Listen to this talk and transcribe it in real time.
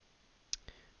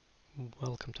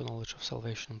Welcome to Knowledge of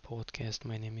Salvation podcast.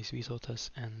 My name is Vytautas,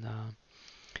 and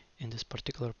in this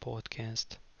particular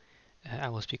podcast, I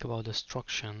will speak about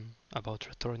destruction, about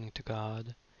returning to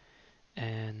God,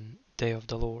 and Day of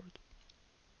the Lord.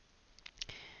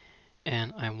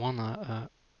 And I wanna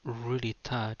really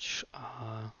touch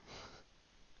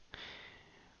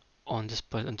on these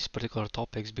particular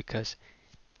topics because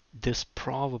this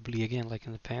probably, again, like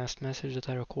in the past message that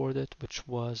I recorded, which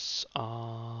was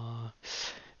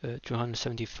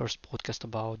 271st podcast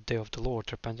about Day of the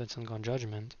Lord, repentance and God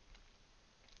judgment.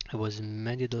 There was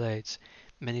many disruptions,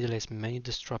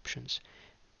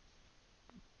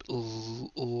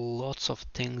 lots of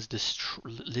things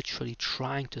literally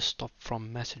trying to stop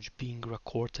from message being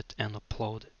recorded and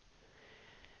uploaded.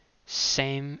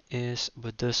 Same is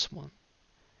with this one.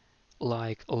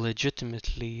 Like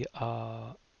legitimately,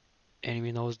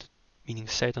 enemy knows that, meaning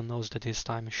Satan knows that his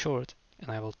time is short, and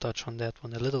I will touch on that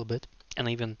one a little bit, and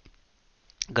even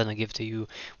gonna give to you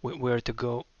where to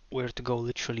go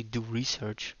literally do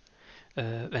research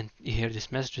and hear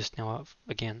these messages now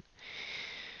again.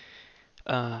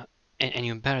 Uh, and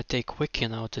you better take quick,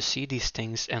 to see these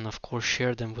things and of course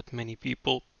share them with many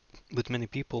people. With many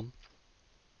people,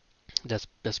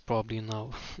 that's probably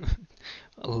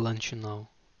lunch,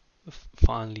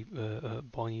 finally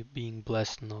Bonnie being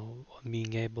blessed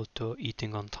being able to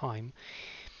eating on time.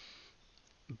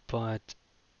 But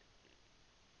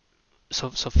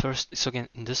so again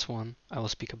in this one I will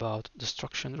speak about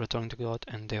destruction, returning to God,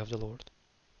 and Day of the Lord,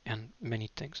 and many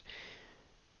things.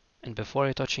 And before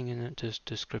I touching into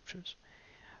the scriptures,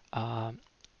 um,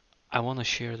 I want to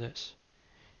share this.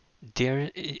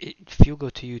 If you go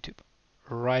to YouTube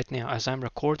right now, as I'm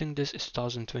recording this, it's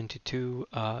 2022,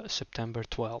 September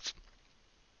 12th.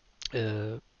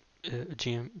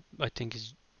 I think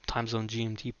is time zone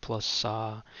GMT plus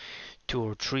 2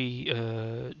 or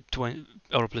 3, 20,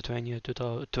 or Lithuania to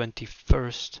the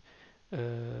 21st,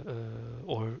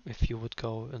 or if you would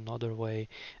go another way,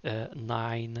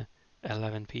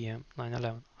 9:11 p.m.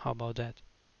 9:11. How about that?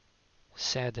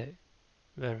 Sad day,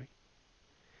 very.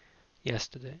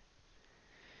 Yesterday.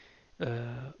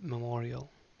 Memorial,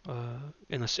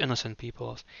 innocent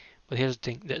people. But here's the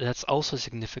thing, that's also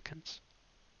significance.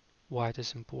 Why it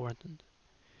is important.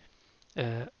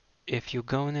 Uh, if you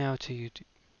go now to YouTube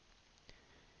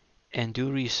and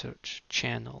do research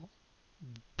channel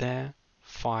the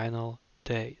final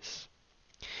days,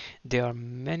 there are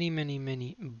many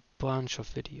bunch of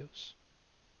videos.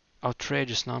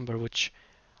 Outrageous number, which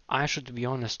I should be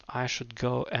honest, I should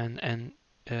go and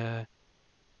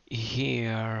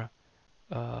hear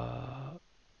uh,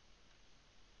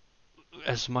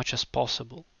 as much as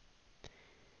possible.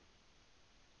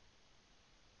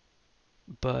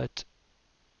 But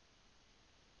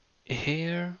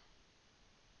here,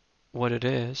 what it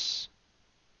is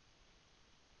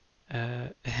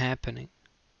happening.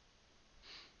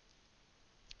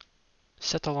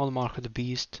 Set alone mark of the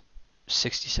beast,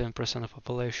 67% of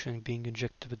population being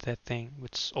injected with that thing,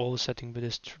 which all setting with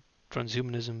this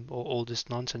transhumanism or all this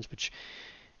nonsense, which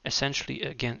essentially,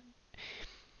 again,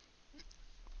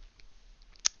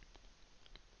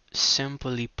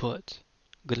 simply put,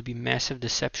 gonna be massive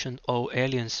deception. Oh,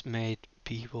 aliens made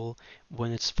people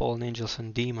when it's fallen angels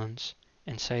and demons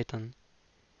and Satan.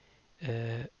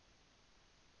 Uh,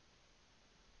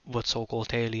 what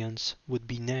so-called aliens would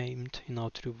be named,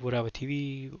 through whatever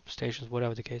TV stations,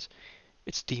 whatever the case.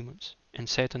 It's demons and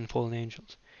Satan, fallen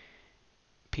angels.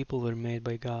 People were made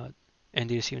by God, and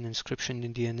they receive an inscription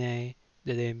in DNA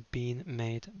that they've been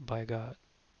made by God.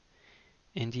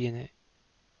 In DNA.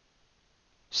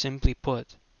 Simply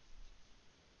put,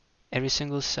 every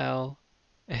single cell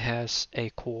has a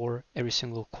core, every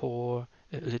single core,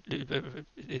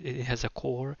 it has a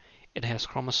core, it has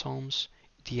chromosomes,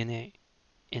 DNA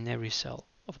in every cell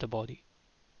of the body,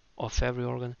 of every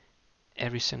organ,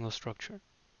 every single structure.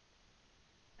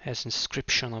 Has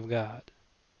inscription of God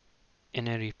in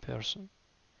every person.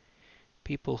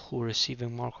 People who are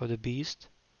receiving mark of the beast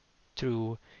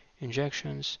through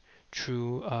injections,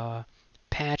 through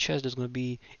patches that's going to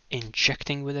be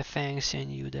injecting with the fangs in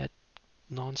you, that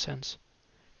nonsense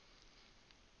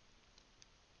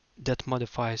that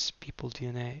modifies people's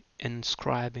DNA and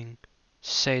inscribing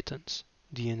Satan's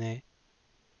DNA.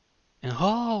 And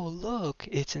oh, look,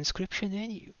 it's inscription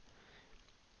in you.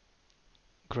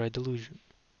 Great delusion.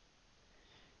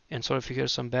 And sorry if you hear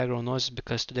some background noise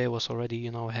because today was already,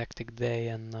 a hectic day,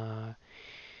 and I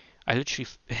literally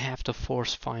have to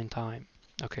force find time.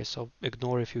 Okay, so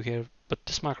ignore if you hear, but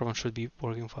this microphone should be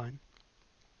working fine.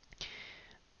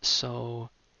 So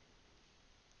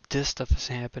this stuff is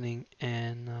happening,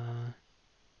 and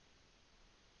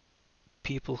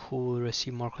people who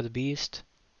receive Mark of the Beast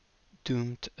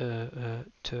doomed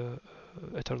to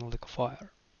eternal lake of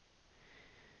fire.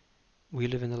 We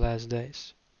live in the last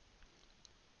days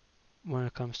when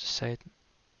it comes to Satan.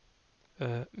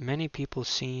 Many people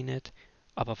seen it.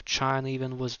 Above China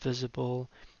even was visible.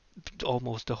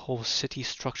 Almost the whole city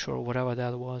structure or whatever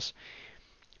that was.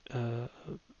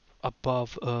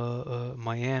 Above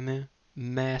Miami,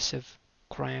 massive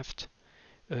craft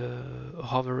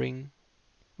hovering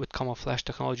with camouflage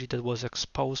technology that was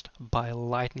exposed by a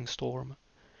lightning storm.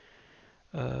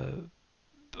 I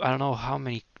don't know how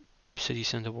many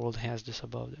cities in the world has this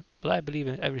above them, but I believe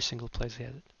in every single place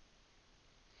has it.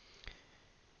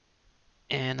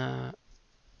 And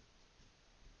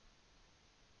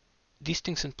these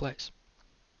things in place.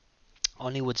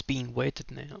 Only what's being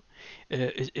waited now,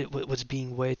 what's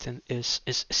being waited is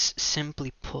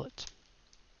simply put,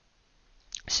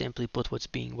 what's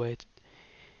being waited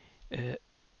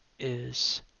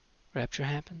is rapture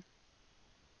happen,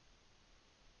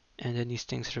 and then these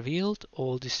things revealed,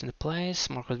 all this in the place,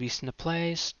 Mark of the Beast in the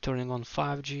place, turning on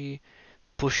 5G,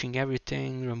 pushing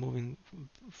everything, removing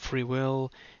free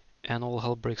will, and all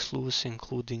hell breaks loose,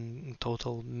 including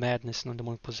total madness and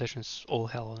demonic possessions, all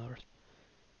hell on earth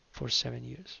for 7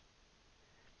 years.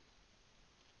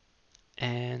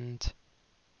 And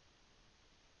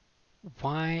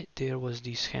why there was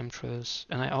these chemtrails,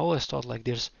 and I always thought like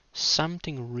there's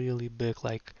something really big,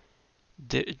 like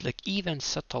even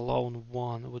set alone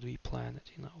one would be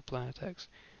planet, Planet X.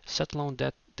 Set alone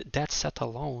that set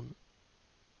alone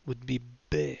would be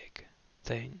big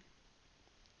thing.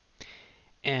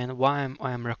 And why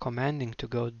I'm recommending to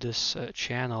go this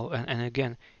channel, and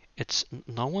again, it's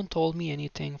no one told me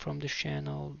anything from this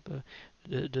channel.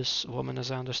 This woman, as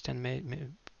I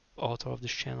understand, author of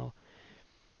this channel,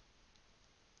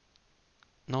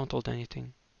 no one told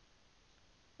anything.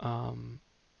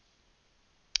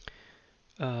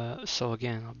 So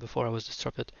again, before I was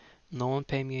disrupted, no one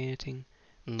paid me anything.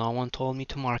 No one told me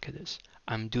to market this.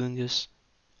 I'm doing this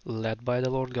led by the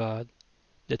Lord God,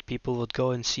 that people would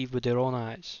go and see with their own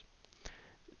eyes.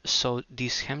 So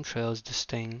these chemtrails, this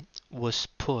thing was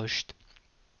pushed,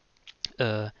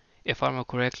 if I remember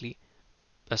correctly,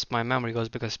 as my memory goes,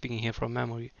 because speaking here from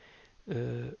memory,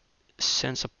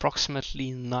 since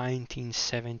approximately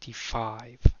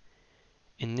 1975,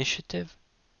 initiative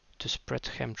to spread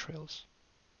chemtrails.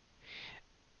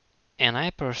 And I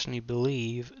personally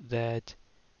believe that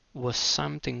was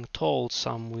something told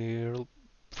somewhere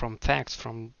from facts,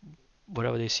 from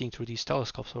whatever they're seeing through these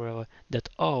telescopes or whatever, that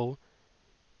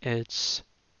it's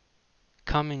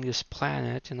coming this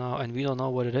planet, and we don't know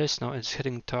what it is now. It's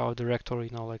hitting to our directory,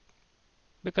 like,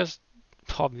 because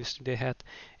obviously they had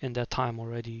in that time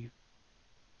already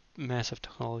massive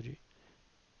technology,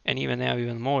 and even now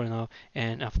even more,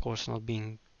 and of course not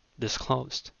being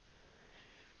disclosed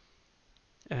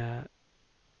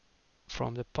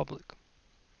from the public.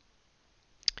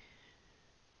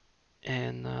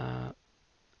 And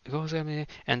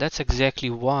and that's exactly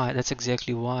why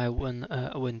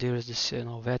when there is this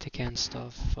Vatican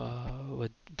stuff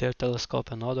with their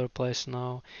telescope and other place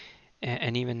now,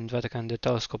 and even in Vatican the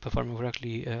telescope, if I remember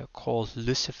correctly, called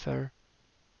Lucifer,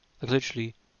 like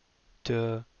literally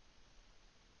the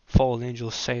fallen angel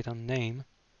Satan name,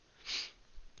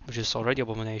 which is already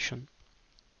abomination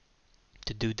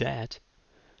to do that.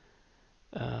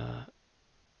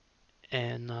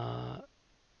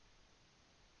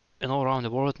 And all around the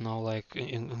world now, like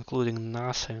including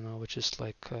NASA, which is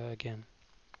like again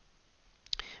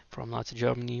from Nazi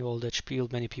Germany, all that spiel.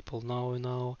 Many people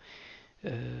know,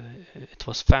 it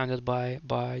was founded by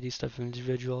these type of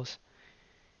individuals.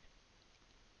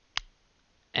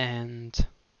 And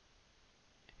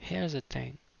here's the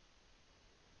thing: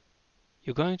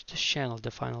 you're going to this channel,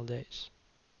 The Final Days,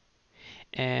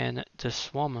 and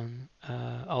this woman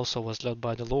also was led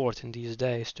by the Lord in these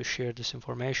days to share this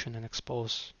information and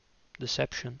expose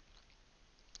deception.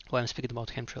 Well, I'm speaking about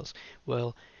chemtrails.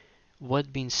 Well,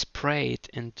 what been sprayed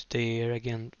into the air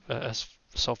again, as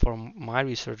so far my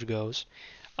research goes,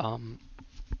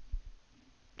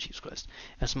 Jesus Christ,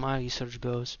 as my research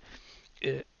goes,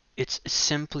 it's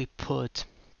simply put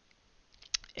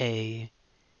a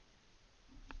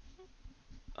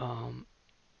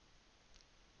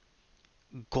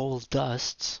gold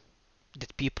dust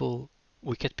that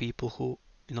wicked people who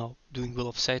doing will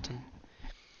of Satan,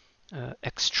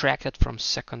 extracted from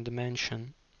second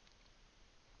dimension.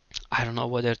 I don't know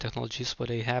what their technologies, what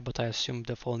they have, but I assume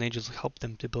the fallen angels helped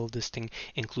them to build this thing,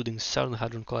 including CERN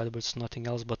Hadron Collider, but it's nothing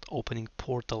else but opening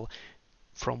portal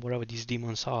from wherever these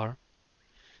demons are.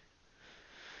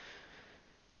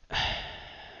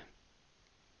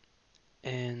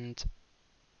 And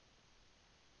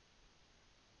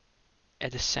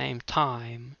at the same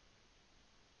time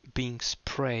being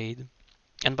sprayed.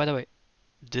 And by the way,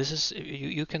 this is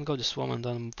you can go this woman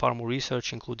done far more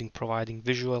research, including providing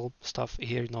visual stuff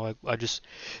here. I just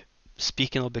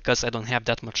speak because I don't have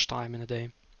that much time in a day,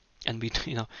 and be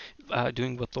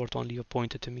doing what Lord only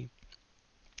appointed to me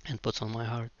and puts on my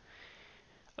heart.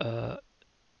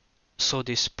 So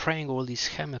they're spraying all these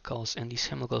chemicals, and these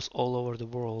chemicals all over the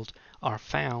world are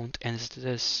found. And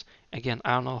this again,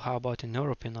 I don't know how about in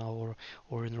Europe now,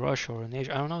 or in Russia or in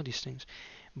Asia. I don't know these things,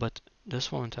 but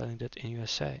this woman telling that in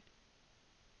USA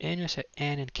and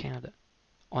in Canada,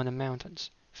 on the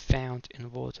mountains, found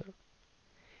in water,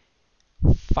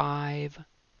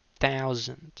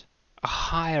 5,000, a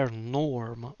higher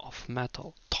norm of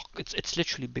metal. It's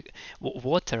literally big,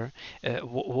 water,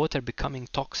 water becoming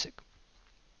toxic.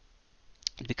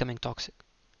 And it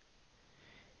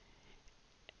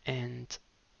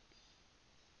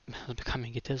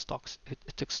is toxic.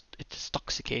 It is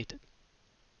toxicated,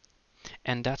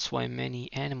 and that's why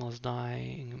many animals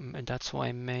dying, and that's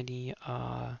why many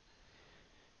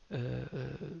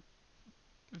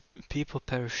people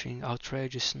perishing,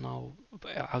 outrageous snow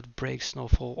outbreaks,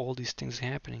 snowfall, all these things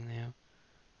happening now.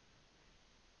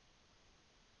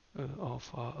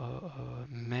 Of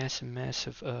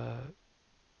massive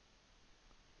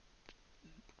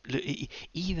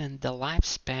even the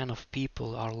lifespan of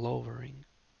people are lowering.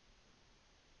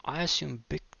 I assume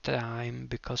big time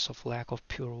because of lack of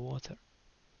pure water.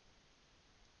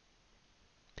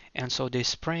 And so they're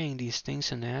spraying these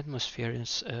things in the atmosphere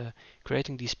and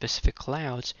creating these specific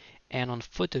clouds. And on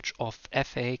footage of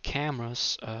FAA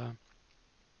cameras,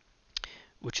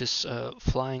 which is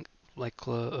flying like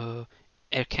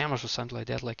air cameras or something like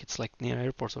that, like it's like near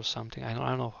airports or something. I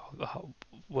don't know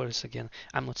where it's again.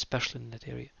 I'm not special in that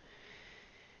area.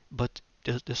 But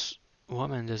this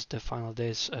woman, this the Final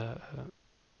Days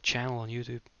channel on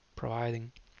YouTube,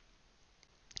 providing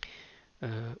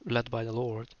led by the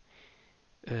Lord,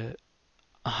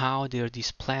 how there are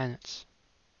these planets.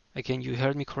 Again, you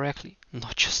heard me correctly,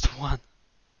 not just one,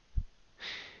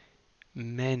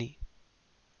 many.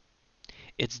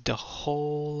 It's the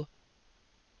whole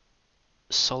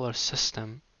solar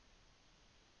system.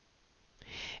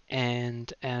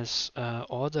 And as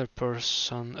other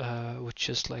person, which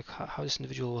is like how this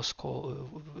individual was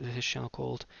called, his channel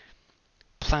called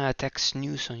Planet X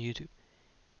News on YouTube,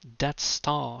 that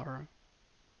star,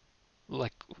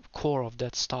 like core of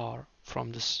that star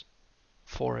from this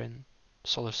foreign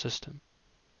solar system,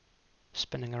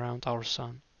 spinning around our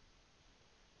sun,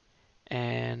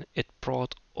 and it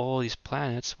brought all these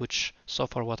planets, which so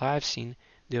far what I've seen,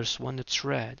 there's one that's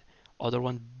red, other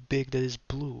one big that is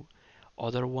blue,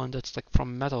 other one that's like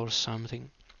from metal or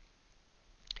something.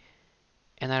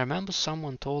 And I remember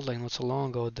someone told like not so long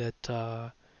ago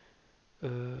that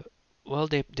well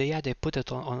they put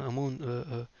it on a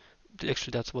moon.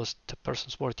 Actually, that was the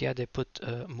person's word. Yeah, they put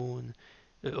moon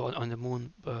on the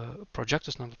moon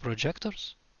projectors. Not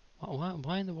projectors.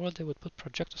 Why in the world they would put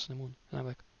projectors on the moon? And I'm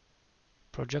like,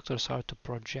 projectors are to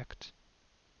project.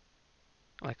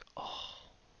 Like, oh.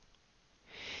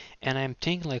 And I'm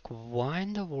thinking like, why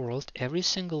in the world every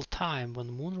single time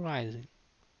when moon rising,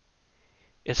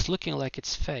 it's looking like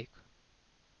it's fake?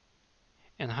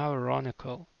 And how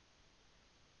ironical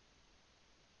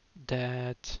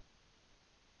that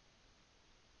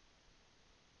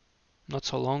not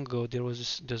so long ago there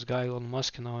was this guy Elon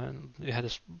Musk, and he had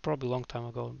this probably a long time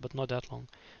ago, but not that long,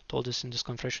 told us in this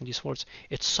confession these words: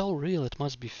 "It's so real, it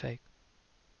must be fake."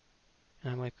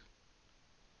 And I'm like,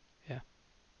 yeah.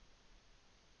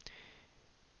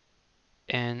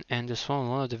 And this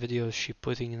one of the videos she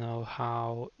putting,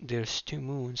 how there's two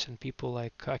moons and people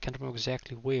like I can't remember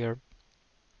exactly where.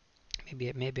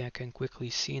 Maybe I can quickly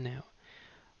see now.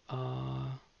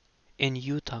 In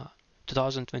Utah,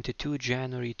 2022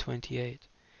 January 28th.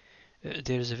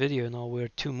 There's a video now where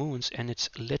two moons, and it's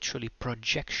literally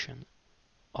projection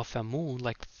of a moon,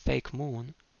 like fake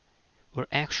moon, where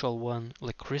actual one,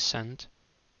 like crescent,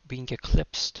 being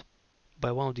eclipsed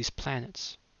by one of these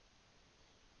planets.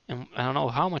 And I don't know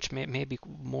how much, maybe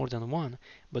more than one,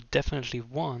 but definitely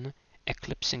one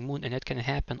eclipsing moon, and that can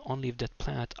happen only if that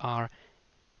planet are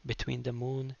between the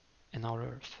moon and our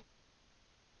Earth.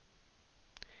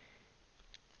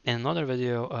 In another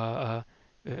video,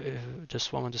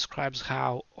 this woman describes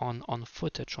how on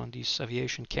footage on these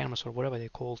aviation cameras or whatever they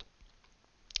called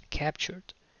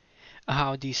captured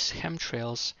how these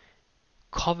chemtrails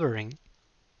covering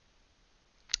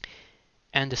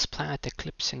and this planet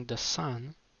eclipsing the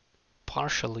sun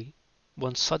partially,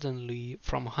 when suddenly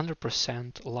from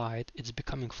 100% light it's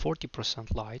becoming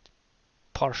 40% light,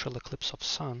 partial eclipse of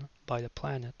sun by the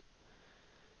planet.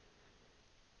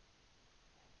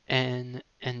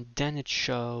 then it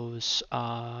shows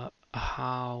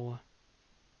how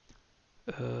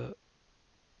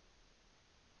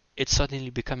it's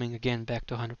suddenly becoming again back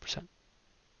to 100%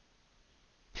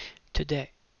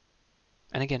 today.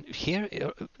 And again, here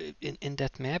in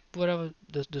that map, whatever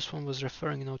this one was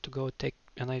referring, to go take,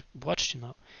 and I watched,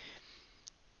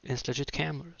 it's legit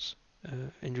cameras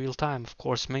in real time. Of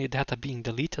course, many data being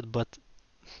deleted, but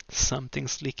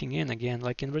something's leaking in again,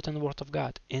 like in written word of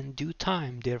God. In due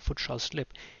time, their foot shall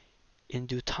slip. In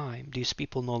due time, these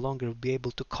people no longer will be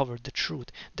able to cover the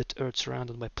truth that Earth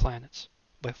surrounded by planets,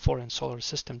 by foreign solar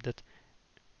system that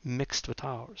mixed with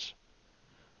ours.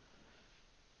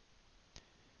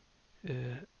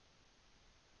 And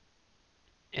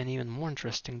even more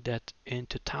interesting that in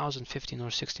 2015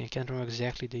 or 16, I can't remember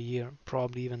exactly the year,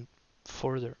 probably even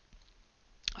further,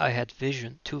 I had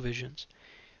two visions.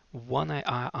 One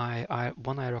I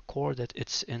recorded.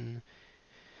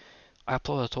 I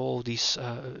uploaded all these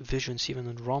visions even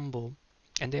on Rumble,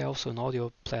 and they are also on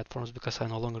audio platforms because I'm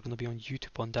no longer going to be on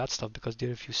YouTube on that stuff, because there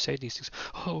if you say these things,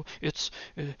 oh, it's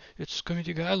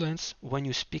community guidelines. When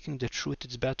you're speaking the truth,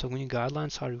 it's bad community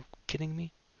guidelines. Are you kidding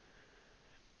me?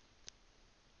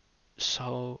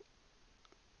 So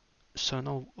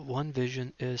now one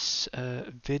vision is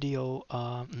video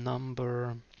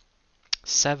number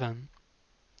 7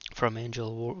 from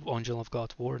Angel of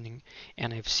God Warning,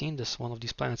 and I've seen this one of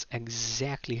these planets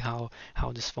exactly how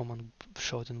this woman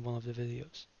showed in one of the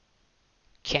videos,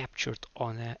 captured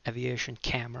on an aviation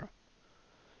camera,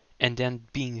 and then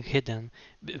being hidden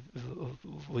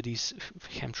with these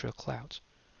chemtrail clouds,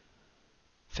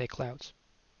 fake clouds,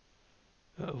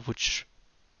 which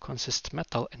consist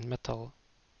metal, and metal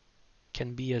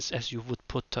can be as you would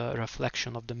put a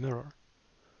reflection of the mirror.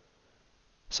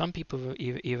 Some people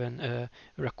even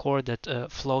recorded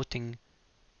floating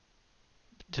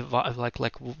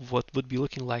like what would be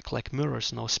looking like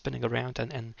mirrors now spinning around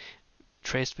and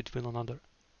traced with one another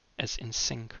as in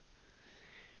sync.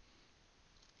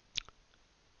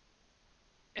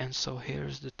 And so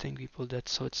here's the thing, people, that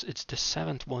so it's the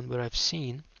 7th one where I've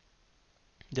seen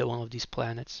the one of these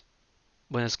planets.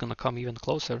 When it's gonna come even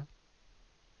closer,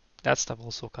 that stuff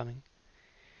also coming.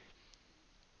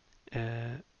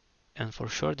 And for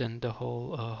sure then the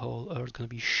whole Earth gonna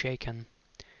be shaken.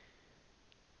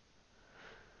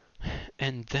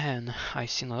 And then I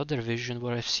seen another vision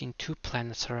where I've seen 2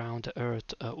 planets around the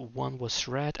Earth. One was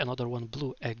red, another one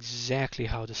blue, exactly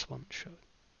how this one showed.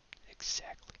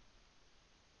 Exactly.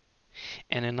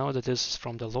 And I know that this is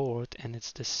from the Lord, and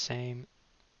it's the same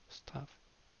stuff.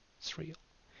 It's real.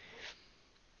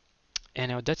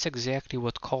 And that's exactly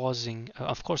what causing,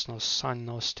 of course, no sun,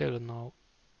 no still, no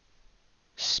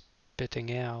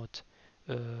spitting out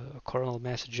coronal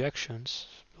mass ejections,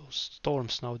 those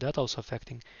storms now, that also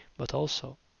affecting, but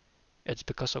also it's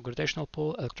because of gravitational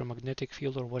pull, electromagnetic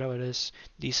field, or whatever it is,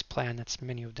 these planets,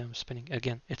 many of them spinning.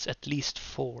 Again, it's at least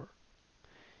 4,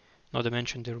 not to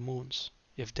mention their moons,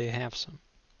 if they have some.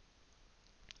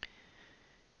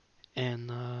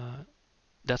 And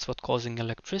that's what causing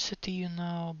electricity,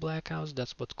 blackouts.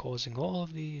 That's what causing all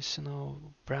of these,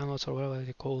 brownouts or whatever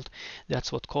they're called.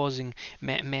 That's what causing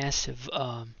massive.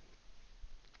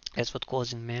 That's what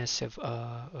causing massive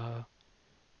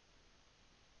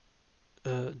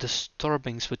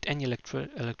disturbance with any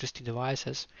electricity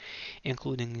devices,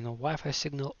 including Wi-Fi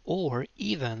signal, or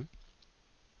even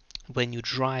when you're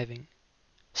driving,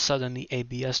 suddenly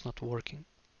ABS not working.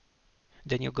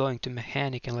 Then you're going to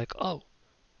mechanic and like, oh,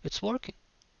 it's working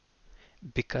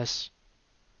because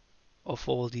of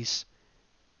all these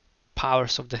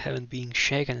powers of the heaven being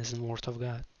shaken, as in the word of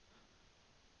God.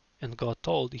 And God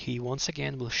told he once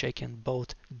again will shake in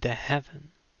both the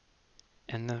heaven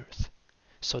and earth,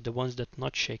 so the ones that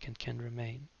not shaken can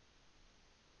remain.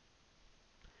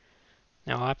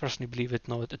 Now I personally believe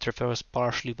it refers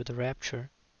partially with the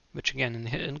rapture, which again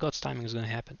in God's timing is going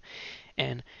to happen.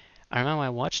 And I remember I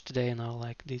watched today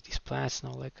like these planets,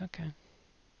 like, okay.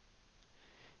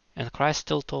 And Christ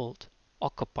still told,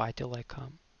 occupy till I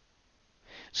come.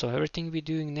 So everything we're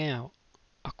doing now,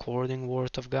 according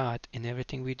word of God, in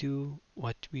everything we do,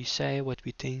 what we say, what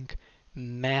we think,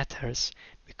 matters,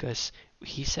 because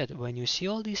he said, when you see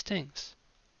all these things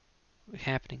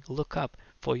happening, look up,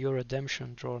 for your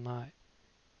redemption draw nigh.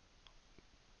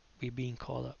 We being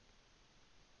called up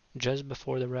just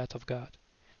before the wrath of God.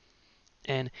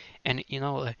 And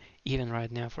even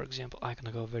right now, for example, I'm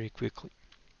gonna go very quickly.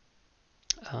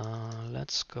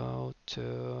 Let's go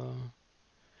to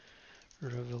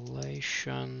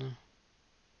Revelation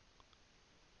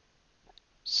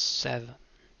 7.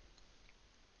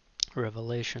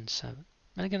 Revelation 7.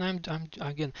 And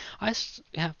again, I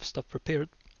have stuff prepared,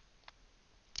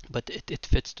 but it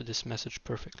fits to this message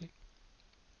perfectly.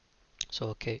 So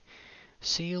okay,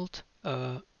 sealed,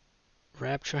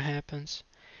 rapture happens,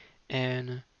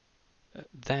 and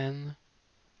then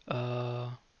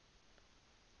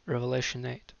Revelation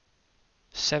 8,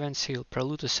 7 seal,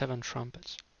 prelude to 7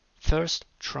 trumpets. First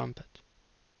trumpet,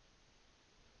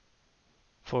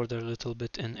 further a little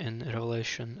bit in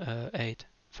Revelation 8,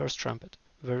 first trumpet,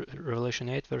 Revelation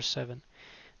 8 verse 7.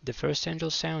 The first angel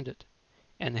sounded,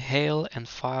 and hail and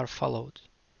fire followed,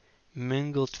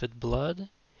 mingled with blood,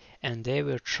 and they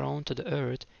were thrown to the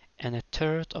earth, and a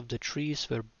third of the trees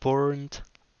were burned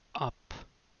up,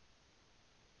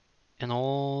 and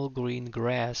all green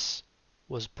grass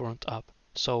was burnt up.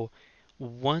 So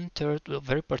 1/3,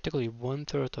 very particularly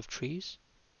 1/3 of trees,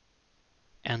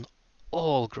 and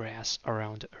all grass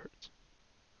around the earth.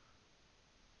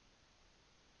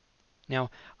 Now,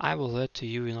 I will let to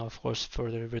you, of course,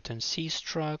 further written sea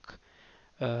struck,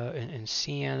 and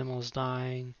sea animals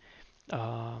dying,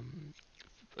 um,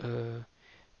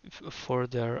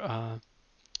 further uh,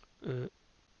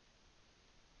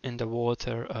 in the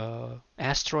water,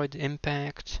 asteroid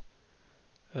impact,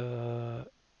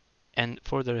 and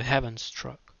further heaven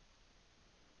struck.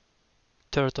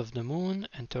 Third of the moon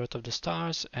and third of the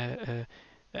stars, and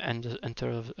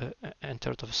third of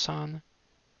the sun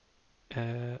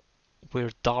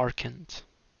were darkened.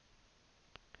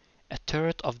 A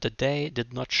third of the day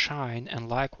did not shine, and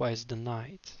likewise the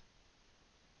night,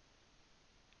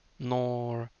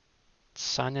 nor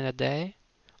sun in a day,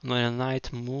 nor in a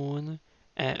night moon,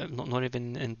 not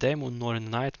even in day moon, nor in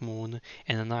night moon,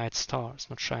 and a night stars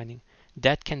not shining.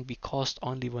 That can be caused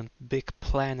only when big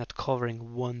planet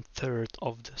covering 1/3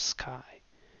 of the sky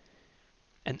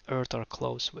and Earth are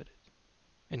close with it,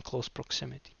 in close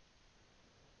proximity.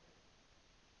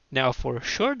 Now for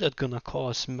sure that's gonna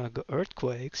cause mega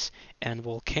earthquakes and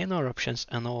volcano eruptions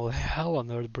and all hell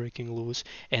on earth breaking loose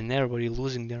and everybody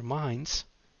losing their minds.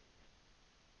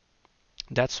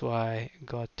 That's why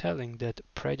God telling that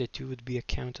pray that you would be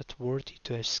accounted worthy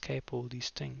to escape all these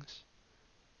things.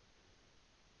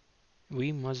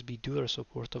 We must be doers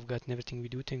of word of God in everything we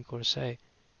do, think, or say,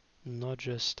 not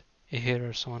just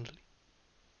hearers only.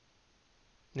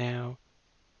 Now,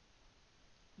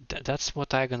 that's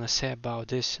what I'm gonna say about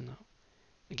this.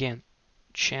 Again,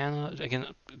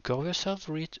 go yourself,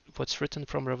 read what's written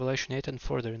from Revelation 8 and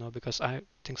further. Because I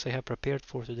think I have prepared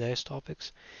for today's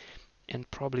topics, and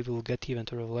probably we'll get even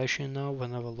to Revelation now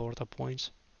whenever Lord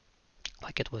appoints,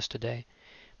 like it was today.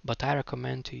 But I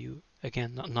recommend to you,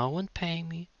 again, no one paying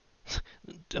me,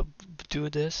 do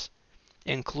this,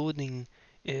 including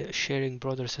sharing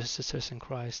brothers and sisters in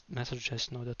Christ messages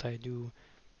that I do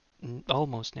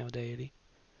almost now daily.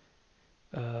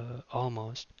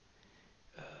 Almost.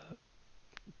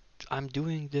 I'm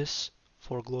doing this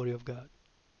for glory of God,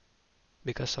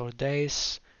 because our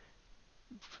days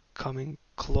coming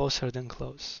closer than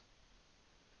close.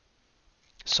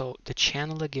 So the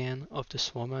channel again of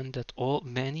this woman that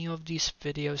many of these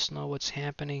videos know what's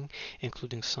happening,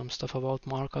 including some stuff about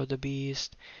Mark of the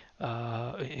Beast,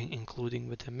 including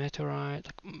with the meteorite,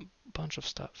 like a bunch of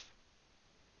stuff.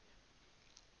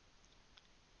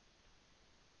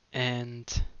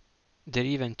 And there are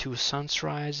even 2 suns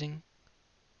rising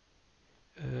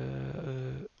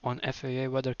on FAA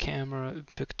weather camera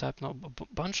picked up. No, a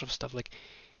bunch of stuff. Like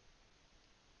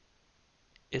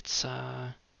it's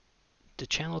the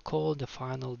channel called The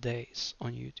Final Days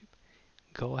on YouTube.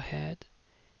 Go ahead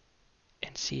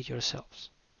and see it yourselves.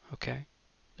 Okay,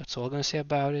 that's all I'm gonna say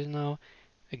about it now.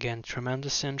 Again,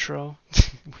 tremendous intro.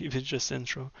 Even just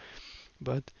intro,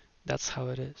 but that's how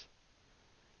it is.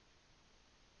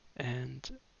 And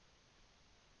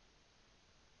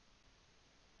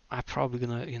I'm probably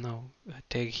gonna,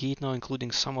 take heed now,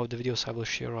 including some of the videos I will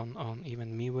share on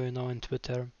even Miiway now and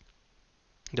Twitter.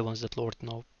 The ones that Lord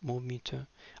moved me to.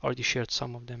 Already shared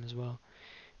some of them as well.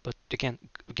 But again,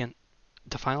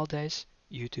 the Final Days,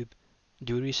 YouTube,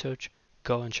 do research,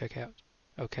 go and check out.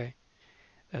 Okay.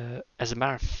 As a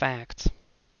matter of fact,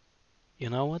 you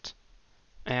know what?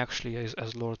 Actually,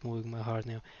 as Lord moving my heart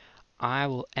now, I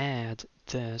will add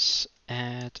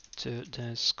to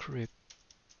description,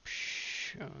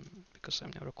 because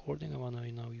I'm now recording. I wanna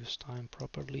use time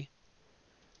properly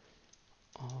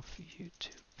of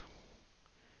YouTube.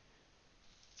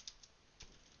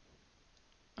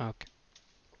 Okay.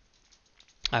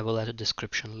 I will add a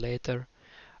description later.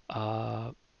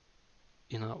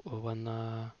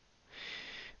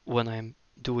 When I'm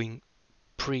doing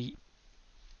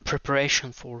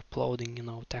preparation for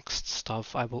uploading, text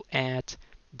stuff, I will add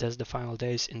that's the Final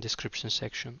Days in description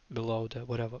section below the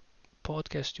whatever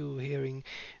podcast you're hearing,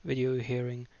 video you're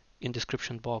hearing. In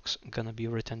description box gonna be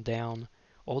written down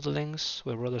all the links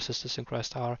where brothers and sisters in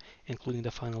Christ are, including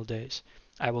the final days,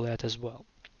 I will add as well.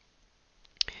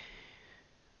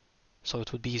 So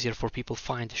it would be easier for people to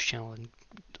find this channel and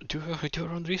do your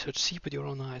own research, see with your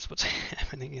own eyes what's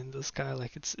happening in the sky.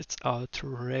 Like it's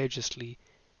outrageously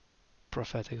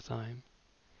prophetic time.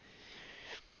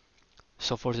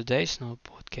 So for today's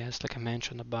podcast, like I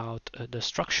mentioned about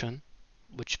destruction,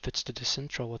 which fits to this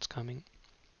intro, what's coming,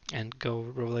 and go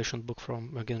Revelation book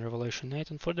from again Revelation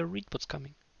 8, and further read what's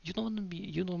coming. You don't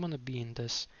want to be in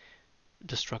this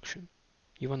destruction.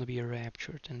 You want to be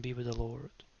raptured and be with the Lord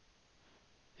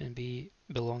and be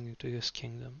belonging to His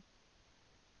kingdom.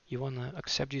 You want to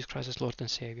accept Jesus Christ as Lord and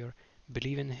Savior,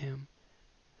 believe in Him,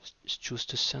 choose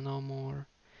to sin no more,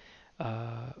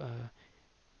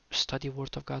 study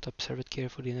Word of God, observe it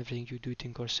carefully in everything you do,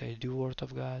 think or say. Do Word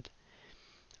of God.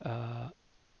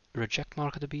 Reject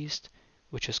Mark of the Beast,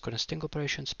 which is constant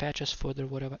operations, patches, further,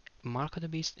 whatever. Mark of the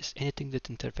Beast is anything that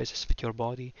interfaces with your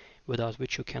body, without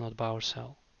which you cannot bow or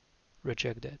sell.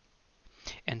 Reject that.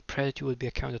 And pray that you will be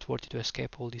accounted worthy to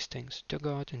escape all these things. To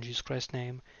God, in Jesus Christ's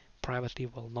name, privately,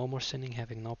 while no more sinning,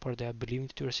 having no part there, believing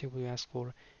that you receive what you ask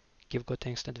for, give God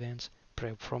thanks in advance,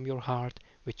 pray from your heart,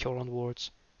 with your own words,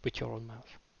 with your own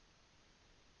mouth.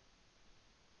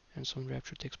 And soon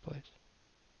rapture takes place.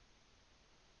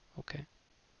 Okay?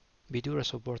 Be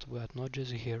doers of the word of God, not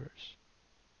just hearers.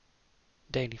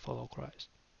 Daily follow Christ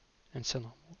and sin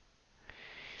no more.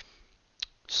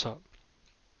 So,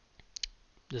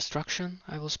 destruction,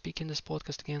 I will speak in this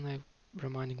podcast again. I'm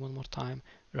reminding one more time,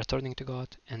 returning to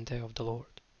God and day of the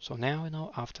Lord. So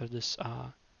now, after this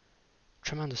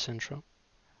tremendous intro,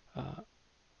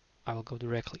 I will go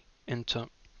directly into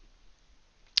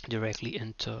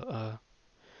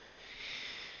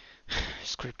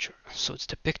scripture. So it's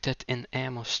depicted in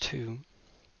Amos 2.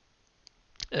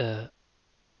 Thus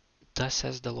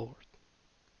says the Lord.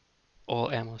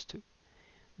 All Amos 2.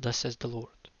 Thus says the Lord.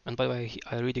 And by the way,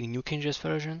 I'm reading New King James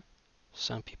Version.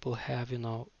 Some people have,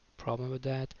 problem with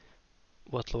that.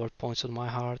 What Lord points on my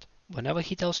heart. Whenever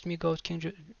He tells me go to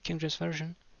King James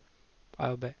Version, I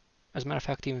obey. As a matter of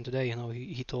fact, even today,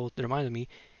 He reminded me,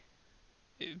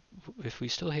 if we're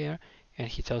still here, and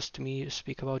He tells me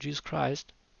speak about Jesus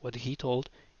Christ, what He told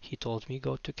me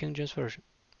go to King James Version.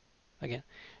 Again,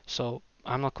 so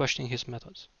I'm not questioning His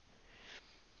methods.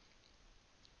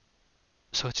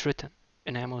 So it's written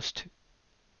in Amos 2.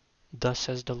 Thus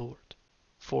says the Lord,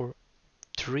 for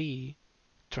 3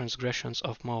 transgressions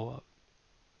of Moab,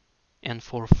 and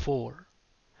for 4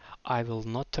 I will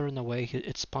not turn away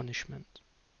its punishment,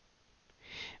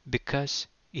 because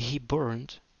he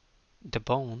burned the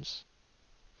bones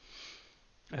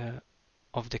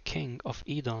of the king of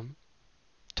Edom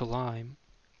to lime,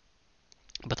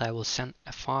 but I will send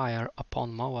a fire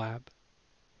upon Moab,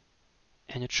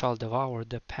 and it shall devour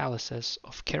the palaces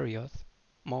of Kerioth.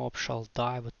 Moab shall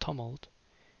die with tumult,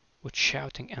 with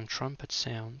shouting and trumpet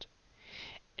sound,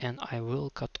 and I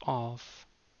will cut off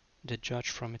the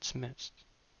judge from its midst,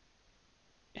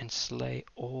 and slay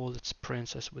all its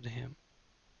princes with him,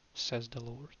 says the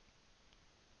Lord.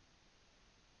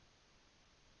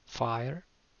 Fire,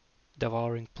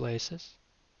 devouring places,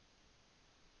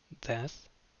 death,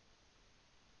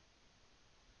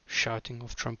 shouting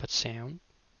of trumpet sound,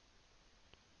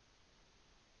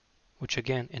 which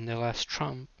again in the last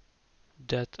trump,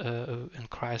 that in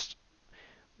Christ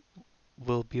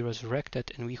will be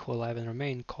resurrected, and we who are alive and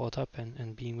remain caught up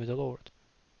and being with the Lord.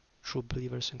 True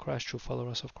believers in Christ, true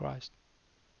followers of Christ.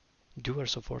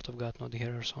 Doers of the word of God, not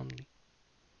hearers only.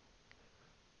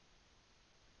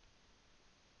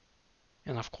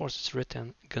 And of course it's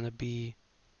written, gonna be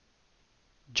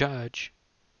judge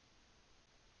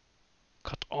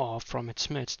cut off from its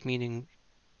midst, meaning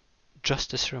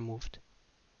justice removed.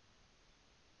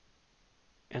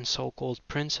 And so-called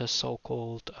princes,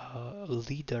 so-called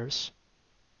leaders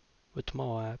with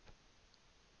Moab,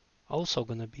 also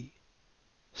gonna be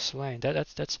slain.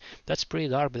 That's pretty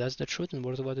dark, but that's the truth and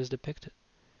what is depicted.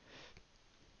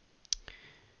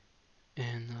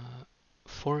 And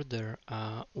further,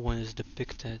 when it's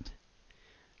depicted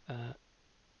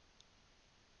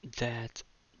that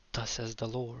thus says the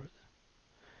Lord,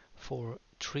 for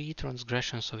 3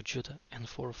 transgressions of Judah, and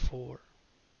for 4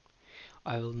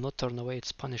 I will not turn away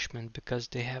its punishment, because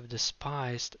they have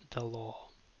despised the law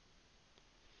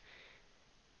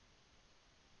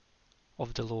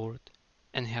of the Lord,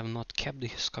 and have not kept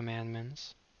His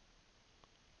commandments.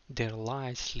 Their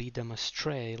lies lead them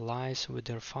astray, lies which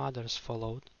their fathers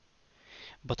followed.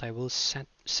 But I will send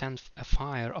a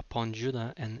fire upon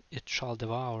Judah, and it shall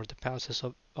devour the palaces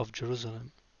of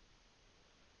Jerusalem.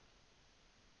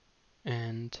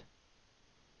 And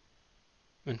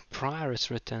when prior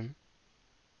is written,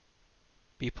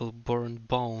 people burned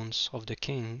bones of the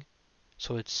king.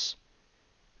 So it's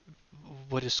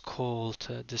what is called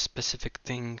the specific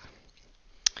thing.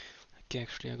 Okay,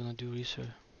 actually, I'm gonna do research.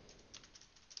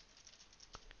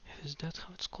 Is that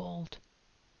how it's called?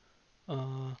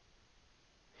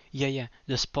 Yeah,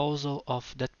 disposal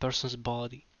of that person's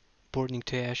body, burning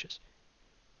to ashes.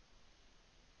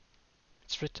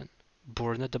 It's written,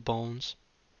 burn at the bones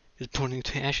is burning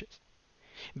to ashes.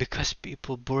 Because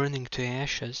people burning to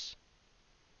ashes,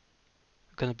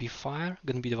 gonna be fire,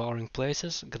 gonna be devouring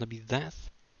places, gonna be death,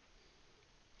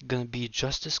 gonna be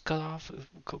justice cut off,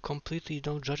 completely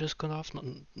no judges cut off,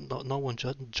 no one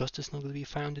justice not gonna be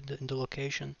found in the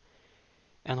location,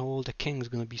 and all the kings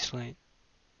gonna be slain.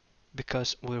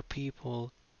 Because we're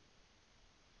people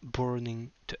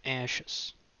burning to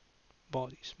ashes,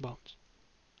 bodies, bones.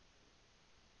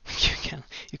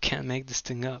 you can't make this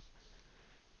thing up.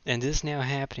 And this is now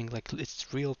happening, like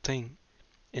it's real thing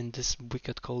in this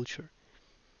wicked culture.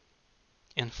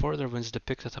 And further, when it's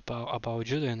depicted about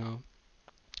Judah,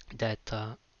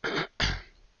 that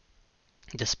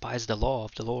despise the law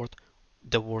of the Lord,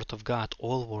 the word of God,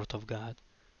 all word of God,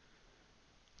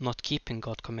 not keeping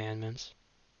God's commandments.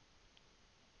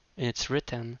 And it's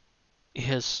written,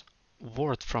 His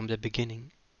word from the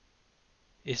beginning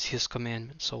is His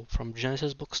commandment. So from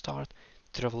Genesis book start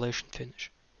to Revelation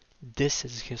finish, this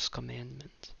is His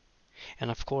commandment.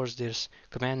 And of course, there's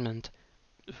commandment: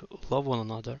 love one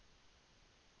another,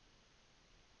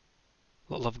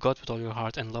 love God with all your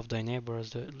heart, and love thy neighbor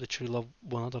as literally love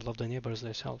one another, love thy neighbor as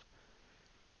thyself.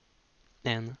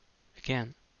 And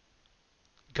again,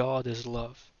 God is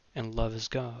love, and love is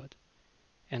God,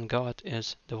 and God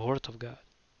is the Word of God.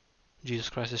 Jesus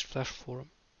Christ is flesh form.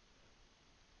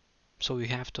 So you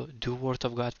have to do Word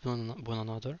of God with one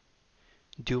another,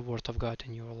 do Word of God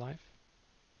in your life,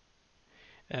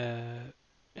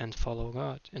 and follow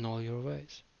God in all your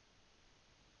ways.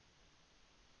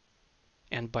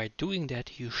 And by doing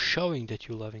that, you're showing that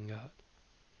you're loving God.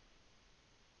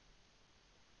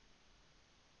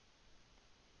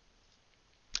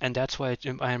 And that's why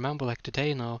I remember, like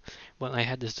today, when I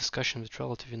had this discussion with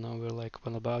relative, we're like,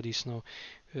 well, about these,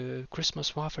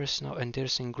 Christmas wafers, and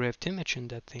there's engraved image in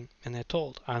that thing, and I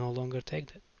told, I no longer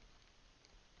take that.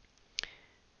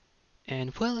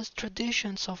 And well, it's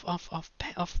traditions of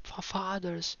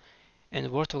fathers, and the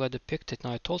word of God depicted.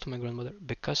 Now I told my grandmother,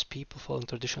 because people follow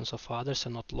traditions of fathers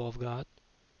and not law of God,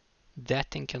 that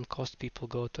thing can cost people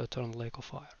go to eternal lake of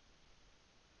fire,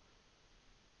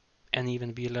 and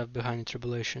even be left behind in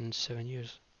tribulation 7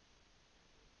 years,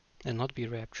 and not be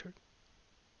raptured.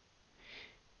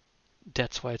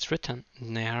 That's why it's written,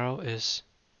 narrow is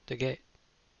the gate,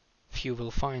 few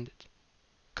will find it.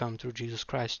 Come through Jesus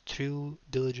Christ, through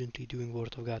diligently doing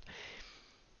word of God.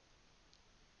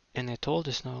 And I told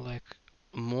this now, like,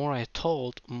 more I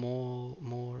told,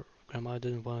 more grandma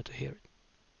didn't want to hear it.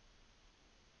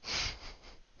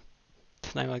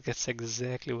 Then I'm like, that's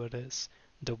exactly what it is.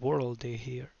 The world they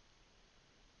hear.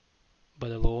 But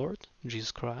the Lord,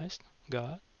 Jesus Christ,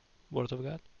 God, word of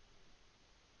God,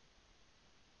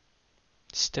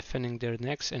 stiffening their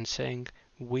necks and saying,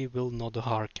 we will not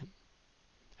hearken.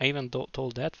 I even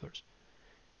told that verse.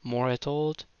 More I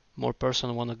told, more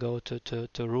person want to go to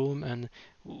room and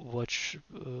watch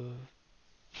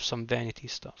some vanity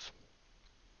stuff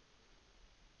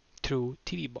through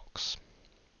TV box,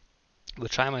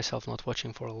 which I myself not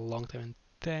watching for a long time, and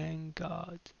thank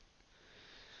God,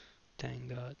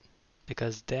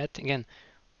 because that again,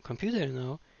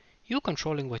 computer, you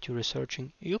controlling what you're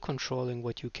researching, you controlling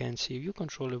what you can see, you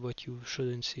controlling what you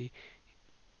shouldn't see,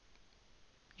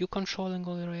 you controlling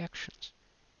all your reactions,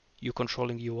 you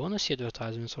controlling you want to see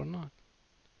advertisements or not.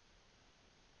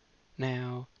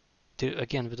 Now,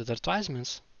 again, with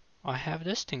advertisements, I have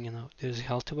this thing, there's a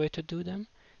healthy way to do them,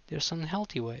 there's an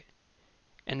unhealthy way.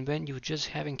 And when you're just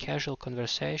having casual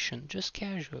conversation, just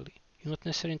casually, you're not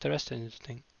necessarily interested in the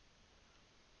thing.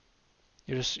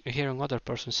 You're just hearing other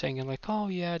person saying, and like, oh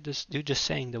yeah, you're just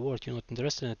saying the word, you're not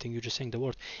interested in the thing, you're just saying the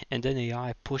word. And then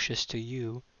AI pushes to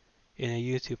you in a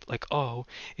YouTube, like, oh,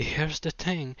 here's the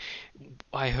thing.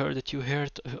 I heard that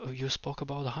you spoke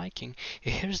about hiking.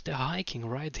 Here's the hiking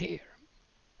right here.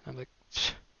 I'm like,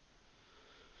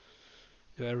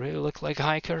 do I really look like a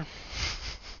hiker?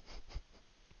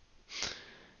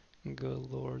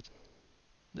 Good Lord.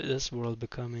 This world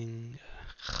becoming...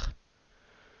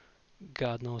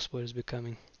 God knows what it's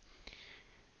becoming.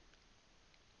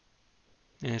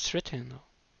 And it's written,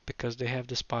 because they have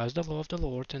despised the law of the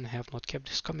Lord and have not kept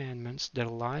his commandments, their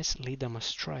lies lead them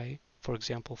astray. For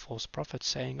example, false prophets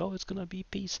saying, oh, it's gonna be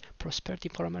peace, prosperity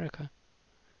for America.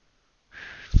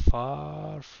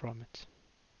 Far from it.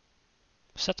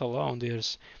 set alone,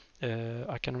 there's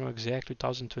I can remember exactly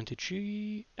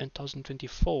 2023 and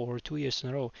 2024, 2 years in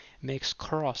a row, makes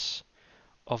cross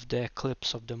of the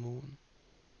eclipse of the moon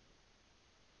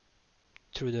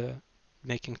through the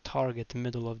making target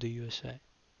middle of the USA.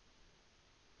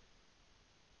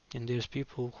 And there's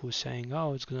people who saying,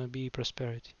 oh, it's gonna be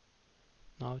prosperity.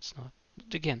 No, it's not.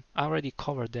 Again, I already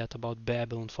covered that about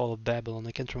Babylon, fall of Babylon.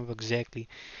 I can't remember exactly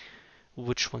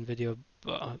which one video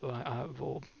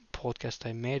podcast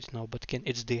I made now, but again,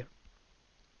 it's there.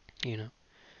 You know,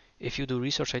 if you do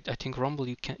research, I think Rumble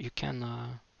you can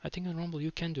I think on Rumble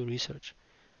you can do research.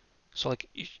 So like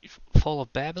if fall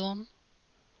of Babylon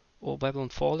or Babylon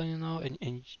falling, and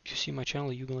you see my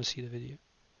channel, you're gonna see the video.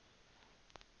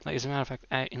 Like, as a matter of fact,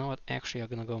 you know what? Actually, I'm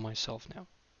gonna go myself now.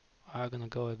 I'm gonna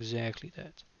go exactly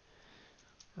that.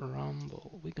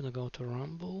 Rumble. We're gonna go to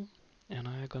Rumble, and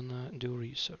I'm gonna do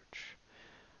research.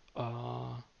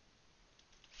 Fall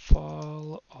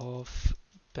of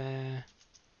Babylon.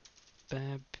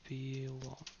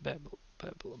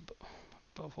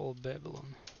 Fall of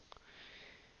Babylon.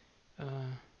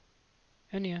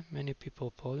 And yeah, many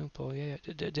people polling. Yeah,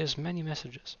 there's many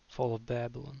messages. Fall of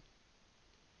Babylon.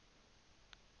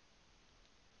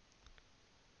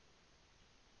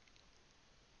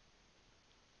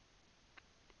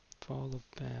 Fall of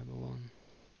Babylon.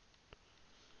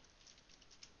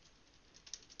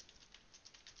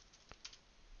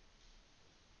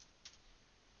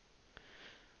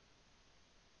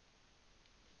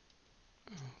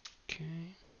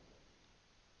 Okay.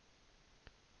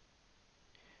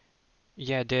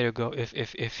 Yeah, there you go.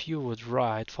 If you would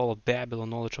write Fall of Babylon,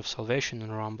 Knowledge of Salvation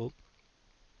in Rumble,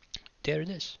 there it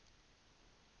is.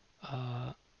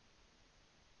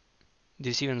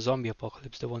 This even Zombie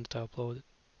Apocalypse, the one that I uploaded.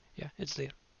 Yeah, it's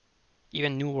there.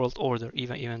 Even New World Order,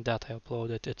 even that I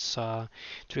uploaded. It's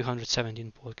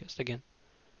 317 podcast again.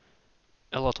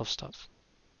 A lot of stuff.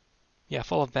 Yeah,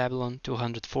 Fall of Babylon,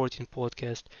 214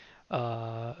 podcast,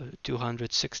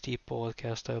 260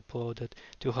 podcast I uploaded,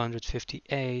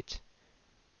 258.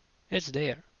 It's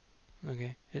there.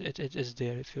 Okay, it is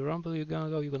there. If you rumble, you're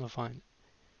gonna find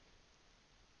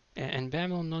it. And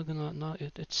Babylon not gonna not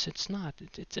it's not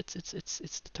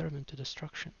it's determined to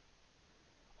destruction.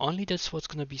 Only that's what's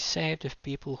gonna be saved if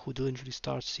people who diligently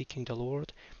start seeking the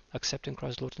Lord, accepting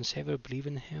Christ Lord and Savior, believe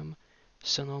in Him,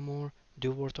 sin no more,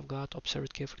 do Word of God, observe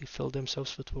it carefully, fill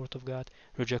themselves with Word of God,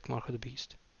 reject mark of the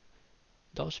beast.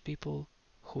 Those people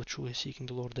who are truly seeking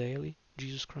the Lord daily,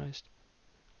 Jesus Christ,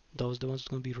 those the ones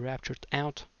going to be raptured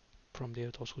out from there,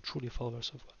 those who truly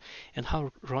followers of God. And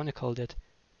how ironical that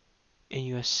in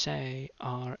USA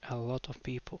are a lot of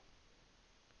people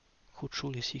who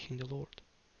truly seeking the Lord.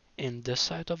 In this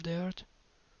side of the earth,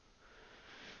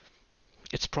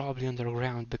 it's probably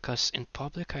underground, because in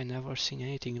public I never seen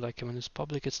anything. Like when it's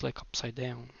public, it's like upside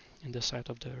down in this side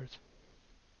of the earth,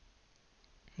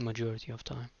 majority of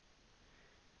time.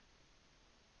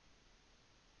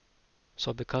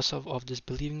 So because of this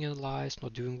believing in lies,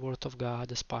 not doing word of God,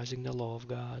 despising the law of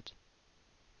God,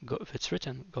 it's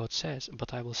written, God says,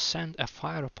 but I will send a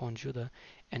fire upon Judah,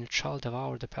 and it shall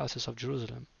devour the palaces of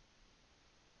Jerusalem.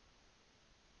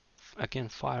 Again,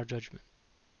 fire judgment,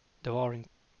 devouring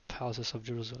palaces of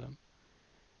Jerusalem.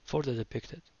 Further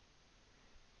depicted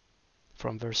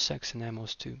from verse 6 in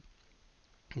Amos 2.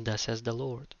 Thus says the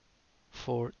Lord,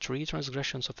 for 3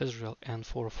 transgressions of Israel, and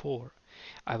for 4,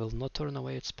 I will not turn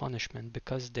away its punishment,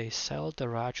 because they sell the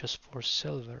righteous for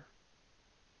silver,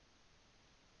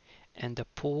 and the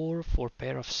poor for a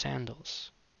pair of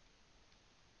sandals.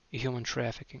 Human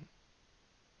trafficking,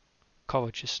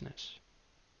 covetousness,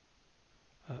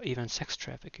 even sex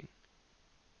trafficking.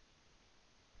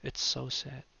 It's so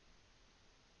sad.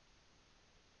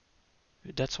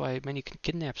 That's why many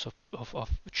kidnaps of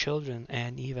children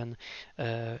and even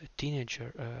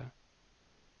teenager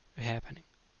happening.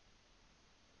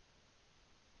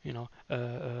 You know,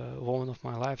 a woman of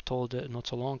my life told not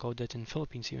so long ago that in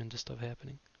Philippines even this stuff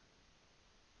happening.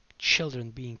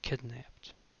 Children being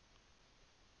kidnapped.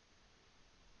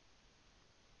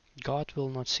 God will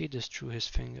not see this through His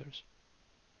fingers,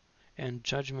 and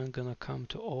judgment gonna come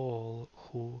to all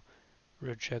who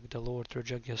reject the Lord,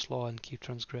 reject His law, and keep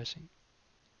transgressing.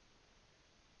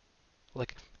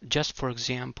 Like, just for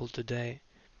example, today,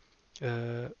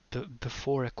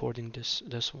 before recording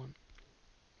this one,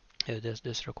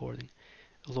 this recording,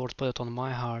 the Lord put it on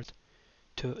my heart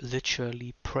to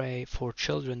literally pray for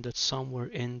children that somewhere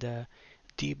in the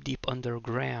deep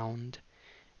underground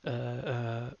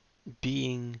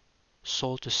being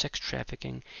sold to sex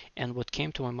trafficking. And what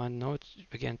came to my mind, no,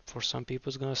 again, for some people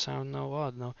it's gonna sound no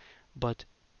odd, no, but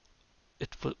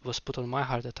was put on my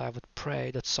heart that I would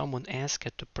pray, that someone asked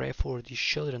it to pray for these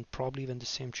children, probably even the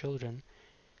same children,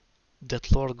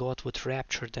 that Lord God would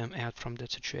rapture them out from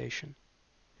that situation.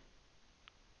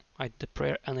 I did the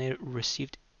prayer and I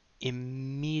received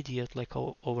immediate like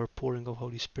overpouring of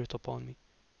Holy Spirit upon me.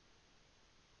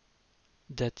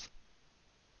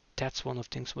 That's one of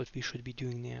the things what we should be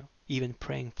doing now. Even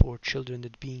praying for children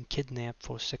that being kidnapped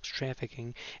for sex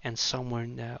trafficking and somewhere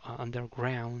in the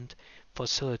underground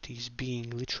facilities being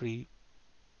literally.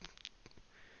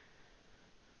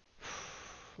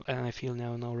 And I feel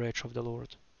now no rage of the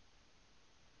Lord.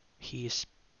 He is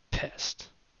pissed.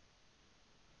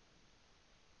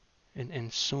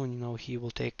 And soon, he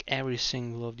will take every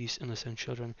single of these innocent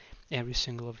children, every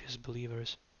single of his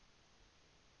believers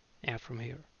out from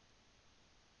here.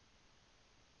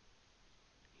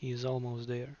 He is almost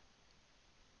there.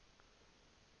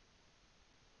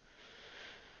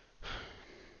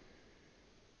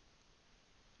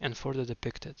 And further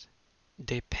depicted,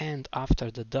 they pant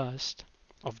after the dust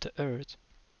of the earth,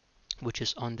 which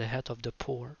is on the head of the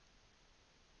poor.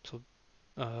 So,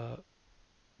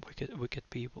 wicked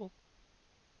people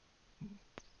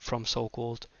from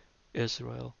so-called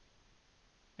Israel.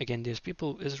 Again, there's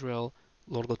people, Israel,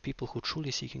 Lord God, people who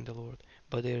truly seeking the Lord,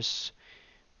 but there's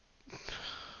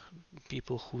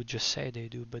people who just say they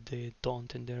do, but they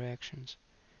don't in their actions.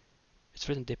 It's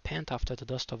written, they pant after the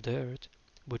dust of the earth,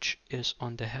 which is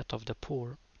on the head of the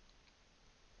poor,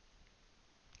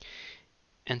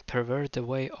 and pervert the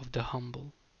way of the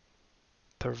humble.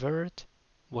 Pervert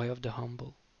way of the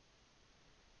humble.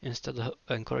 Instead of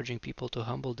encouraging people to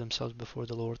humble themselves before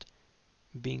the Lord,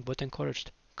 being what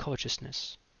encouraged?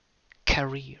 Covetousness,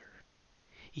 career,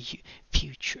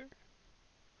 future.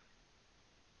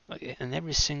 And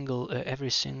every single,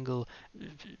 and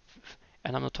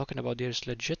I'm not talking about there's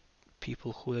legit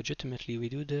people who legitimately, we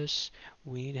do this,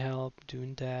 we need help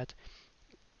doing that,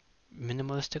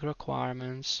 minimalistic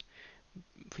requirements,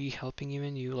 we helping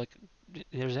even you, like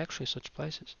there's actually such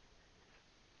places.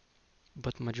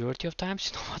 But majority of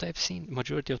times, what I've seen, when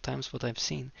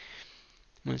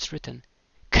it's written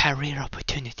career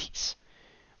opportunities.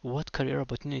 What career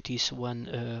opportunities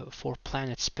when 4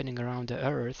 planets spinning around the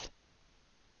Earth?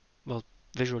 Well,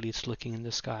 visually it's looking in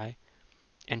the sky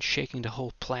and shaking the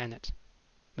whole planet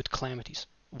with calamities.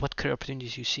 What career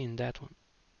opportunities you see in that one?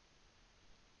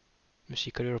 You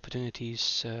see career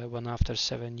opportunities when after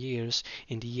 7 years,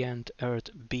 in the end, Earth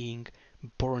being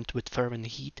burnt with fervent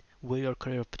heat. Where are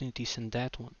career opportunities in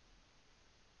that one?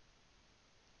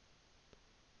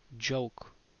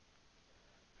 Joke.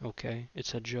 Okay,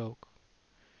 it's a joke.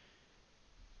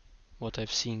 What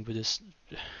I've seen with this,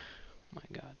 my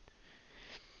God.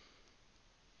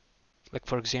 Like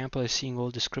for example, I'm seeing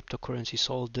all this cryptocurrencies,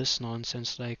 all this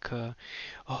nonsense, like,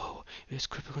 oh, it's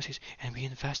cryptocurrencies, and we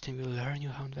invest and we learn you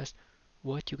how to invest.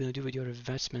 What you gonna do with your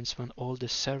investments when all the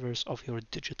servers of your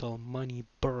digital money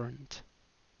burned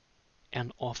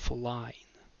and offline?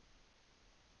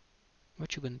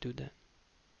 What you gonna do then?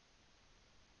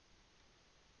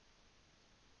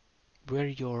 Where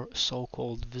your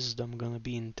so-called wisdom gonna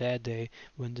be in that day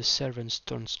when the servants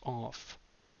turns off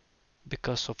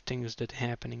because of things that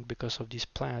happening, because of these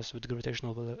planets with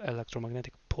gravitational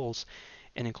electromagnetic pulse,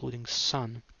 and including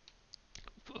sun,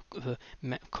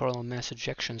 coronal mass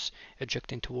ejections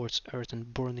ejecting towards Earth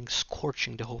and burning,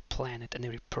 scorching the whole planet and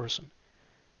every person.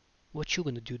 What you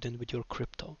gonna do then with your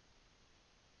crypto?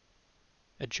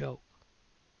 A joke.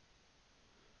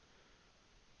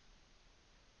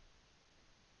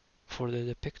 For the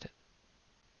depicted.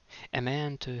 A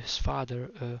man to his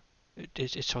father,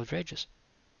 it's outrageous.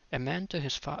 A man to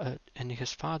his father and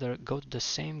his father go to the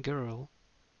same girl.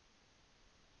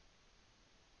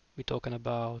 We're talking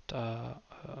about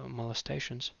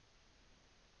molestations,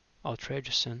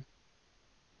 outrageous sin.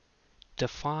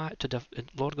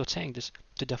 Lord God saying this,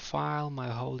 to defile my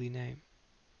holy name.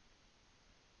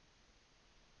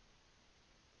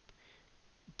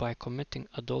 By committing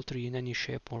adultery in any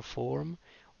shape or form,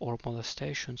 or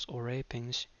molestations or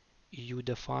rapings, you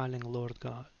defiling Lord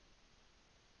God.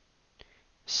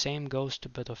 Same goes to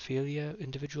pedophilia,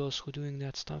 individuals who doing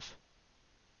that stuff.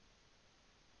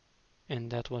 And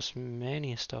that was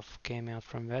many stuff came out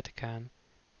from Vatican.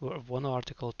 One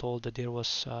article told that there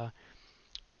was,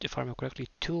 if I remember correctly,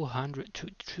 200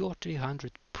 or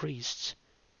 300 priests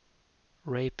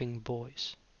raping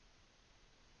boys.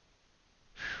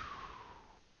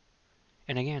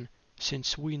 And again,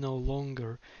 since we no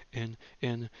longer in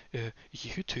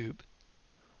YouTube,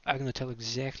 I'm gonna tell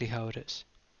exactly how it is.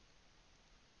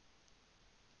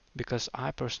 Because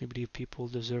I personally believe people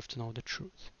deserve to know the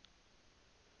truth.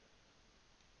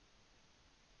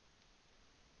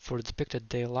 For depicted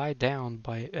they lie down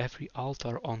by every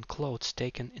altar on clothes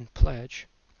taken in pledge,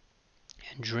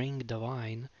 and drink the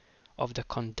wine of the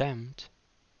condemned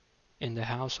in the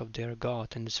house of their god,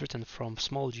 and it's written from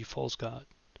small g false god.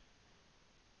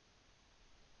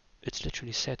 It's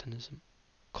literally Satanism,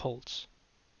 cults,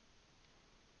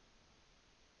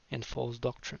 and false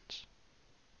doctrines,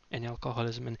 and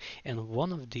alcoholism. And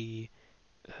one of the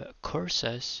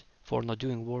curses for not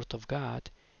doing word of God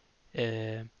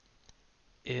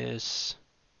is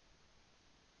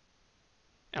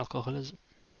alcoholism.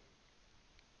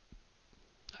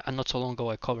 And not so long ago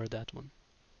I covered that one.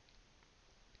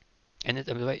 And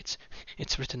by the way,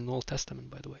 it's written in the Old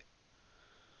Testament, by the way.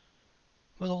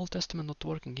 Well, Old Testament not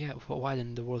working, yeah. Why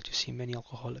in the world you see many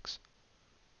alcoholics?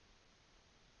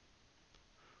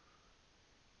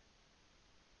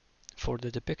 For the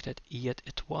depicted, yet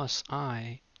it was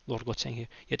I, Lord God saying here,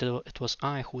 yet it was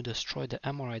I who destroyed the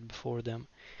Amorite before them,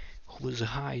 whose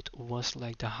height was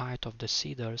like the height of the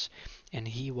cedars, and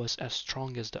he was as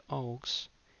strong as the oaks.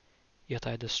 Yet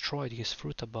I destroyed his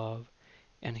fruit above,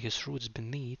 and his roots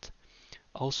beneath.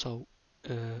 Also,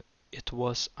 it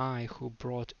was I who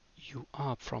brought you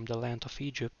up from the land of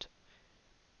Egypt.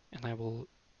 And I will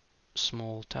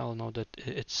small tell now that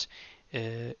it's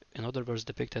in other words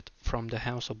depicted from the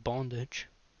house of bondage,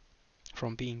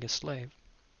 from being a slave.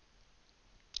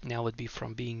 Now it be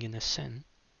from being in a sin.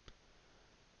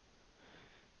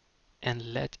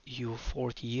 And led you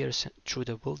 40 years through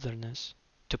the wilderness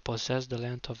to possess the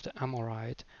land of the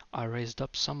Amorite. I raised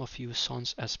up some of you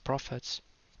sons as prophets,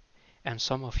 and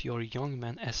some of your young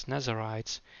men as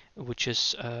Nazarites, which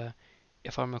is,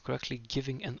 if I remember correctly,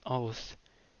 giving an oath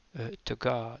to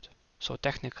God. So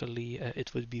technically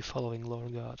it would be following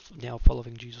Lord God, now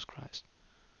following Jesus Christ.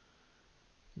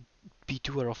 Be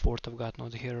doer of word of God,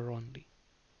 not hearer only.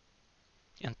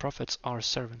 And prophets are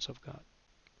servants of God,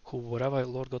 who whatever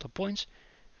Lord God appoints,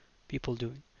 people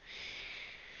doing.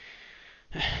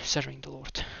 Serving the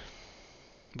Lord.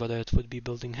 Whether it would be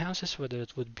building houses, whether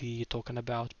it would be talking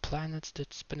about planets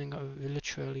that's spinning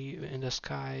literally in the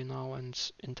sky now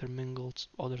and intermingled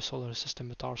other solar system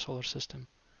with our solar system.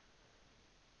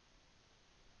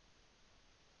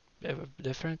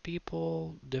 Different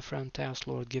people, different tasks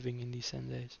Lord giving in these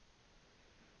end days.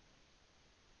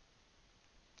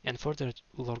 And further,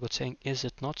 Lord God saying, is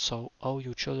it not so, O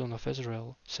you children of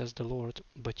Israel, says the Lord,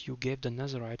 but you gave the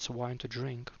Nazarites wine to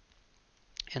drink,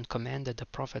 and commanded the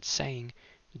prophets, saying,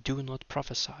 do not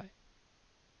prophesy.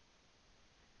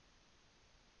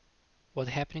 What's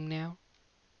happening now?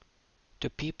 To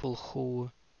people who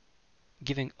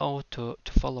giving oath to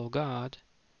follow God,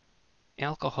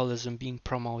 alcoholism being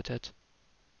promoted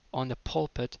on the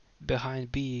pulpit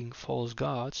behind being false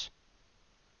gods,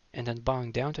 and then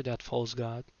bowing down to that false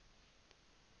god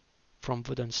from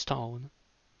wood and stone,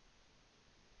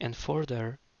 and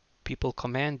further people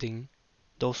commanding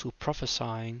those who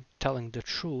prophesying, telling the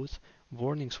truth,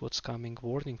 warnings what's coming,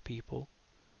 warning people.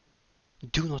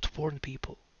 Do not warn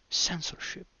people.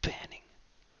 Censorship, banning.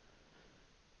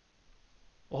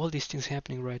 All these things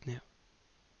happening right now.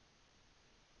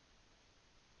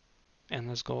 And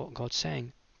as God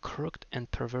saying, crooked and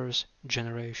perverse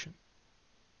generation,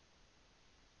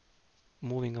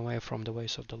 moving away from the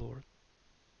ways of the Lord.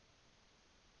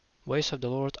 Ways of the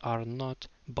Lord are not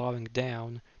bowing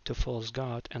down to false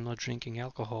god and not drinking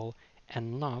alcohol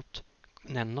and not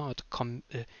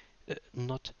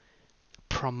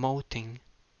promoting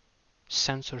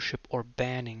censorship or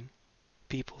banning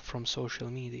people from social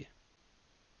media.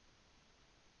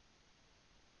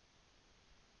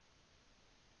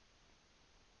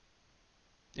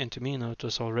 And to me, it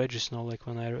was already, like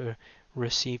when I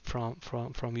received from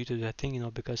YouTube that thing,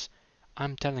 because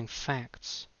I'm telling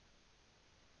facts.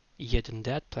 Yet in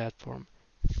that platform,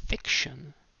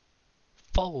 fiction,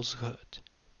 falsehood,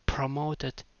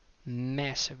 promoted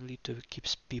massively to keep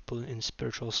people in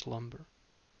spiritual slumber.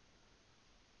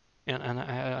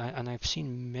 And I've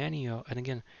seen many, and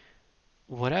again,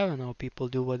 whatever now people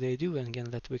do what they do, and again,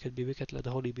 let wicked be wicked, let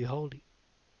the holy be holy.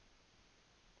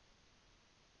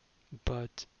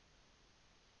 But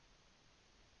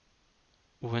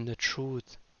when the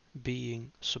truth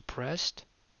being suppressed,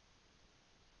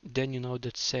 then you know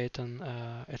that Satan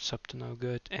it's up to no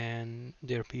good, and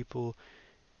there are people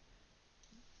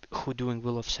who doing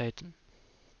will of Satan.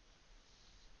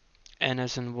 And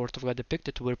as in Word of God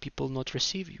depicted, where people not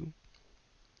receive you,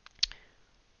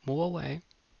 move away,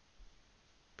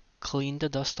 clean the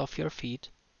dust off your feet.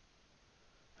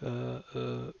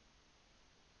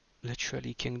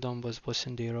 Literally, kingdom was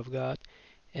in the ear of God,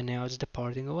 and now it's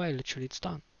departing away. Literally, it's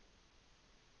done.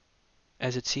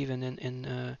 as it's even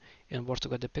in Word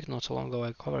of God depicted not so long ago.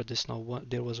 I covered this now.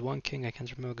 There was one king, I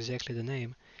can't remember exactly the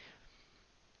name,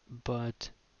 but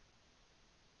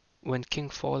when king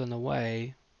fallen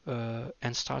away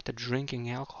and started drinking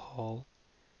alcohol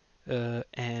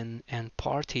and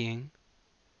partying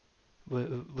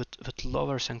with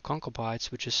lovers and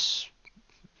concubines, which is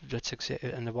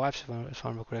and the wives, if I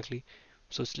remember correctly.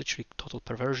 So it's literally total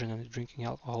perversion and drinking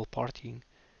alcohol, partying.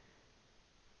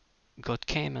 God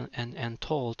came and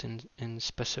told in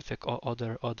specific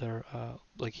other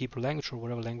like Hebrew language or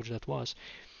whatever language that was,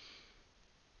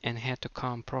 and had to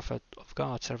come prophet of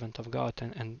God, servant of God,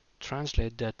 and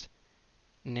translate that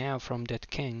now from that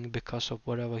king, because of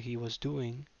whatever he was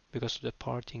doing, because of the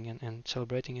partying and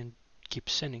celebrating and keep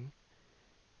sinning,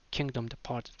 kingdom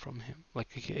departed from him.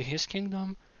 Like his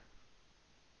kingdom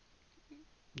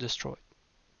destroyed.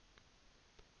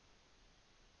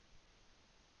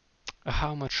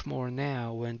 How much more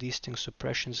now when these things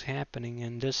suppressions happening,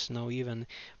 and this now even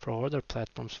for other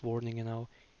platforms warning,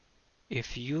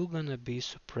 if you're gonna be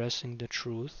suppressing the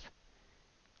truth,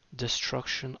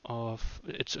 destruction of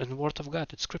it's in the word of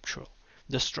God, it's scriptural,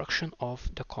 destruction of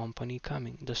the company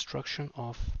coming, destruction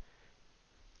of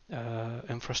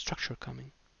infrastructure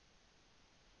coming.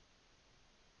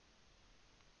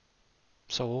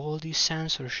 So all these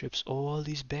censorships, all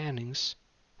these bannings,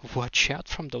 watch out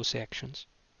from those actions,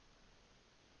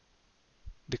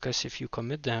 because if you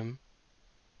commit them,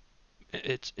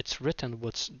 it's written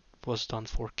what was done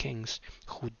for kings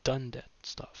who done that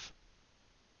stuff,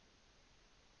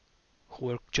 who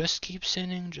will just keep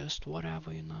sinning, just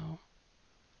whatever,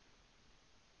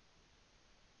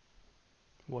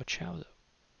 Watch out.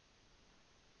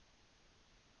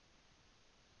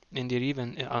 And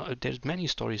there's many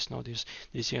stories now. There's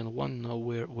even one now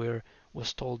where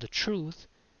was told the truth,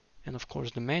 and of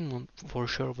course the main one for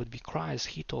sure would be Christ.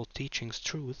 He told teachings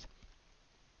truth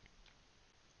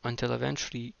until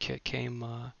eventually came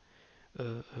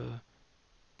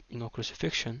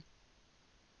crucifixion,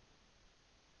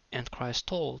 and Christ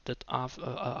told that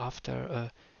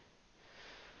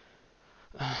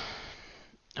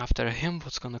after him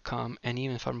what's gonna come, and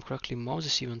even if I'm correctly,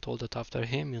 Moses even told that after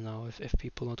him, if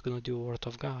people not gonna do the word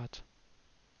of God,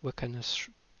 wickedness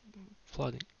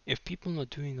flooding. If people not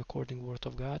doing according to the word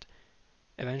of God,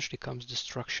 eventually comes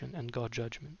destruction and God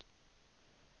judgment.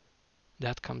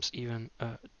 That comes even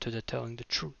to the telling the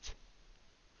truth.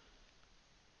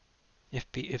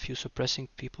 If you're suppressing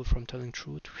people from telling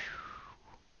truth,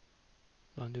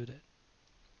 don't do that.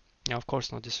 Now, of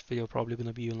course, not this video probably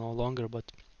gonna be longer,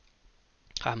 but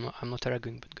I'm not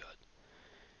arguing with God.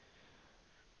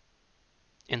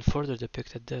 And further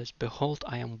depicted this: behold,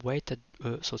 I am weighted.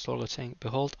 So it's Lord saying,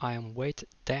 behold, I am weighed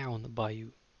down by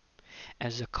you,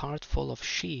 as a cart full of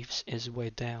sheaves is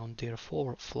weighed down.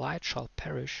 Therefore, flight shall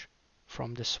perish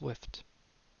from the swift.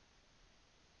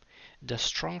 The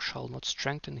strong shall not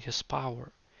strengthen his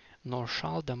power, nor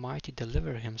shall the mighty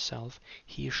deliver himself.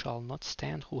 He shall not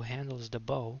stand who handles the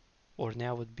bow, or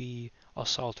now would be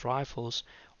assault rifles,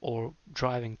 or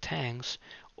driving tanks,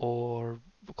 or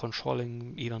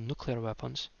controlling even nuclear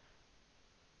weapons.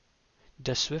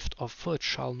 The swift of foot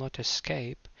shall not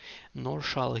escape, nor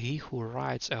shall he who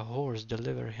rides a horse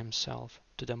deliver himself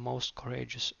to the most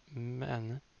courageous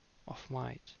man of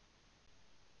might.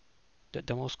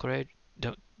 The most courageous,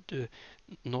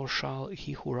 nor shall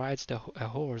he who rides a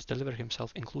horse deliver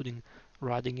himself, including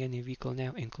riding any vehicle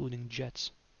now, including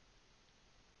jets,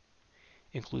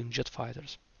 including jet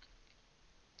fighters.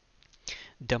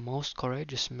 The most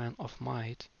courageous man of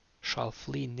might shall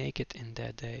flee naked in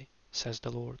that day, says the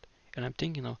Lord. And I'm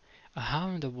thinking, how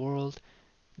in the world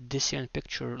this young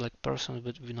picture, like person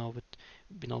with no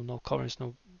coverings,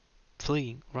 no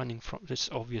fleeing, running from this,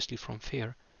 obviously from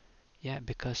fear. Yeah,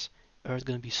 because earth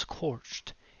gonna be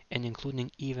scorched, and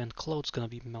including even clothes gonna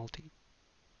be melting,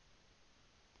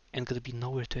 and gonna be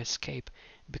nowhere to escape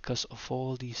because of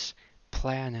all these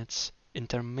planets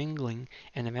intermingling,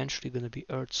 and eventually gonna be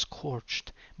earth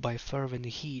scorched by fervent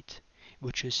heat,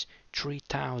 which is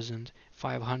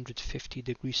 3,550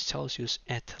 degrees Celsius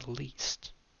at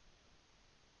least.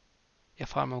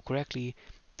 If I remember correctly,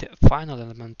 the final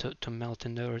element to melt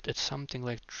in the earth, it's something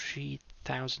like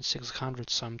 3,600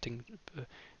 something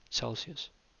Celsius,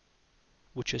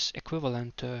 which is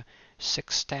equivalent to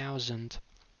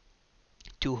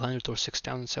 6,200 or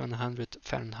 6,700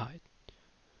 Fahrenheit.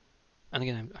 And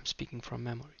again, I'm speaking from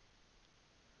memory.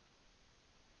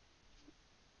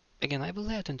 Again, I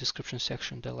will add in the description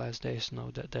section the last days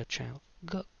that channel.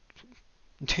 Go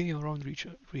do your own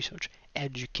research,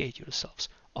 educate yourselves,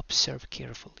 observe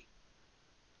carefully.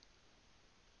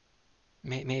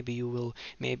 maybe you will.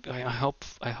 Maybe I hope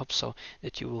so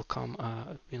that you will come,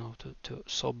 to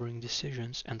sobering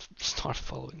decisions and start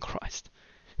following Christ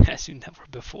as you never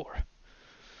before.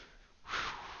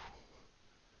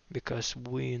 Because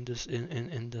we in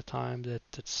the time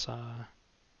that's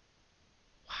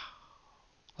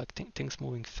like things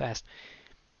moving fast.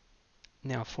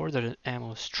 Now further in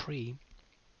Amos 3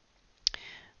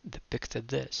 depicted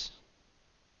this.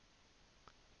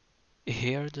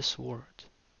 Hear this word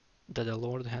that the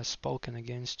Lord has spoken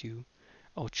against you,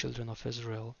 O children of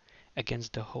Israel,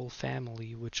 against the whole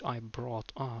family which I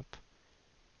brought up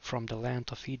from the land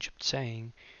of Egypt,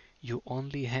 saying, You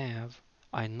only have,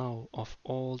 I know, of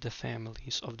all the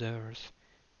families of the earth,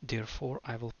 therefore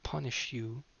I will punish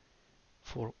you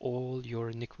for all your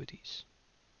iniquities.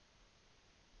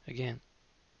 Again,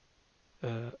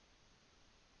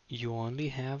 you only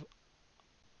have,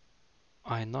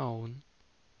 I know,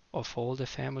 of all the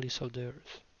families of the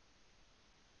earth.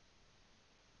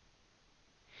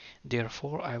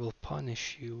 Therefore I will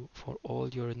punish you for all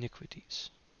your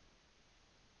iniquities.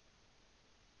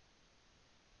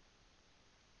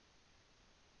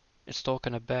 It's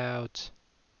talking about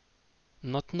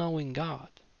not knowing God.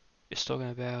 It's talking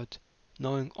about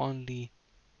knowing only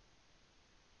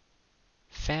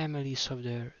families of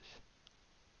the earth,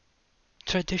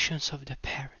 traditions of the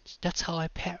parents. That's how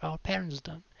our parents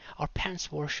done. Our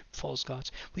parents worship false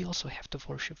gods. We also have to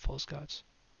worship false gods.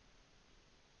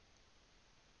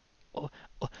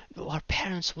 Our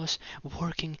parents was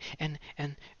working and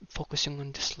focusing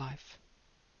on this life,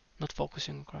 not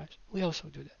focusing on Christ. We also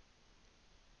do that.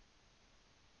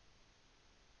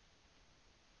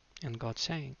 And God's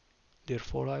saying,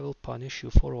 therefore I will punish you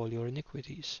for all your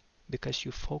iniquities, because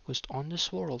you focused on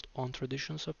this world, on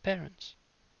traditions of parents,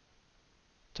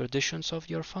 traditions of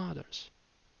your fathers,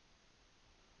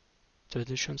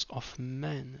 traditions of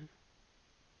men,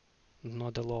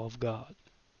 not the law of God.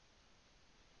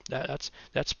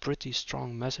 That's pretty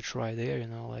strong message right there,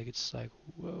 like it's like,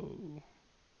 whoa.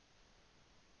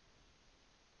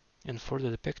 And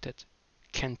further depicted,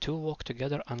 can two walk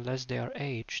together unless they are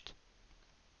aged?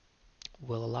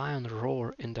 Will a lion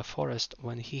roar in the forest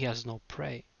when he has no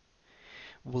prey?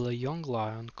 Will a young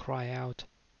lion cry out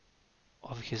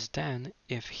of his den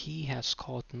if he has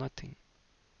caught nothing?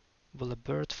 Will a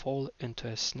bird fall into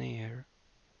a snare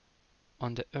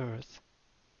on the earth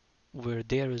where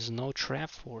there is no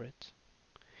trap for it?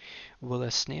 Will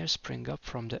a snare spring up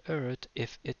from the earth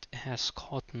if it has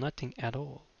caught nothing at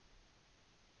all?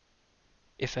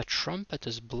 If a trumpet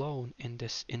is blown in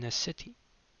a city,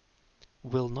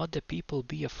 will not the people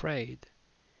be afraid?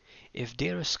 If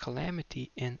there is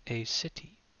calamity in a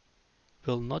city,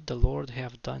 will not the Lord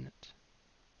have done it?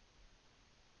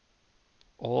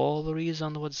 All the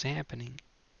reason what's happening,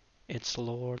 it's the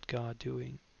Lord God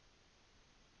doing.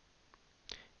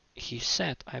 He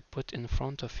said, I put in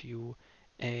front of you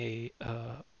a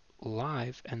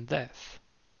life and death,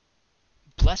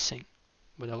 blessing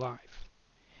with a life,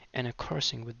 and a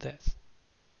cursing with death.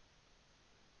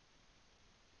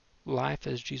 Life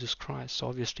is Jesus Christ, so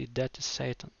obviously death is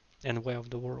Satan and way of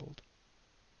the world.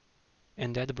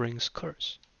 And that brings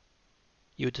curse.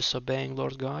 You disobeying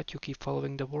Lord God, you keep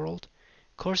following the world,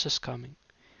 curse is coming.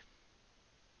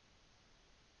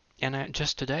 And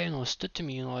just today, stood to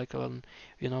me, like,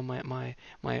 my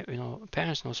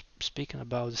parents, speaking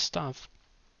about the stuff.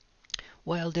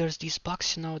 Well, there's these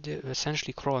bugs, they're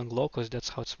essentially crawling locusts. That's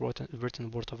how it's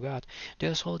written Word of God.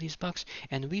 There's all these bugs,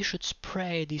 and we should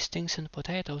spray these things in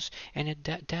potatoes, and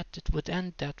it would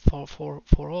end that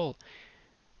for all.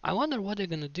 I wonder what they're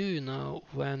gonna do,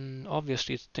 when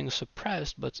obviously things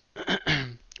suppressed, but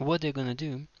what they're gonna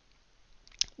do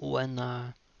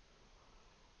when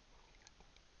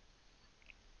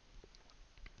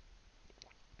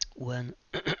when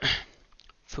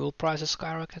fuel prices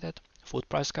skyrocketed, food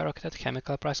price skyrocketed,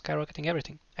 chemical price skyrocketing,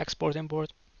 everything, export,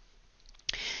 import,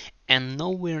 and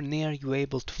nowhere near you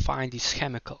able to find these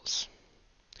chemicals.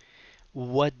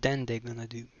 What then they gonna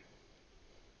do?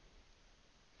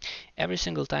 Every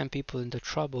single time people in the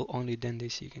trouble, only then they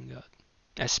seeking God,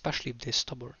 especially if they're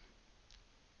stubborn.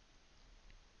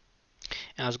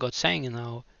 And as God's saying,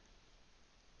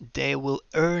 they will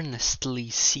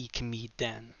earnestly seek me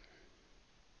then.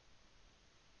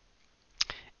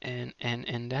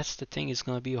 And that's the thing, it's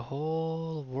gonna be a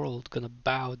whole world gonna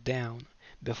bow down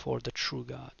before the true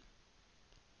God.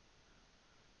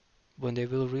 When they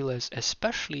will realize,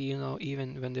 especially,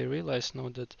 even when they realize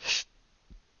that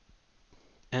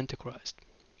Antichrist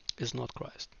is not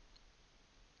Christ.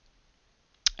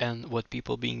 And what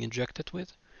people being injected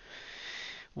with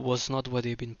was not what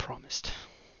they've been promised.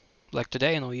 like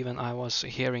today, even I was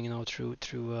hearing, through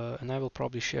and I will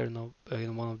probably share, one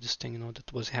of this thing,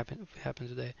 that was happened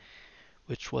today,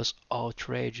 which was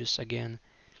outrageous again,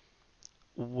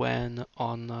 when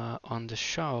on the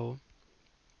show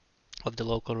of the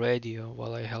local radio,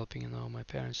 while I helping, my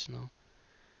parents,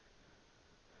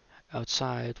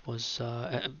 outside, was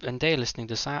and they listening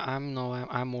this. I'm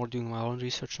more doing my own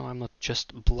research now. I'm not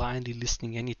just blindly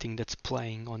listening anything that's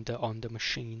playing on the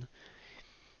machine.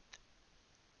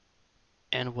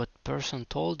 And what person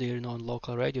told there, on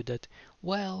local radio, that,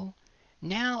 well,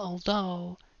 now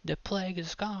although the plague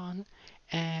is gone,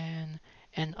 and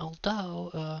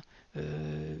although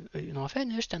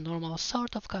finished and normal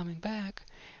sort of coming back,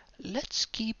 let's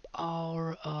keep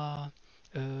our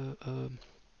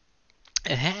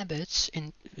habits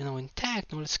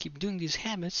intact. Let's keep doing these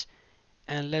habits,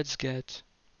 and let's get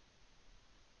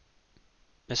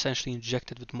essentially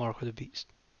injected with Mark of the Beast.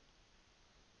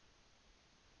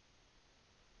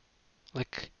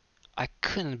 Like, I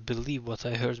couldn't believe what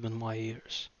I heard with my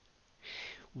ears.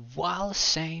 While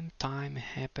same time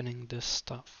happening this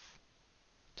stuff,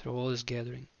 through all this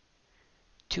gathering,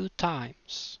 2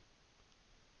 times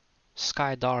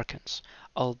sky darkens,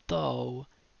 although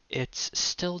it's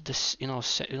still this,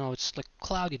 it's like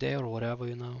cloudy day or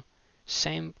whatever,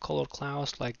 same color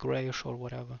clouds, like grayish or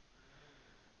whatever.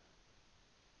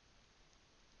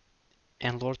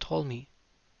 And Lord told me,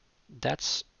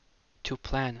 that's 2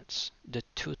 planets, the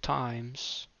 2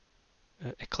 times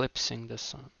eclipsing the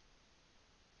sun.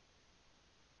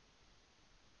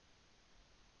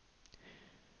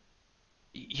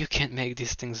 You can't make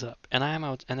these things up. And I'm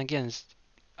out, and again,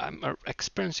 I'm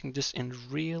experiencing this in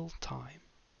real time,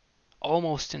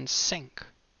 almost in sync.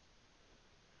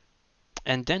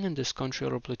 And then in this country,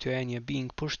 Europe, Lithuania,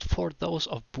 being pushed for those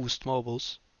of Boost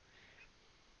mobiles.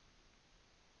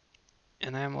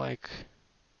 And I'm like,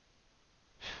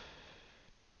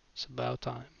 it's about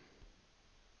time.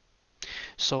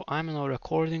 So I'm now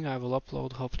recording. I will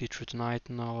upload hopefully through tonight.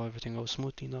 Now everything goes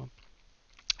smoothly now.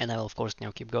 And I will of course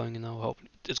now keep going. Hopefully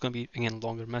it's going to be again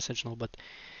longer message now. But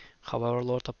however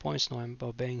Lord appoints, now I'm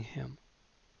obeying Him.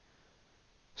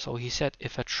 So He said,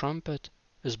 if a trumpet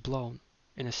is blown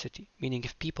in a city, meaning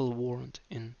if people warned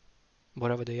in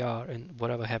wherever they are, in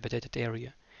whatever habitated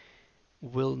area,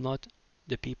 will not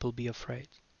the people be afraid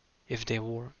if they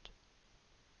warned?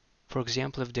 For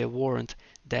example, if they warned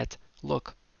that,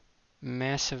 look,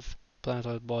 massive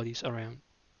planetoid bodies around.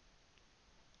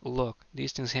 Look,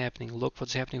 these things happening. Look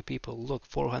what's happening to people. Look,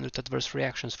 400 adverse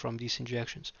reactions from these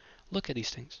injections. Look at these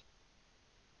things.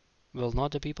 Will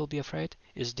not the people be afraid?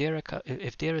 If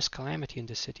there is calamity in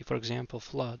the city, for example,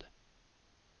 flood,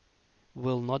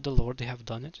 will not the Lord have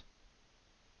done it?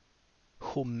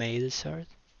 Who made this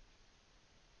earth?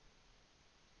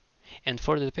 And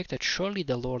further depicted, surely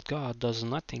the Lord God does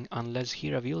nothing unless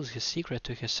He reveals His secret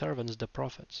to His servants the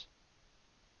prophets.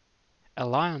 A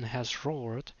lion has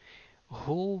roared,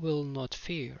 who will not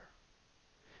fear?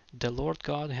 The Lord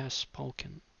God has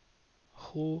spoken,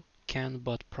 who can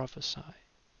but prophesy?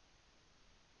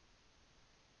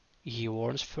 He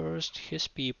warns first His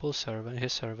people,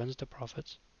 His servants, the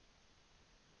prophets,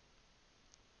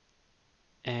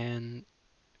 and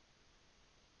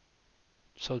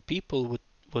so people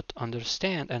would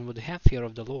understand and would have fear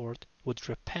of the Lord, would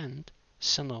repent,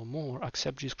 sin no more,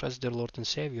 accept Jesus Christ their Lord and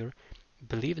Savior,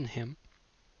 believe in Him,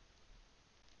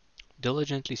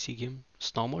 diligently seek Him,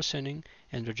 no more sinning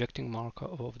and rejecting mark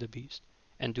of the beast,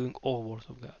 and doing all word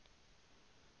of God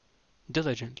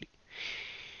diligently.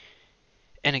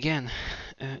 And again,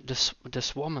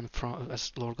 this woman from,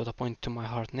 as Lord God appointed to my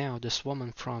heart now, this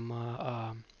woman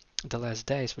from the last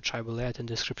days, which I will add in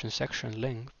the description section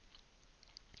link,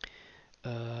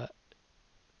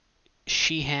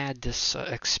 she had this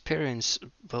experience,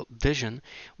 vision,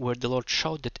 where the Lord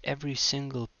showed that every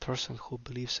single person who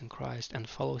believes in Christ and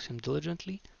follows Him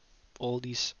diligently, all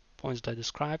these points that I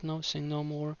described now, sin no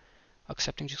more,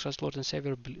 accepting Jesus Christ Lord and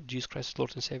Savior, Jesus Christ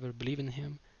Lord and Savior, believe in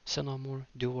Him, sin no more,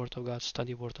 do Word of God,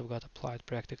 study Word of God, apply it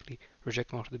practically,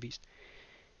 reject mark of the beast.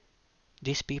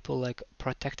 These people like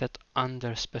protected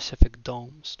under specific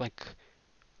domes, like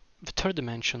the third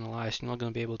dimensional eyes, you're not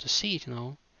going to be able to see it,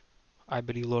 I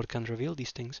believe Lord can reveal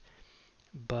these things,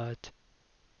 but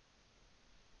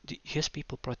His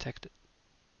people protected.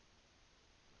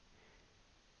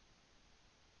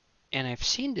 And I've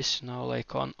seen this now,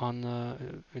 like on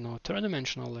third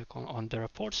dimensional, like on the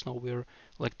reports now, where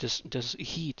like this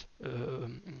heat,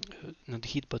 not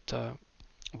heat, but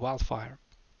wildfire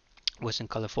was in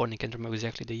California. I can't remember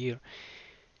exactly the year.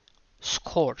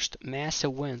 Scorched,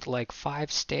 massive wind, like 5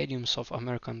 stadiums of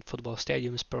American football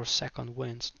stadiums per second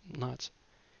winds, nuts.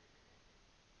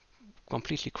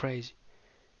 completely crazy.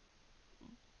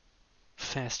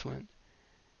 Fast wind,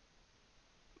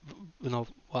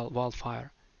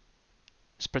 wildfire,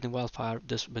 spreading wildfire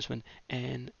this wind,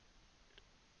 and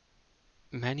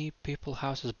many people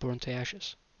houses burned to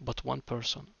ashes, but one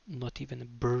person, not even a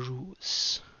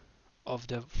bruise of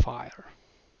the fire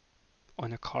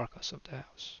on the carcass of the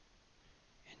house.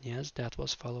 And yes, that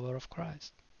was follower of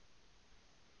Christ.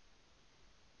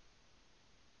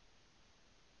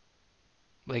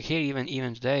 Like here,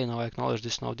 even today, I acknowledge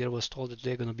this now. There was told that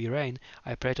there's gonna be rain.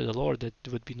 I pray to the Lord that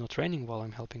it would be not raining while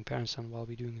I'm helping parents and while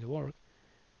we're doing the work.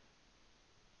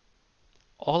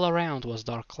 All around was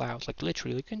dark clouds, like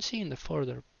literally, you can see in the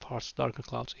further parts darker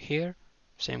clouds. Here,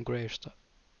 same grayish stuff,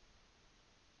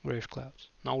 grayish clouds,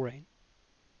 no rain.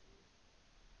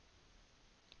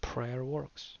 Prayer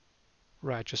works.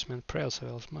 Righteous man prays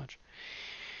avails much.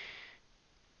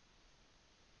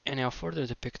 And now further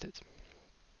depicted,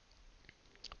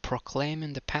 proclaim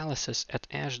in the palaces at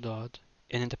Ashdod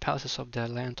and in the palaces of the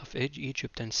land of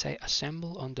Egypt, and say,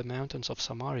 assemble on the mountains of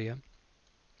Samaria,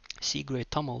 see great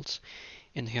tumults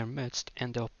in her midst,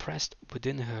 and the oppressed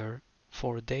within her,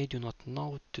 for they do not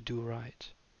know to do right,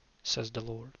 says the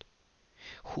Lord,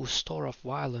 who store up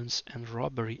violence and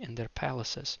robbery in their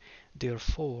palaces.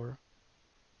 Therefore,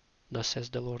 thus says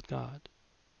the Lord God,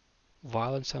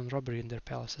 violence and robbery in their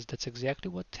palaces. That's exactly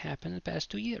what happened in the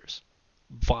past 2 years.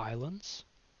 Violence,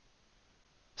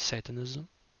 Satanism,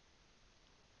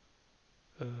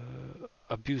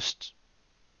 abused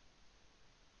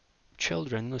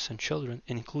children, innocent children,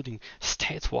 including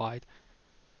statewide,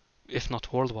 if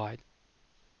not worldwide,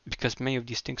 because many of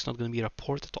these things not going to be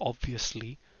reported,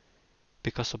 obviously,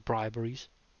 because of briberies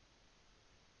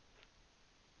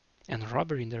and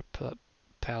robbery in their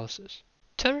palaces.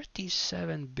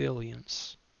 37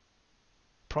 billions,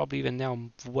 probably even now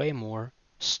way more,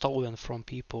 stolen from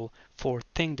people for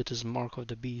thing that is mark of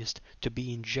the beast, to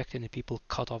be injected in people,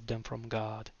 cut off them from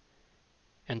God,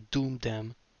 and doom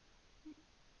them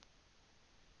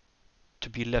to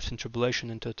be left in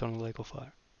tribulation into eternal lake of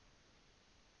fire.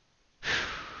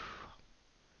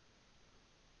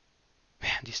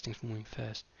 Man, these things moving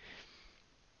fast.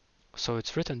 So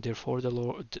it's written, therefore the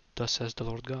Lord, thus says the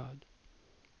Lord God.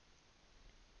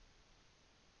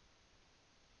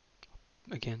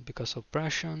 Again, because of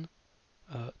oppression,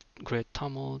 great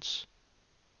tumults,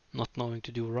 not knowing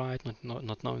to do right,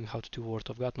 not knowing how to do word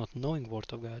of God, not knowing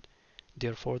word of God.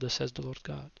 Therefore thus says the Lord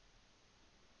God.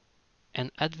 An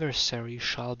adversary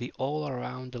shall be all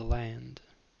around the land.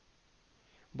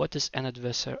 What is an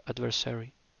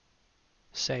adversary?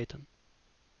 Satan.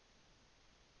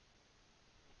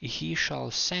 He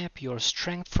shall sap your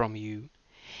strength from you,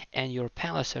 and your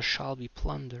palaces shall be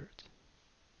plundered.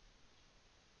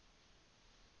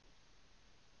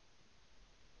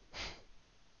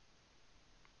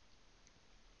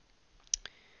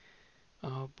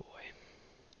 Oh boy.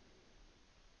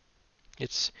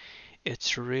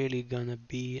 It's really gonna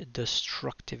be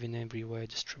destructive in every way,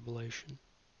 this tribulation.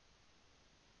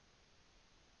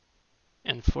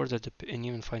 And further, and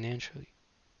even financially.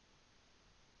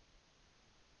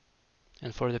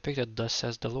 And for depicted, thus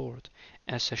says the Lord,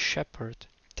 as a shepherd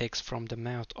takes from the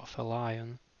mouth of a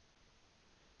lion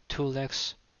 2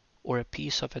 legs or a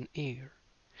piece of an ear,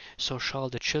 so shall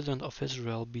the children of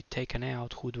Israel be taken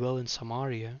out who dwell in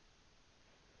Samaria,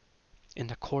 in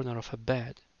the corner of a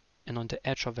bed, and on the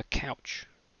edge of a couch.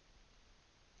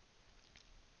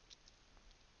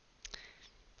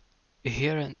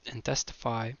 Hear and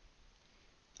testify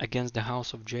against the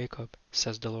house of Jacob,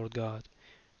 says the Lord God,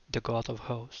 the God of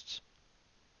hosts,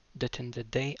 that in the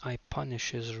day I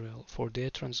punish Israel for their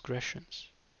transgressions,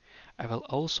 I will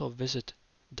also visit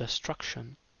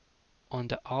destruction on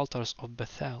the altars of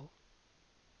Bethel,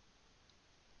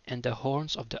 and the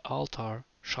horns of the altar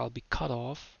shall be cut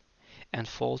off and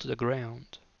fall to the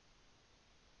ground.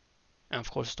 And of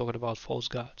course, it's talking about false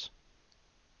gods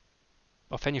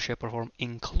of any shape or form,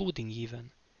 including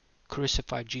even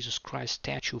crucified Jesus Christ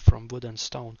statue from wood and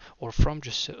stone, or from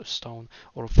just stone,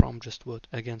 or from just wood.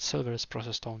 Again, silver is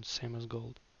processed stone, same as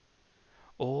gold.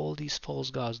 All these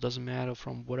false gods, doesn't matter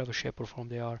from whatever shape or form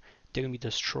they are, they're going to be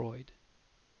destroyed.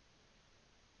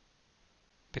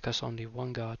 Because only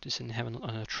one God is in heaven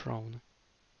on a throne.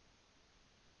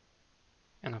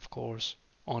 And of course,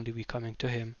 only we coming to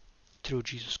Him through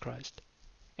Jesus Christ.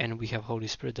 And we have Holy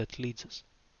Spirit that leads us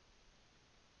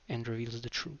and reveals the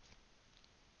truth.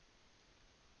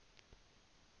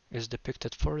 Is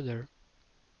depicted further,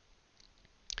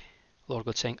 Lord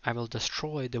God saying, I will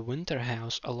destroy the winter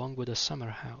house along with the summer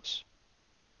house.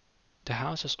 The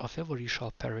houses of Ivory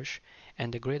shall perish,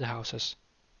 and the great houses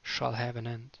shall have an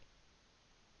end,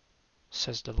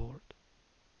 says the Lord.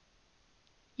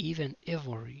 even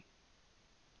ivory.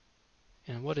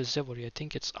 And what is ivory? I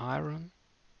think it's iron.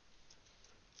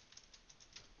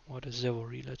 What is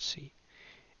ivory? Let's see.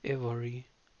 Ivory.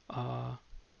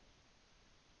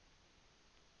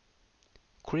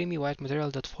 Creamy white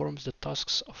material that forms the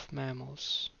tusks of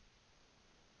mammals.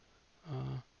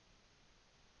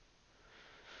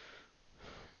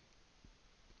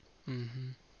 Mm-hmm.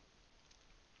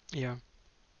 Yeah.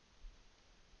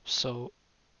 So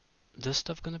this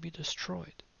stuff gonna be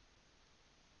destroyed.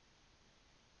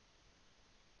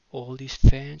 All these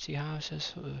fancy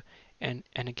houses, and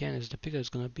again, as the picture is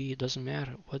gonna be, it doesn't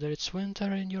matter whether it's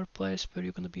winter in your place where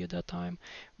you're gonna be at that time,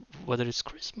 whether it's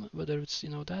Christmas, whether it's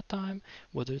that time,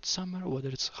 whether it's summer, whether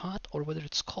it's hot or whether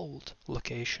it's cold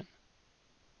location.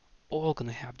 All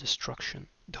gonna have destruction.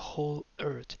 The whole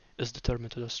earth is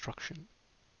determined to destruction.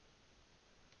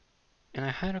 And I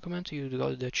highly recommend to you to go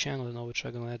to that channel, which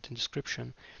I'm gonna add in the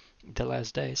description, The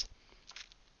Last Days.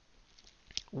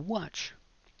 Watch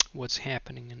what's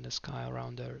happening in the sky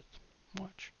around the earth.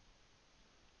 Watch.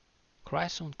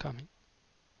 Christ soon coming.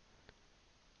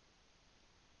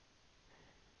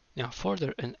 Now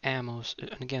further in Amos,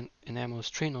 and again in Amos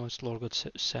 3 notes, Lord God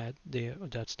said there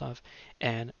that stuff,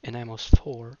 and in Amos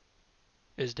 4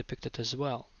 is depicted as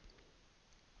well.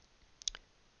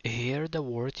 Hear the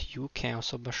word, you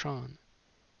cows of Bashan,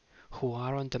 who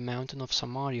are on the mountain of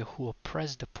Samaria, who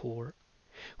oppress the poor,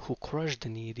 who crush the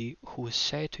needy, who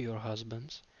say to your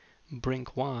husbands, bring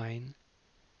wine,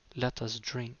 let us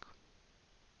drink.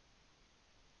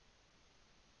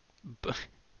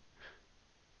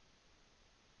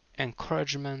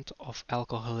 Encouragement of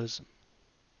alcoholism.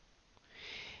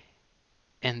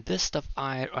 And this stuff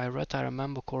I read, I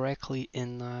remember correctly,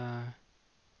 in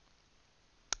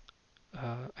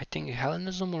I think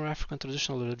Hellenism or African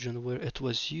traditional religion, where it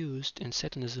was used in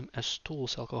Satanism as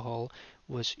tools. Alcohol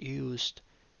was used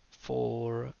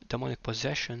for demonic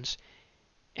possessions,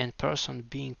 and person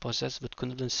being possessed with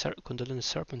Kundalini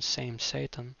serpent, same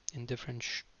Satan in different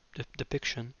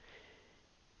depiction,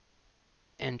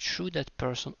 and through that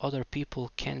person other people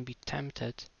can be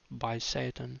tempted by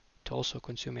Satan to also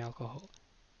consume alcohol.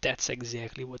 That's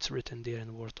exactly what's written there in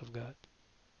the Word of God.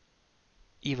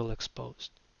 Evil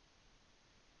exposed.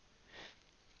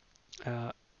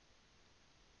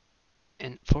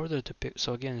 And further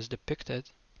so again it's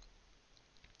depicted.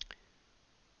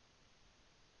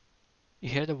 You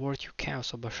hear the word, you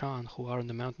cows of Bashan, who are on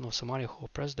the mountain of Samaria, who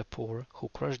oppress the poor, who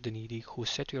crush the needy, who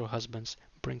say to your husbands,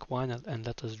 bring wine and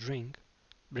let us drink.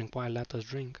 Bring wine, let us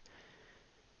drink.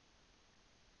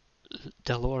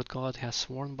 The Lord God has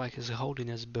sworn by his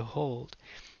holiness, behold,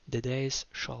 the days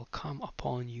shall come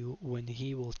upon you when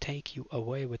he will take you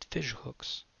away with fish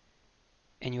hooks,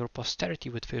 and your posterity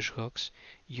with fish hooks.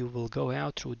 You will go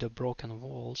out through the broken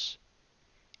walls,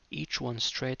 each one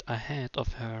straight ahead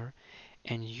of her,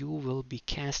 and you will be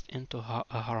cast into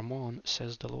a Harmon,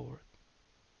 says the Lord.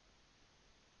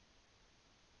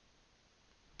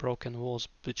 Broken walls,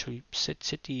 literally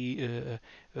city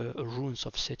ruins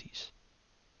of cities,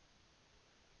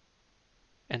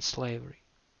 and slavery,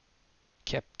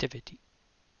 captivity.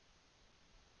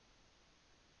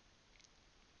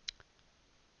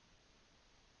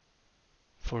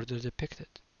 Further depicted.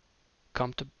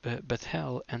 Come to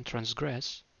Bethel and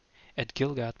transgress. At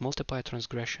Gilgad multiply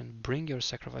transgression. Bring your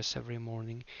sacrifice every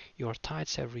morning, your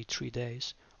tithes every 3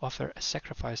 days. Offer a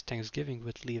sacrifice thanksgiving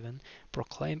with leaven.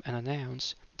 Proclaim and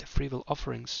announce the freewill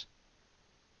offerings.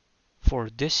 For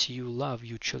this you love,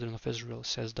 you children of Israel,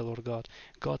 says the Lord God.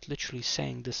 God literally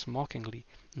saying this mockingly,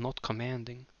 not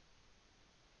commanding.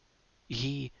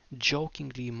 He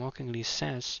jokingly, mockingly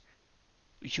says,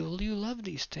 you love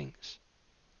these things.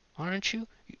 Aren't you?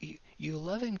 You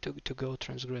loving to go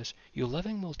transgress. You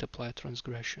loving multiply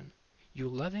transgression. You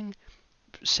loving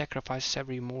sacrifice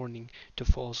every morning to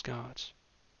false gods.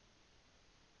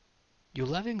 You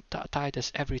loving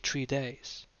tithes every 3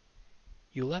 days.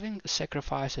 You loving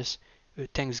sacrifices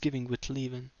thanksgiving with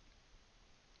leaven.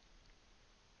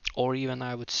 Or even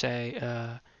I would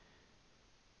say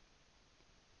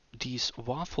these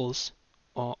waffles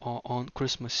on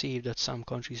Christmas Eve that some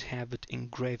countries have with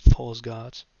engraved false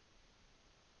gods.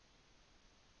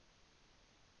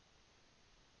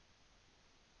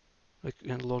 Like,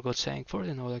 and the Lord God saying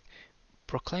further, like,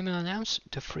 proclaim and announce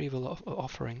the freewill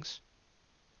offerings,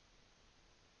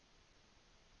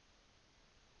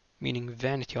 meaning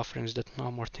vanity offerings, that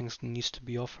no more things needs to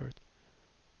be offered.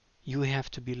 You have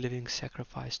to be living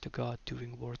sacrifice to God,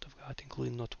 doing word of God,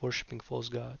 including not worshipping false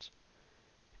gods,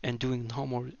 and doing no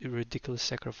more ridiculous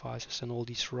sacrifices and all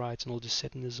these rites and all this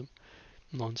Satanism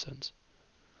nonsense.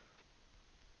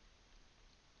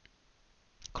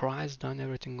 Christ done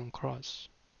everything on cross.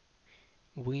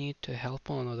 We need to help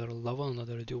one another, love one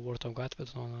another, do Word of God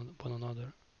with one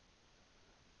another,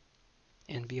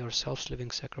 and be ourselves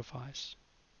living sacrifice.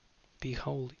 Be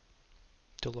holy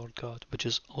to Lord God, which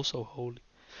is also holy.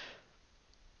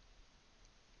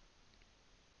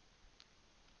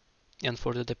 And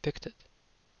for the depicted,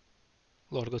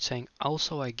 Lord God saying,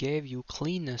 also I gave you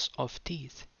cleanness of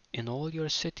teeth in all your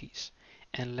cities,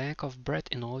 and lack of bread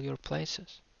in all your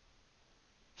places.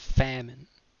 Famine.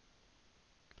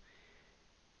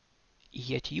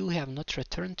 Yet you have not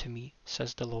returned to me,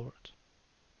 says the Lord.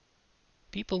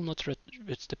 People not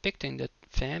it's depicting that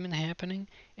famine happening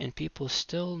and people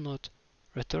still not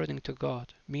returning to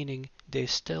God, meaning they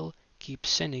still keep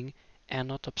sinning and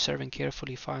not observing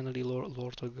carefully finally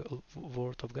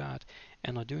Word of God,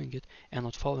 and not doing it, and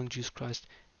not following Jesus Christ,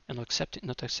 and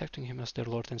not accepting Him as their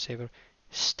Lord and Savior,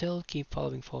 still keep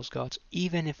following false gods,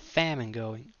 even if famine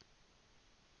going.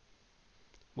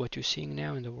 What you're seeing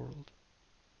now in the world,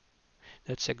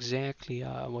 that's exactly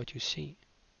what you see.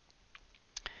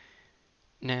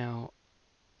 Now,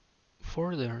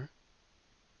 further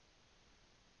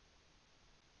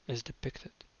is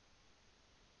depicted.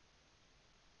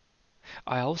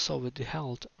 I also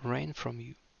withheld rain from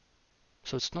you.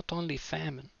 So it's not only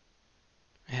famine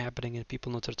happening and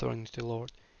people not returning to the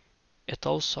Lord, it's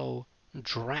also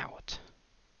drought.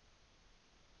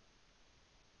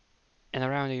 And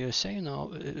around the USA,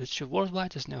 it's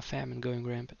worldwide is now famine going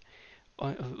rampant.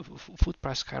 Food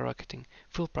price skyrocketing,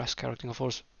 fuel price skyrocketing, of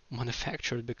course,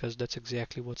 manufactured because that's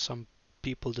exactly what some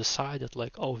people decided,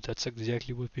 like, oh, that's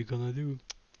exactly what we're gonna do.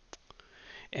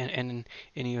 And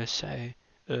in USA,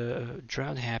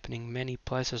 drought happening, many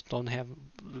places don't have,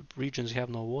 regions have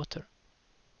no water.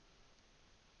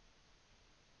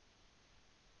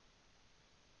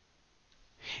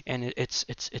 And it's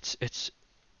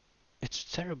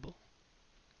terrible.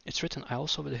 It's written, I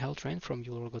also withheld rain from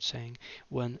you, Lord God, saying,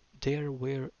 when there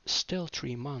were still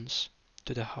 3 months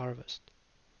to the harvest.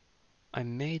 I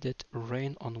made it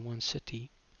rain on one city.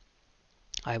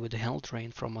 I withheld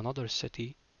rain from another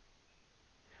city.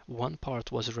 One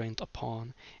part was rained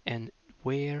upon, and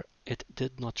where it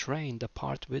did not rain, the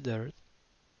part withering.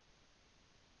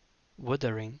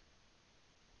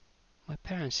 My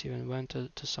parents even went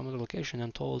to some other location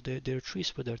and told their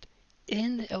trees withered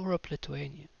in Europe,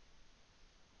 Lithuania.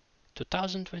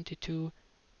 2022,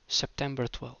 September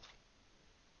 12th.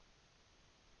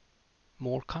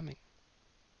 More coming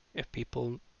if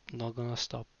people not gonna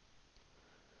stop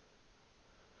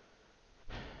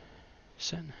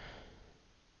sin.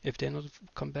 If they not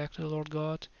come back to the Lord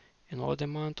God in all their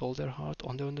mind, all their heart,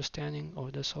 all their understanding,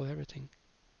 all their soul, everything,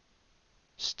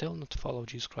 still not follow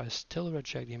Jesus Christ, still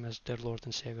reject Him as their Lord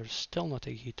and Savior, still not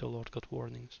take heed to Lord God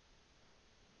warnings.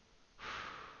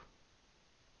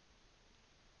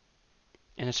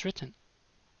 And it's written,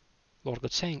 Lord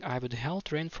God saying, I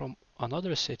withheld rain from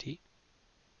another city.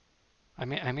 I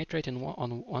made rain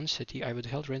on one city, I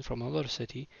withheld rain from another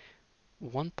city.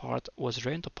 One part was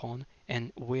rained upon,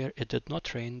 and where it did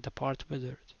not rain, the part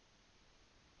withered.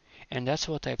 And that's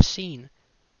what I've seen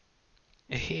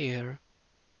here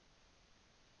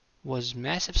was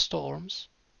massive storms,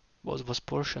 was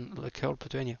portion like here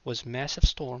Lithuania was massive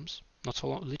storms, not so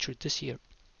long, literally this year,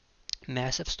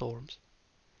 massive storms.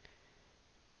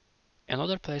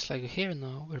 Another place like here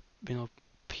now, where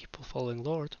people following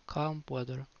Lord, calm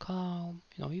weather, calm,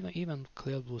 even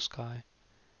clear blue sky.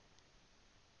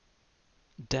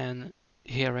 Then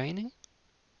here raining,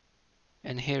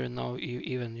 and here now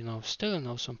even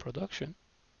still some production.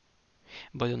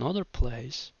 But another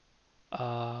place,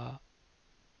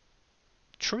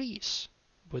 trees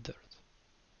withered.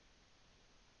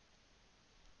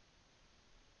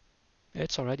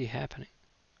 It's already happening.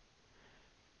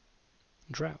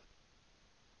 Drought.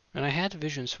 And I had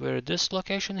visions where this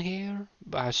location here,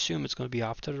 I assume it's going to be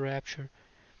after the rapture,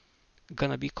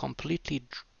 going to be completely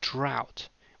drought.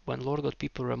 When Lord God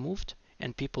people removed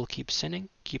and people keep sinning,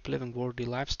 keep living worldly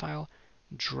lifestyle,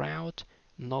 drought,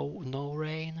 no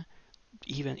rain,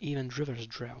 even rivers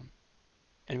drown.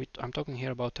 And I'm talking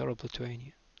here about Europe,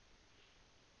 Lithuania.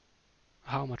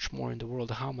 How much more in the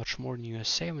world, how much more in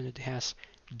USA when it has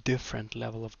different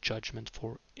level of judgment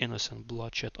for innocent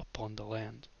bloodshed upon the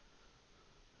land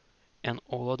and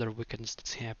all other wickedness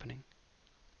that's happening.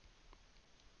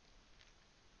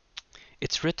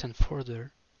 It's written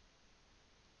further,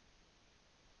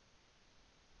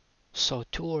 so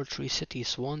 2 or 3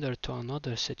 cities wandered to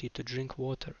another city to drink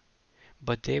water,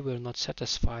 but they were not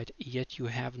satisfied, yet you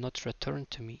have not returned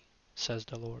to me, says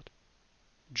the Lord.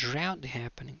 Drought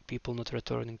happening, people not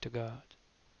returning to God,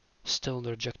 still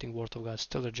rejecting Word of God,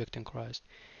 still rejecting Christ.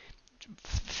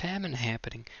 Famine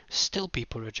happening, still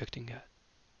people rejecting God.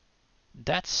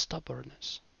 That's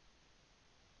stubbornness.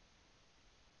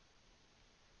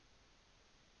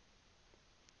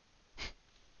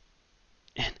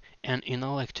 And you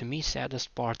know, like, to me,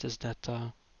 saddest part is that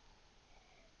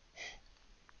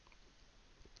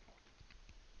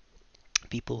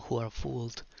people who are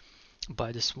fooled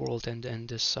by this world and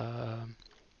this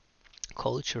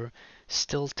culture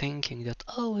still thinking that,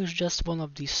 oh, it's just one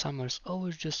of these summers, oh,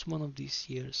 it's just one of these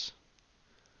years.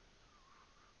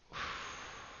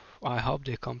 I hope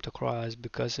they come to Christ,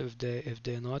 because if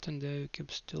they're not and they keep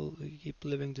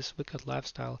living this wicked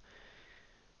lifestyle,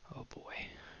 oh boy.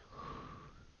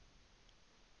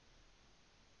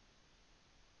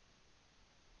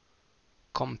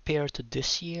 Compared to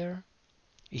this year,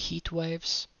 heat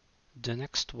waves, the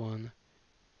next one,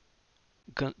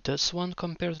 this one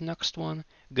compared to the next one,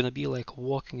 gonna be like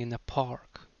walking in a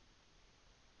park.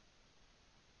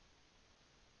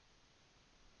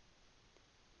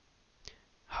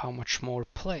 How much more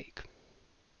plague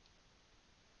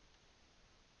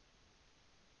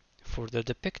further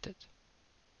depicted.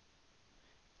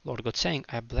 Lord God saying,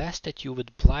 I blasted you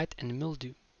with blight and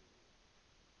mildew,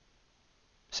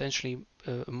 essentially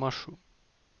a mushroom,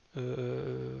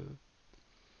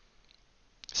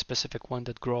 specific one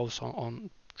that grows on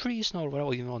trees, or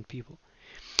well, even on people.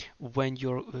 When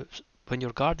your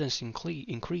gardens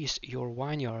increase, your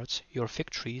vineyards, your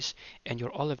fig trees, and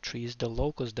your olive trees, the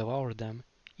locusts devour them,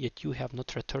 yet you have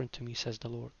not returned to me, says the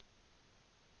Lord.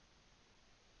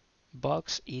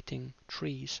 Bugs eating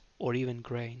trees or even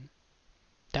grain.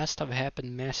 That stuff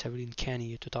happened massively in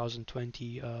Kenya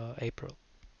 2020 April.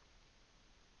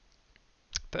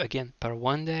 But again, per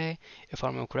one day, if I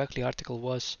remember correctly, article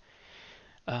was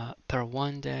per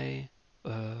one day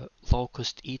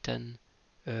locust eaten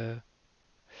uh,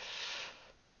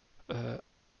 uh,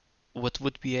 what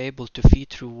would be able to feed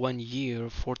through 1 year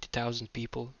 40,000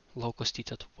 people, locust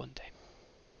eaten one day.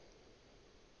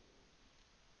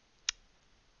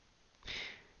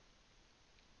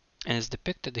 And it's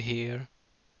depicted here: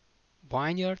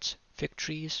 vineyards, fig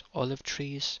trees, olive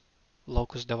trees,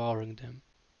 locusts devouring them,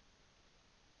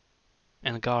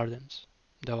 and gardens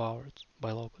devoured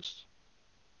by locusts.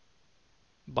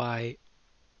 By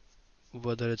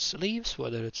whether it's leaves,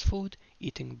 whether it's food,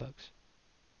 eating bugs.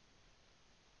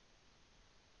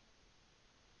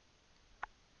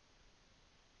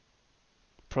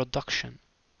 Production,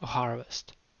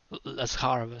 harvest. Let's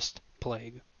harvest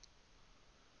plague,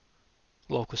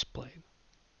 locust plague.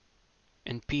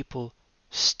 And people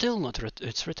still not,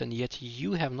 it's written, yet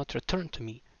you have not returned to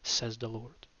me, says the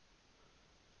Lord.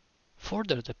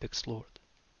 Further depicts Lord.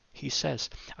 He says,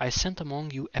 I sent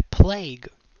among you a plague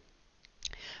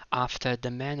after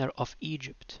the manner of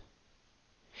Egypt.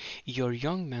 Your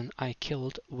young men I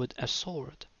killed with a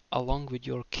sword, along with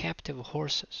your captive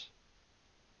horses.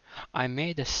 I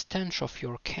made the stench of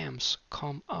your camps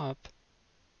come up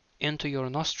into your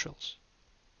nostrils.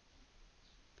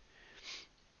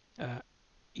 Uh,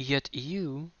 Yet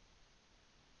you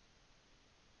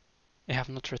have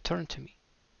not returned to me.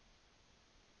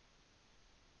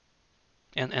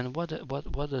 And what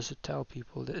does it tell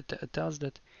people? It tells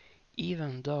that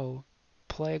even though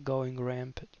plague going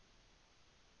rampant,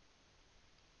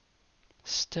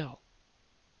 still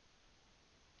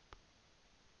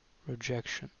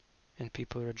rejection and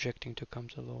people rejecting to come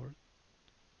to the Lord.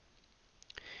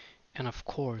 And of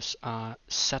course,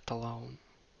 set alone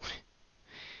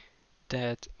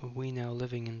that we now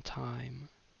living in time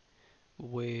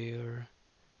where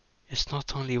it's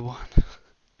not only one,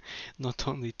 not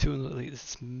only two,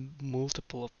 it's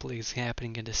multiple of plagues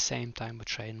happening at the same time,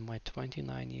 which in my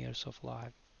 29 years of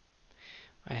life,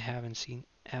 I haven't seen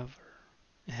ever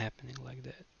happening like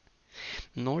that.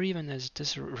 Nor even as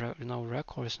this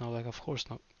records, like, of course,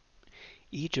 not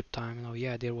Egypt time,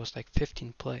 yeah, there was like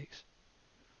 15 plagues.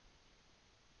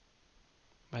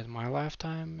 But in my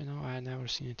lifetime, I had never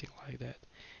seen anything like that.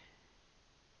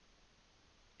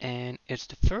 And it's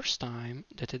the first time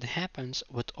that it happens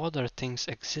with other things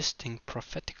existing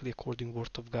prophetically according to the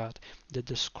Word of God that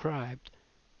described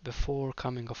before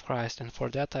coming of Christ. And for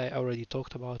that I already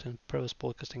talked about in previous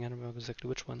podcast. I don't remember exactly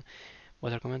which one,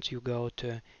 but I recommend you go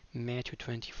to Matthew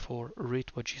 24, read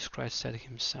what Jesus Christ said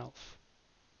himself.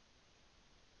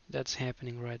 That's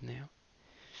happening right now.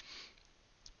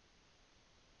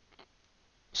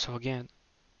 So again,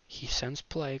 he sends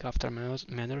plague after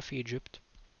manner of Egypt,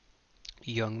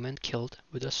 young men killed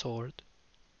with a sword,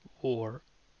 war,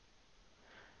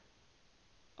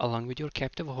 along with your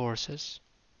captive horses,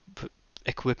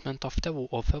 equipment of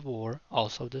a war,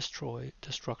 also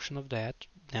destruction of that.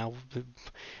 Now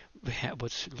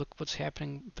look what's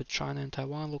happening with China and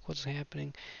Taiwan. Look what's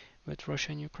happening with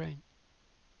Russia and Ukraine.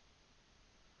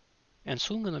 And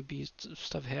soon gonna be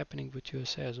stuff happening with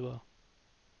USA as well.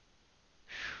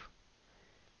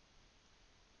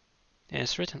 And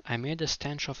it's written, I made the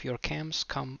stench of your camps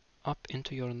come up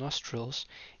into your nostrils,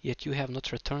 yet you have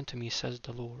not returned to me, says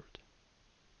the Lord.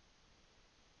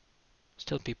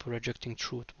 Still people rejecting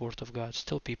truth, word of God.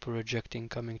 Still people rejecting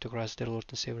coming to Christ, their Lord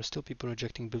and Savior. Still people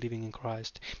rejecting believing in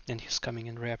Christ and His coming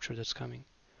and rapture that's coming.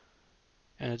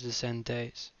 And at this end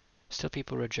days, still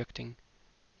people rejecting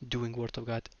doing word of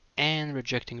God and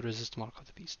rejecting resist mark of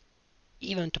the beast.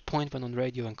 Even to point when on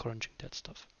radio encouraging that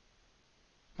stuff.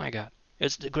 My God,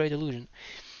 it's the great illusion.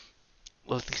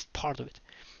 Well, at least part of it.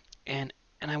 And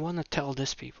I want to tell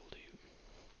this people to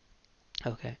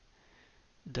you, okay,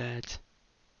 that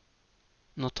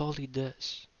not only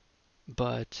this,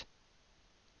 but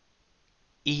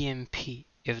EMP,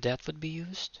 if that would be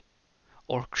used,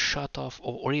 or shut off,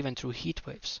 or even through heat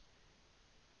waves.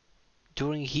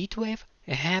 During heat wave,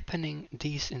 happening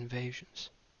these invasions.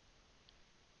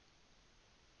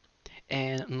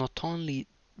 And not only,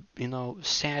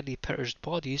 sadly perished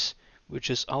bodies, which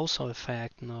is also a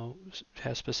fact,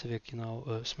 has specific,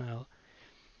 smell,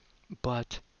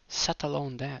 but set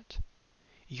alone that,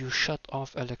 you shut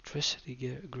off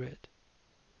electricity grid,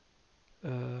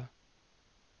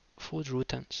 food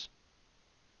routines,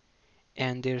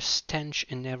 and there's stench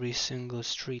in every single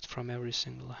street from every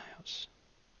single house.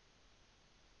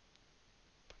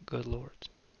 Good Lord.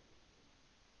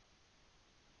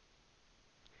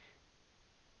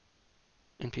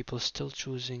 And people still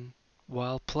choosing,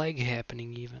 while plague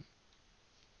happening even,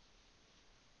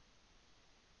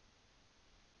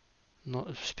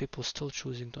 not people still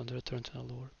choosing to return to the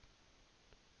Lord.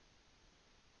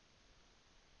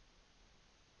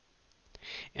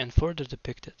 And further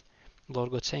depicted, Lord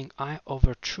God saying, I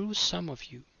overthrew some of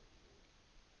you,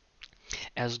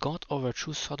 as God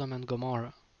overthrew Sodom and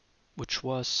Gomorrah, which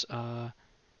was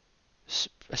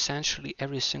essentially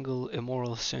every single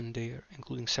immoral sin there,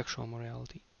 including sexual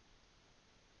morality.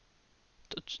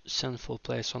 The sinful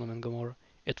place, Sodom and Gomorrah,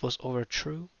 it was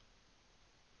overthrew.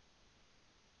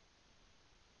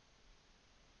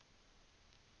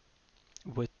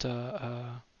 With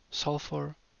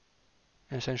sulfur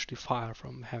and essentially fire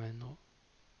from heaven. No?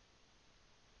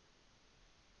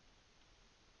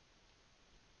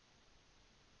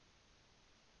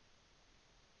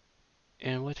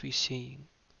 And what we're seeing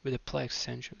with the plagues,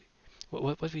 essentially,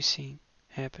 what we're seeing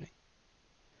happening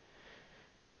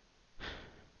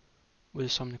with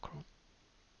this Omicron,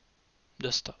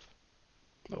 this stuff.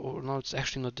 Or no, it's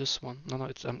actually not this one. No,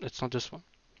 it's not this one.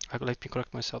 Let me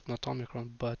correct myself. Not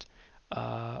Omicron, but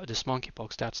this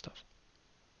monkeypox, that stuff.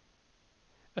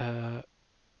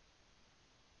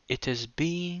 It is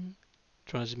being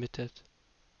transmitted.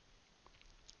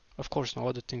 Of course, no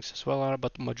other things as well are,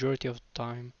 but majority of the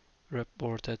time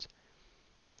reported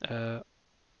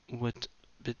with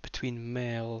between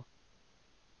male,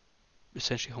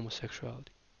 essentially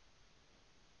homosexuality,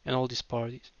 and all these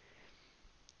parties,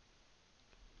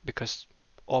 because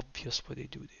obvious what they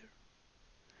do there,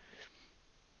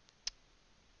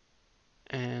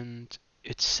 and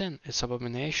it's sin, it's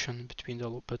abomination between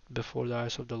but before the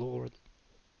eyes of the Lord,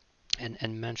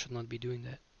 and man should not be doing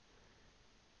that.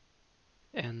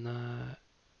 And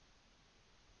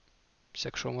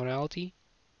sexual morality,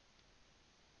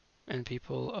 and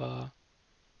people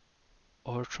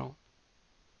overthrown,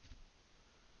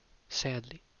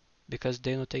 sadly, because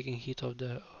they're not taking heed of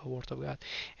the word of God.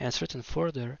 And it's written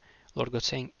further, Lord God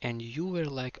saying, and you were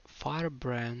like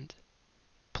firebrand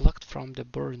plucked from the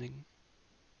burning,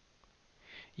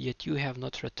 yet you have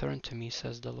not returned to me,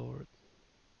 says the Lord.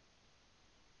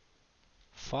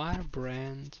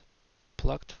 Firebrand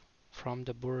plucked from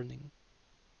the burning,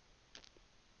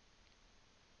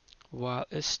 while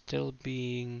it's still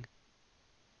being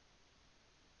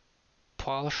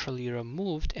partially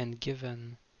removed and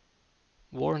given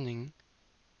warning,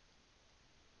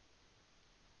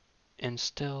 and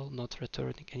still not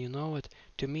returning. And you know what?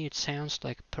 To me it sounds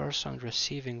like a person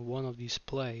receiving one of these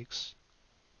plagues,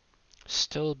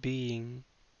 still being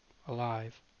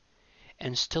alive,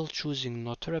 and still choosing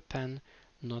not to repent,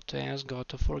 not to ask God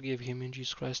to forgive him in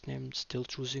Jesus Christ's name, still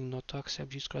choosing not to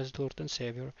accept Jesus Christ Lord and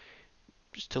Savior,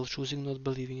 still choosing not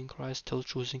believing in Christ, still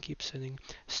choosing keep sinning,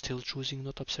 still choosing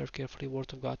not observe carefully the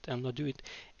word of God and not do it,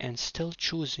 and still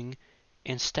choosing,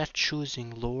 instead choosing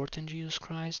Lord and Jesus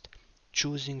Christ,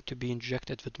 choosing to be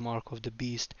injected with mark of the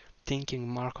beast, thinking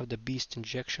mark of the beast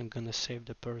injection gonna save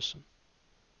the person.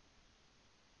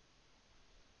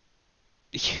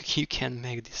 You can't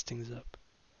make these things up.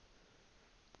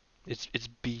 It's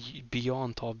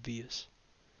beyond obvious.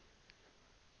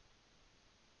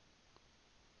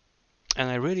 And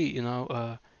I really,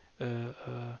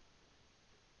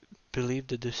 believe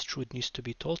that this truth needs to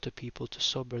be told to people to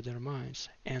sober their minds.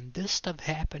 And this stuff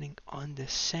happening on the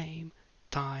same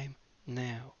time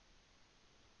now.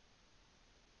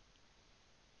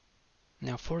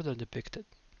 Now further depicted.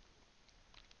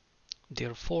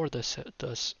 Therefore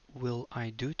thus will I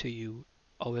do to you,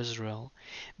 O Israel,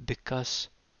 because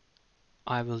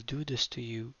I will do this to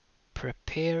you.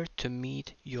 Prepare to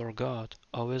meet your God,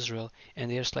 O Israel. And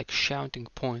there's like shouting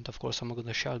point. Of course, I'm not going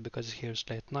to shout because here it's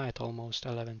late night, almost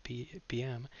 11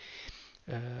 p.m.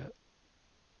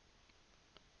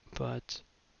 But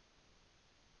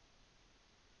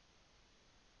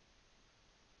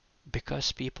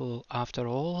because people, after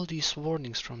all these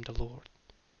warnings from the Lord,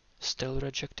 still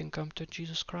rejecting come to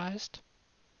Jesus Christ,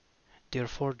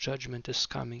 therefore judgment is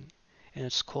coming. And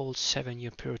it's called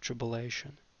 7-year period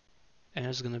tribulation. And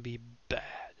it's going to be bad.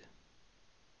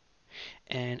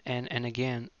 And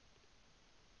again,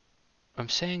 I'm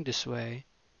saying this way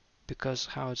because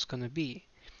how it's going to be.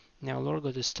 Now, Lord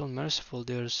God is still merciful.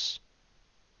 There's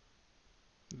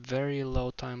very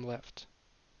low time left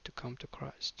to come to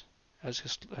Christ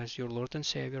as your Lord and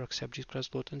Savior. Accept Jesus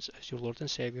Christ as your Lord and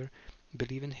Savior.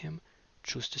 Believe in Him.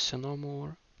 Choose to sin no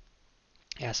more.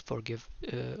 Ask for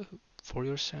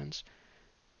your sins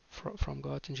from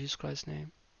God in Jesus Christ's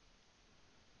name.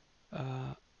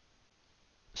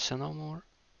 Sin no more.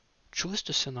 Choose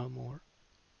to sin no more.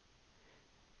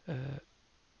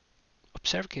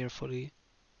 Observe carefully.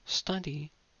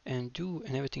 Study and do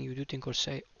in everything you do, think or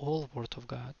say all word of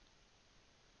God.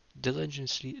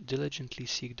 Diligently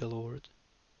seek the Lord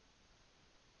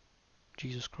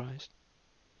Jesus Christ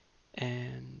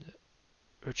and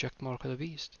reject mark of the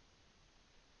beast.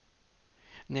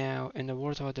 Now, in the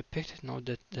word of God depicted, note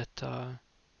that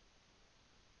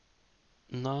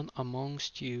none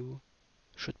amongst you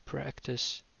should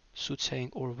practice soothsaying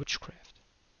or witchcraft.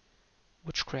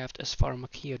 Witchcraft as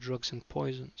pharmakia, drugs and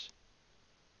poisons.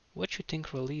 What you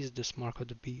think released this mark of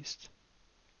the beast?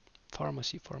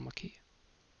 Pharmakia.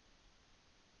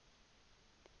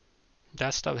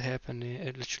 That stuff happened in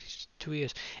literally 2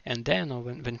 years. And then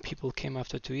when people came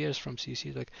after 2 years from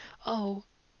CC, like, oh,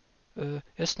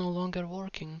 it's no longer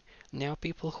working. Now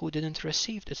people who didn't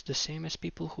receive, it's the same as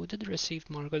people who did receive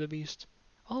Mark of the Beast.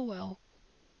 Oh well.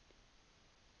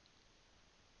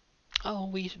 Oh,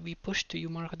 we pushed to you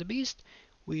Mark of the Beast.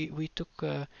 We took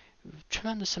a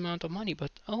tremendous amount of money,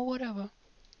 but oh, whatever.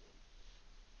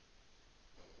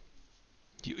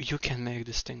 You can make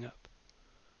this thing up.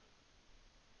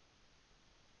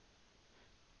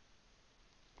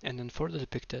 And then further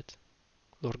depicted,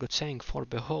 Lord God saying, for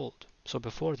behold. So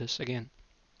before this, again,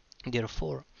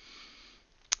 therefore,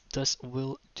 thus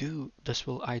will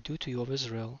I do to you, of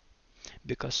Israel,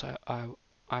 because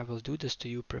I will do this to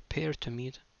you. Prepare to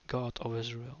meet God, of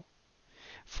Israel.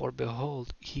 For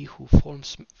behold, he who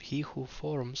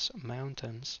forms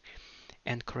mountains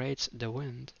and creates the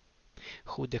wind,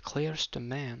 who declares to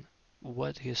man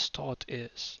what his thought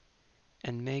is,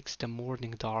 and makes the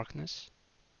morning darkness,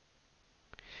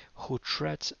 who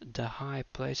treads the high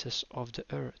places of the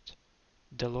earth,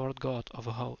 the Lord God of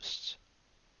hosts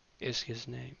is his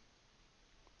name.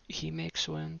 He makes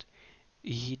wind,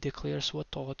 he declares what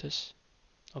thought is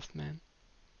of man.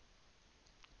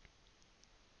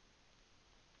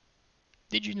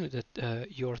 Did you know that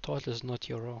your thought is not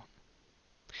your own?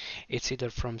 It's either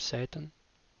from Satan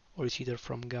or it's either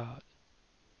from God.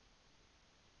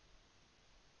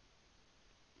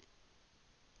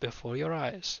 Before your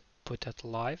eyes, put that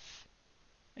life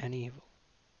and evil,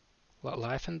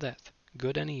 life and death,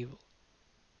 good and evil,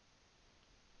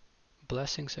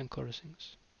 blessings and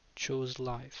cursings. Choose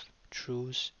life,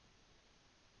 choose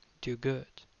do good.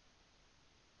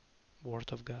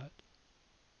 Word of God.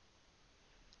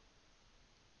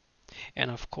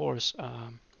 And of course,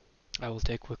 I will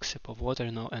take a quick sip of water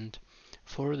now and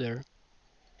further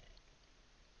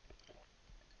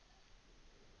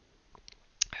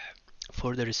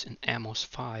is in Amos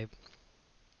 5.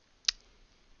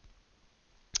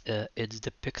 It's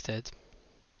depicted.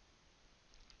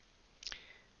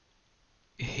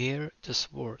 Hear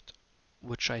this word,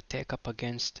 which I take up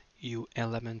against you, a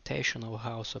lamentation, O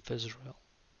house of Israel.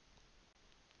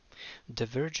 The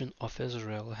Virgin of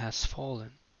Israel has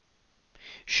fallen.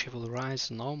 She will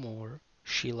rise no more.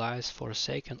 She lies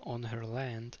forsaken on her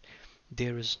land.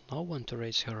 There is no one to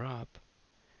raise her up.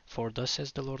 For thus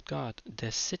says the Lord God,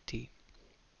 the city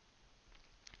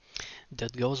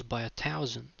that goes by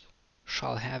 1,000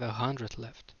 shall have 100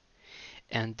 left,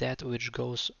 and that which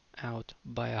goes out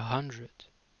by 100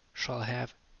 shall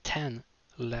have 10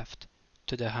 left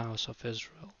to the house of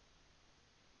Israel.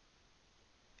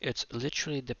 It's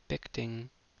literally depicting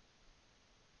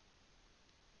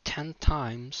 10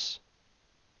 times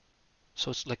So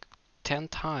it's like 10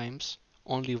 times,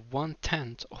 only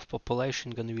 1/10 of population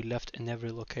gonna be left in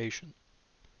every location.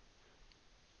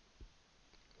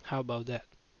 How about that?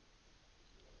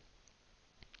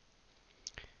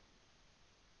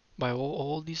 By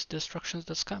all these destructions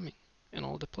that's coming in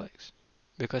all the plagues.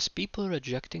 Because people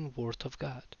rejecting word of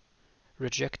God,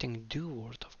 rejecting the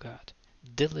word of God,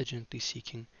 diligently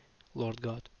seeking Lord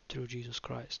God through Jesus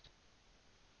Christ,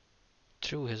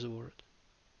 through His word,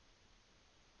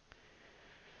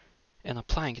 and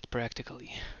applying it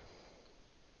practically.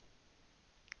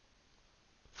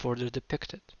 Further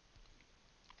depicted,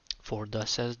 for thus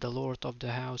says the Lord of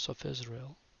the house of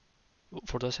Israel,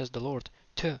 for thus says the Lord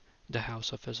to the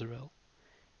house of Israel,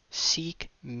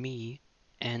 seek me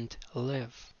and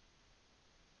live.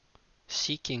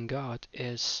 Seeking God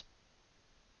is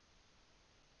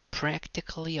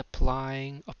practically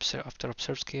applying, after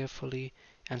observes carefully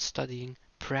and studying,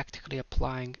 practically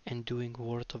applying and doing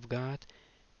word of God,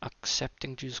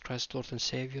 accepting Jesus Christ Lord and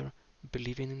Savior,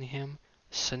 believing in Him,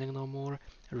 sinning no more,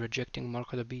 rejecting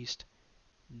mark of the beast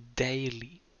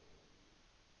daily.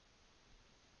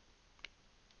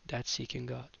 That's seeking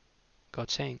God.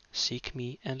 God saying, seek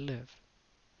me and live.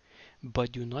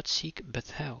 But do not seek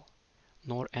Bethel,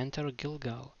 nor enter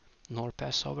Gilgal, nor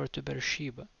pass over to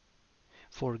Beersheba.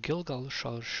 For Gilgal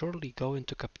shall surely go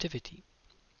into captivity.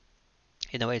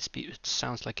 In a way, it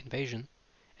sounds like invasion,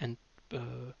 and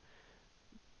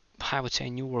I would say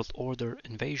New World Order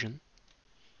invasion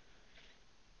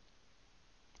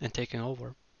and taking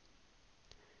over.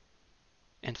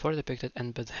 And further depicted,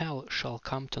 and Bethel shall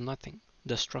come to nothing,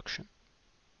 destruction.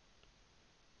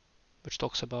 Which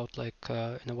talks about, like,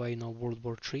 in a way, World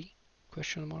War III,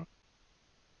 question mark.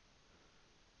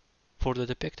 For the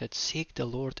depicted, seek the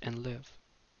Lord and live.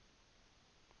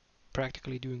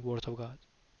 Practically doing word of God.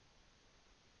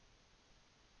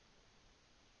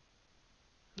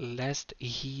 Lest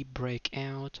he break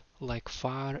out like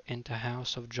fire in the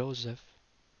house of Joseph,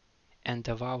 and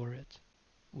devour it,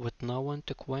 with no one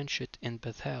to quench it in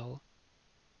Bethel.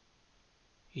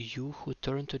 You who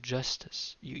turn to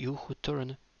justice, you who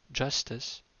turn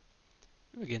justice,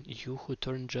 again, you who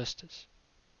turn justice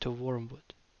to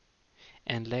wormwood,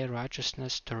 and lay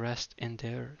righteousness to rest in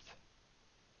the earth.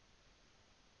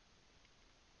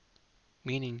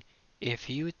 Meaning, if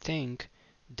you think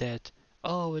that,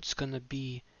 oh, it's gonna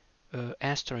be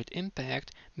asteroid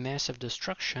impact, massive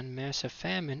destruction, massive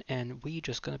famine, and we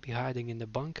just gonna be hiding in the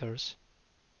bunkers,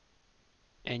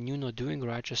 and you not doing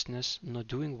righteousness, not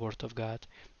doing word of God,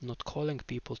 not calling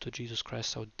people to Jesus Christ,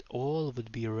 so all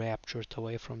would be raptured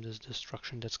away from this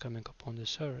destruction that's coming upon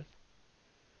this earth.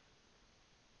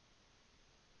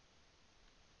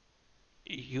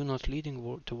 You not leading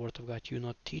the word of God, you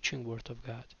not teaching word of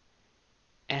God,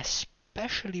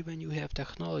 especially when you have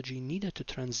technology needed to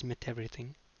transmit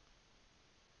everything.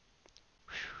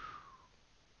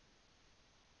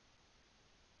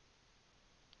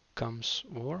 Comes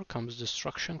war, comes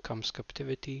destruction, comes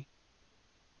captivity,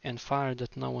 and fire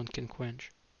that no one can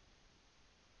quench.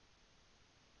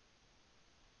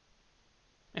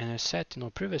 And I said,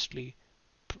 previously,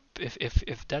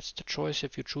 if that's the choice,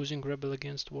 if you're choosing rebel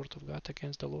against the word of God,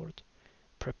 against the Lord,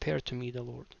 prepare to meet the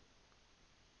Lord.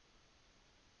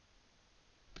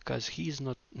 Because He's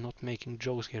not making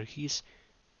jokes here. He's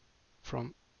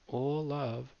from all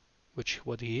love, which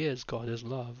what He is, God is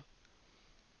love,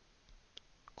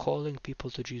 calling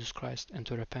people to Jesus Christ and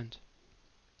to repent,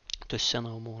 to sin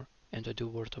no more, and to do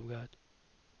word of God,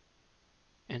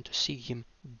 and to seek Him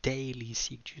daily,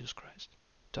 seek Jesus Christ,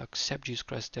 to accept Jesus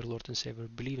Christ their Lord and Savior,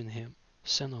 believe in Him,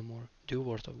 sin no more, do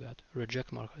word of God,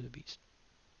 reject mark of the beast.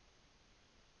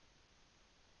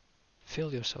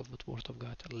 Fill yourself with word of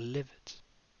God, live it.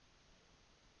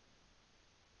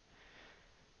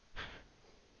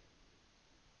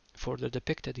 For the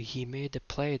depicted, He made the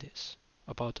Pleiades,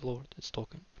 about the Lord, it's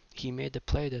talking. He made the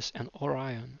Pleiades and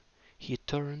Orion. He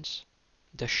turns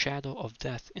the shadow of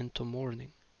death into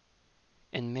morning,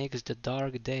 and makes the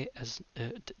dark day as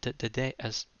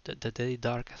the day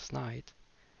dark as night.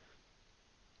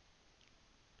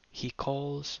 He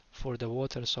calls for the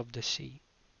waters of the sea,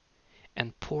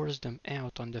 and pours them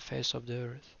out on the face of the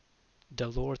earth. The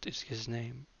Lord is His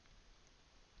name.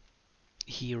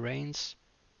 He rains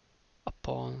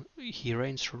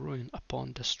ruin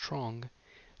upon the strong,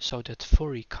 so that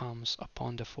fury comes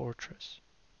upon the fortress.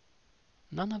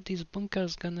 None of these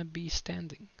bunkers gonna be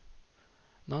standing.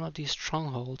 None of these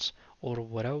strongholds, or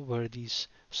whatever these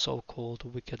so-called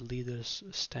wicked leaders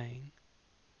staying.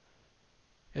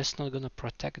 It's not gonna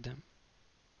protect them.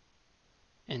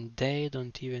 And they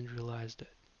don't even realize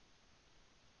that.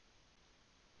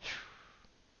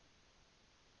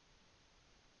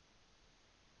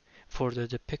 For the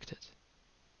depicted,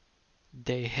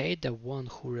 they hate the one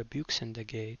who rebukes in the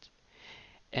gate,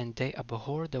 and they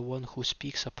abhor the one who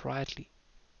speaks uprightly.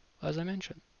 As I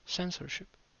mentioned, censorship,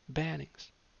 bannings,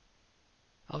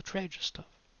 outrageous stuff.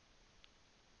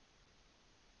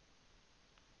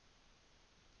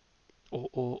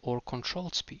 Or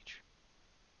controlled speech.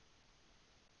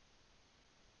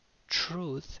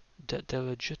 Truth, the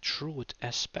legit truth,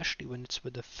 especially when it's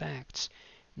with the facts,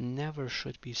 never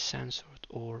should be censored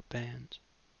or banned.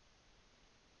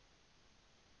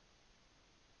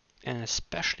 And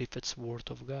especially if it's Word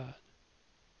of God.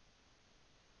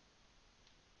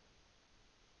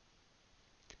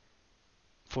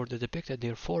 For the depicted,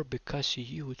 therefore, because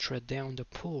you tread down the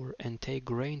poor and take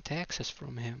grain taxes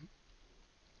from him.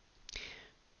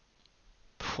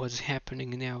 What's happening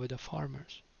now with the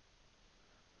farmers?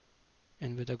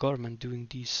 And with the government doing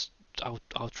these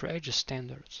outrageous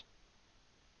standards.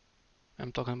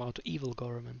 I'm talking about the evil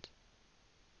government.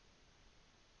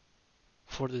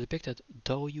 For the depicted,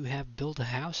 though you have built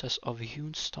houses of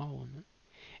hewn stone,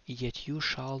 yet you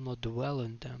shall not dwell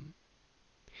in them.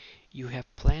 You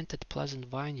have planted pleasant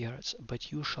vineyards,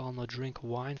 but you shall not drink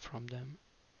wine from them.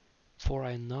 For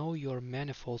I know your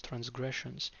manifold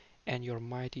transgressions and your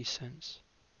mighty sins,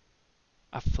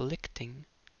 afflicting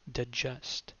the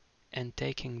just and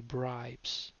taking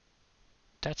bribes.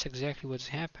 That's exactly what's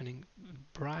happening.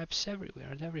 Bribes everywhere,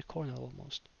 at every corner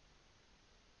almost.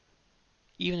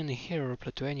 Even in here,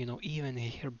 Lithuania, even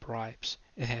here bribes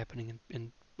are happening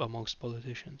in amongst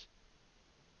politicians.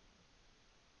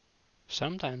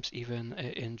 Sometimes even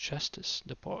in justice,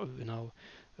 the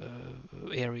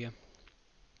area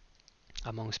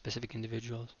among specific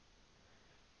individuals,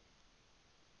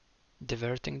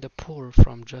 diverting the poor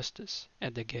from justice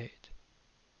at the gate.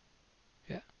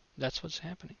 Yeah, that's what's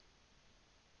happening.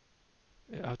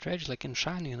 Outrage, like in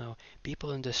China,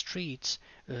 people in the streets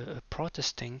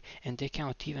protesting, and they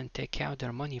cannot even take out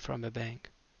their money from a bank.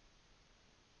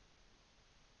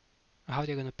 How are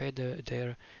they going to pay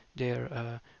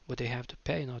their what they have to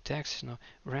pay, taxes,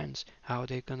 rents? How are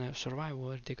they going to survive?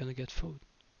 Where are they going to get food?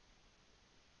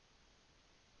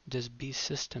 This beast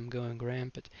system going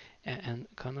rampant, and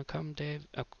gonna come day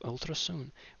ultra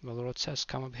soon. Well, the Lord says,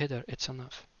 "Come up hither, it's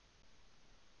enough."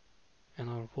 And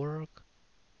our work,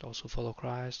 those who follow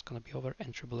Christ, gonna be over,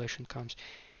 and tribulation comes,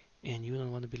 and you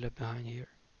don't want to be left behind here.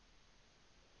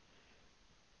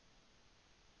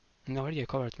 And already I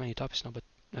covered many topics now, but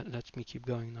let me keep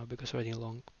going now because already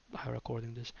long I'm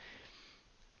recording this.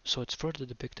 So it's further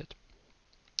depicted.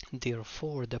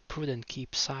 Therefore the prudent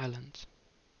keep silent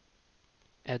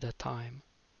at a time,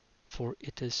 for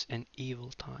it is an evil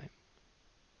time.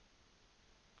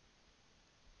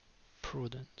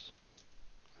 Prudent.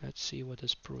 Let's see what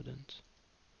is prudent.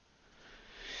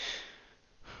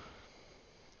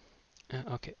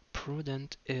 Okay,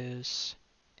 prudent is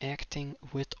acting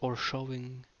with or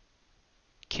showing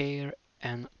care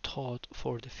and thought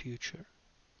for the future.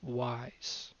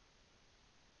 Wise,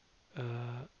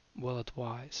 well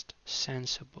advised,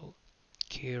 sensible,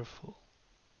 careful,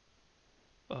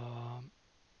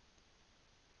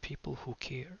 people who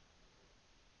care.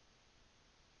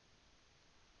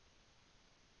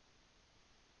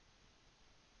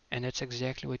 And that's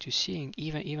exactly what you're seeing,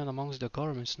 even amongst the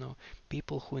governments now.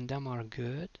 People who in them are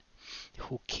good,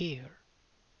 who care,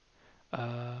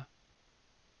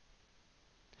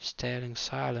 staying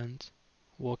silent,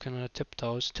 walking on their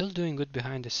tiptoes, still doing good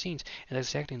behind the scenes. And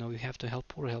exactly, you have to help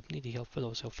poor, help needy, help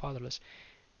widows, help fatherless,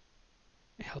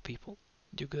 help people,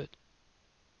 do good,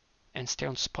 and stay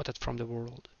unspotted from the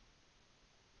world.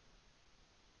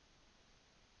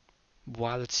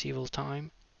 While it's evil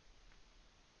time,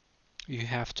 you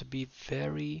have to be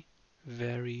very,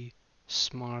 very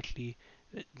smartly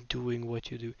doing what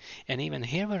you do. And even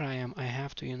here where I am, I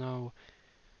have to,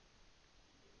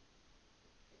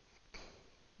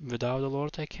 without the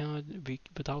Lord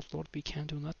without Lord we can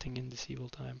do nothing in this evil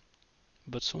time.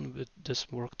 But soon with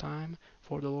this work time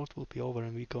for the Lord will be over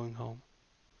and we're going home.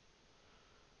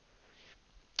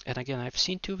 And again, I've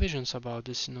seen two visions about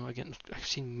this, again, I've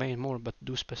seen many more, but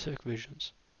two specific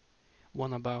visions.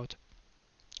 One about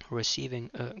receiving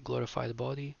a glorified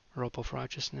body, robe of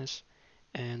righteousness,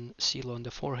 and seal on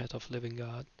the forehead of living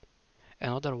God.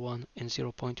 Another one in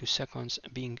 0.2 seconds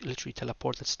being literally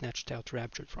teleported, snatched out,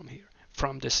 raptured from here,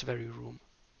 from this very room.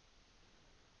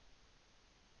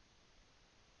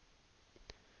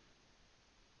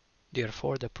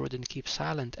 Therefore the prudent keep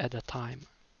silent at a time,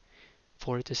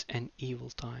 for it is an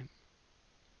evil time.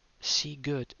 See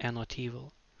good and not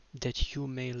evil, that you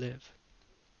may live.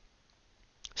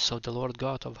 So the Lord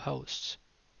God of hosts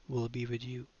will be with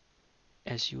you,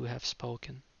 as you have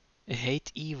spoken. Hate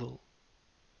evil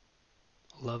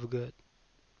love good.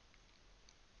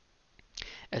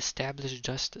 Establish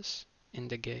justice in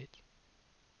the gate.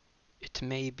 It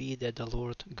may be that the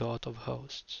Lord God of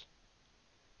hosts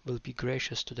will be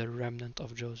gracious to the remnant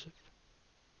of Joseph.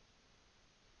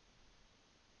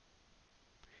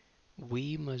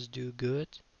 We must do good,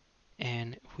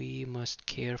 and we must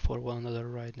care for one another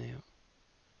right now,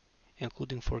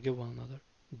 including forgive one another.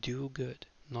 Do good,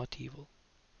 not evil.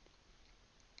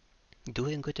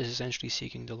 Doing good is essentially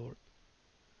seeking the Lord.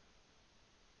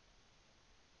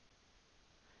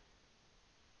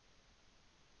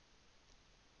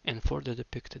 And further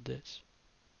depicted this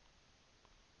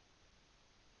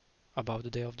about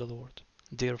the day of the Lord.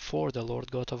 Therefore the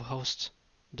Lord God of hosts,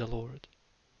 the Lord,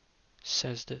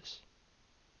 says this: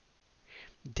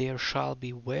 There shall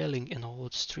be wailing in all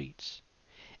the streets,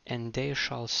 and they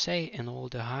shall say in all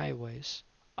the highways,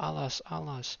 Alas,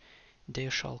 alas! They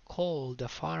shall call the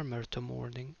farmer to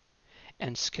mourning,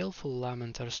 and skillful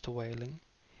lamenters to wailing.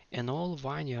 In all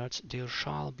vineyards there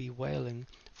shall be wailing,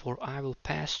 for I will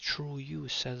pass through you,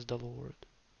 says the Lord.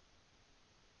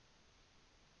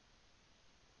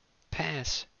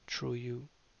 Pass through you.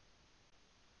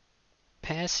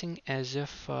 Passing as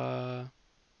if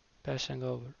passing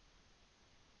over.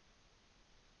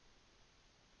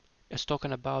 It's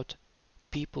talking about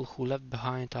people who left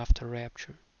behind after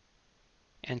rapture.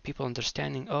 And people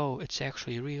understanding, oh, it's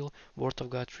actually real, Word of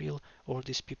God real, all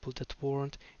these people that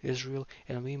warned Israel,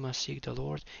 and we must seek the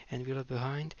Lord, and we left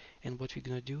behind, and what we're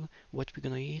gonna do, what we're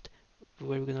gonna eat,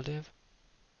 where we're gonna live.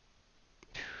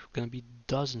 Gonna be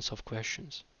dozens of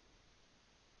questions.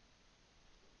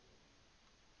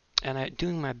 And I'm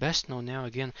doing my best now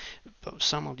again,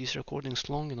 some of these recordings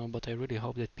long, but I really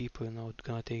hope that people,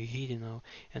 gonna take heed,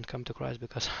 and come to Christ,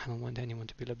 because I don't want anyone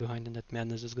to be left behind in that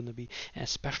madness is gonna be,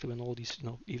 especially when all these,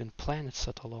 even planets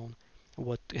set alone,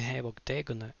 what havoc they're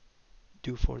gonna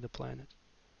do for the planet.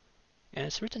 And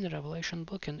it's written in the Revelation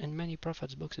book, and in many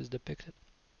prophets' books is depicted.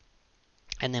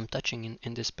 And I'm touching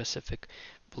in this specific,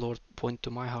 Lord point to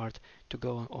my heart to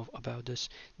go about this,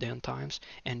 the end times,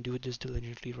 and do this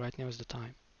diligently. Right now is the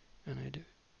time. And I do.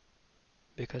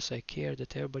 Because I care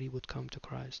that everybody would come to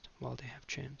Christ while they have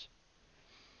chance.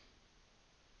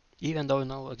 Even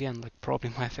though, again, like probably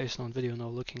my face on video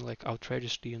looking like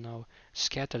outrageously,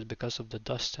 scattered because of the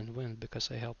dust and wind,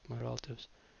 because I helped my relatives.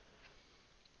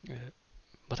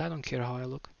 But I don't care how I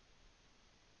look.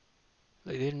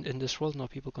 In this world now,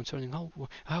 people concerning how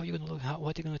are you gonna look,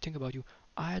 what are you gonna think about you.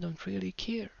 I don't really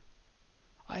care.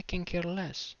 I can care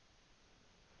less.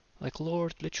 Like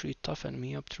Lord literally toughened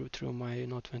me up through my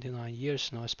 29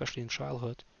 years now, especially in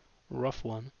childhood, rough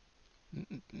one,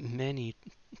 many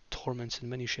torments in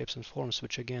many shapes and forms,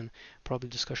 which again probably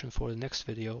discussion for the next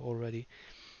video already.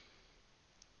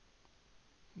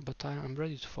 But I'm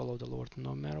ready to follow the Lord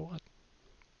no matter what.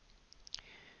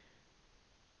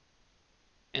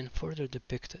 And further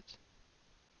depicted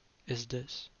is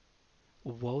this: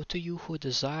 woe to you who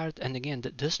desired, and again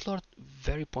this Lord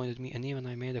very pointed me, and even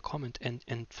I made a comment,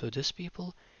 and for this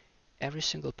people, every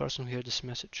single person who heard this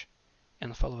message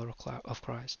and a follower of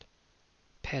Christ,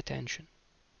 pay attention.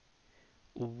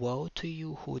 Woe to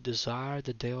you who desire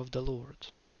the day of the Lord.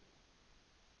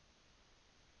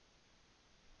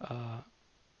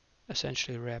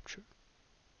 Essentially rapture.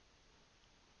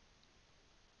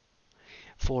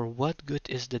 For what good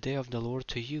is the day of the Lord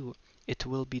to you? It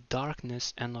will be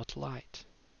darkness and not light.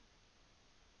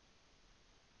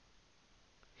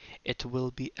 It will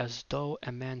be as though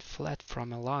a man fled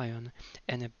from a lion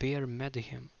and a bear met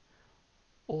him,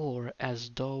 or as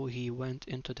though he went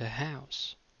into the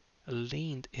house,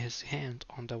 leaned his hand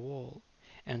on the wall,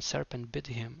 and serpent bit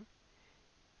him.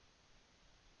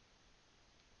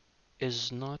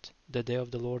 Is not the day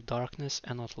of the Lord darkness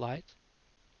and not light?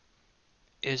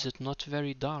 Is it not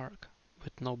very dark,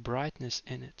 with no brightness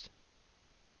in it?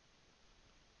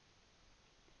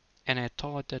 And I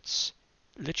thought that's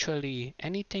literally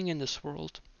anything in this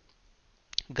world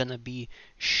gonna be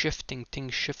shifting,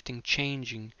 things shifting,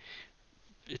 changing.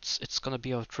 It's gonna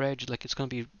be outraged, like it's gonna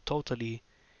be totally.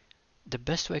 The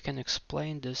best way I can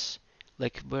explain this,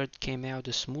 like where it came out,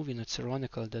 this movie, and it's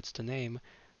ironical, that's the name,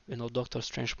 Doctor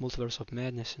Strange Multiverse of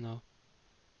Madness,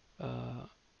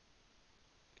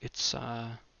 it's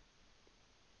a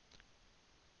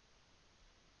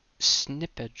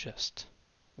snippet just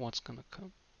what's gonna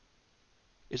come.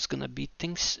 It's gonna be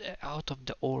things out of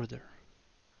the order.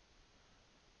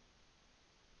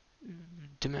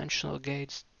 Dimensional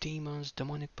gates, demons,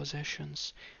 demonic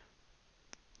possessions,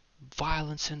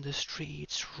 violence in the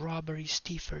streets, robberies,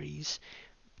 thieveries,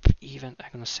 even,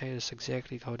 I'm gonna say this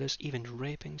exactly how it is, even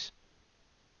rapings.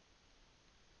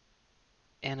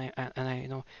 And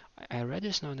I read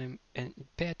this now and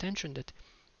pay attention that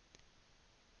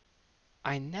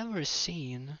I never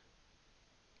seen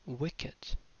wicked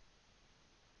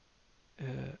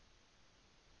uh,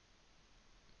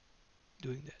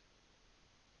 doing that.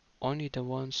 Only the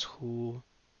ones who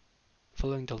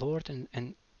following the Lord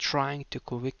and trying to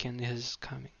quicken his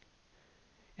coming.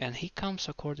 And he comes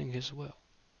according his will.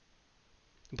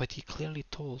 But he clearly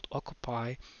told,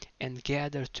 occupy and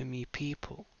gather to me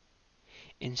people,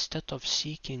 instead of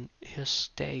seeking his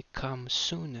day come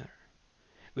sooner,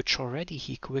 which already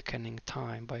he quickening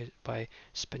time by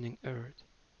spinning earth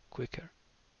quicker.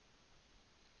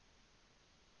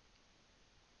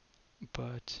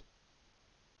 But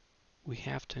we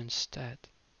have to instead,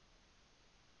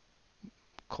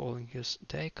 calling his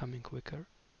day coming quicker,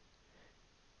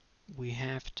 we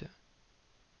have to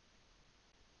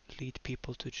lead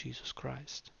people to Jesus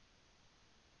Christ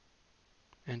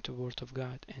and the Word of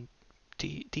God and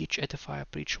teach, edify,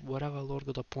 preach, whatever Lord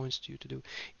God appoints you to do.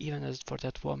 Even as for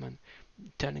that woman,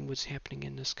 telling what's happening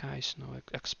in the skies,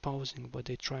 exposing what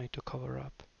they're trying to cover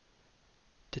up.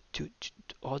 The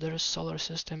other solar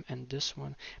system and this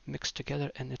one mixed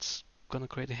together, and it's gonna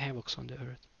create havocs on the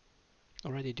earth.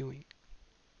 Already doing.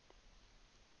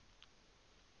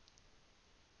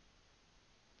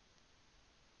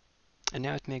 And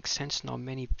now it makes sense now.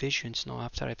 Many visions now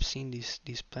after I've seen these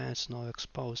planets now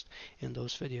exposed in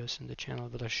those videos in the channel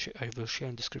that I will share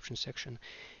in the description section.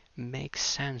 Makes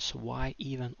sense why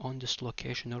even on this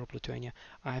location, Neuroplutonia,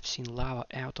 I've seen lava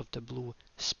out of the blue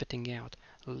spitting out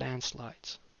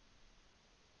landslides.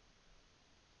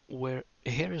 Where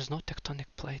here is no tectonic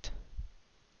plate.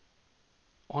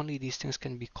 Only these things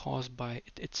can be caused by,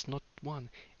 it's not one,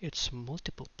 it's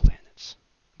multiple planets,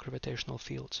 gravitational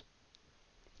fields,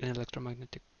 and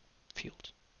electromagnetic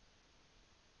fields.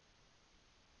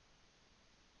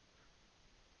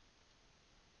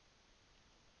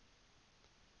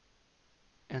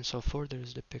 And so further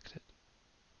is depicted,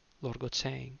 Lord God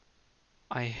saying,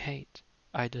 I hate,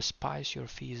 I despise your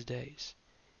feast days,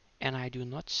 and I do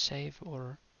not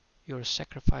savor your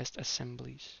sacrificed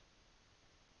assemblies.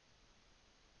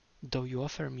 Though you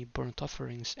offer me burnt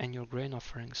offerings and your grain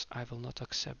offerings, I will not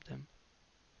accept them,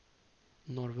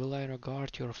 nor will I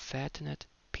regard your fattened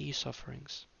peace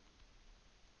offerings.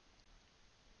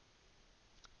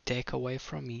 Take away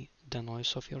from me the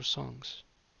noise of your songs,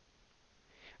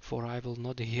 for I will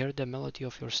not hear the melody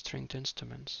of your stringed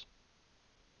instruments.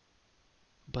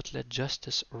 But let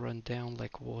justice run down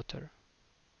like water,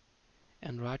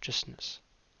 and righteousness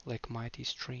like mighty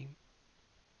stream.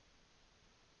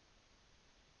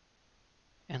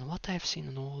 And what I've seen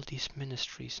in all these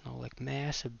ministries now, like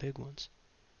massive big ones,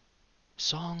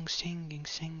 song singing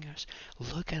singers,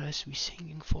 look at us, we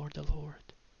singing for the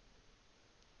Lord.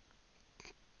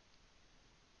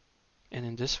 And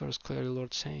in this verse clearly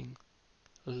Lord saying,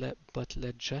 but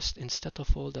let just, instead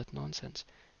of all that nonsense,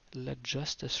 let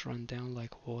justice run down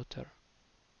like water,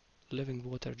 living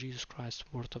water, Jesus Christ,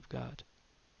 Word of God.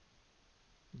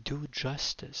 Do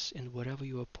justice in whatever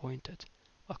you appointed,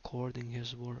 according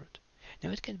His word.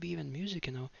 Now it can be even music,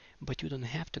 but you don't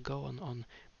have to go on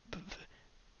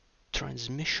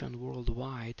transmission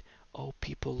worldwide. Oh,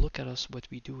 people, look at us, what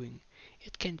we're doing.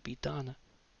 It can be done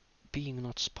being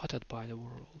not spotted by the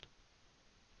world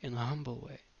in a humble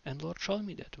way. And Lord showed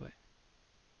me that way.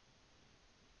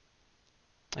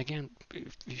 Again,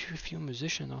 if you're a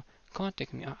musician,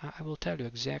 contact me. I will tell you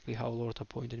exactly how Lord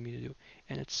appointed me to do,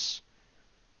 and it's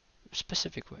a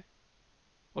specific way.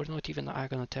 Or not even I'm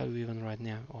gonna tell you even right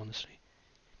now, honestly.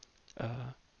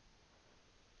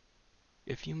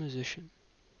 If you're a musician,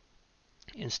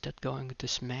 instead going with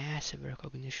this massive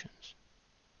recognitions,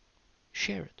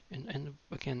 share it. And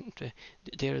again,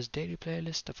 there is daily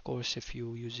playlist. Of course, if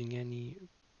you're using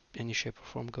any shape or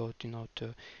form, go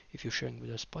to if you're sharing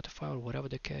with a Spotify or whatever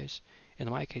the case. In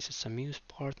my case, it's some Muse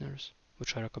partners,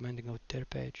 which I recommend to go to their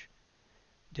page.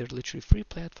 They're literally free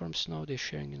platforms now. They're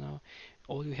sharing.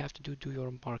 All you have to do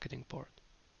your marketing part.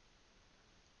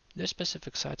 There's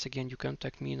specific sites. Again, you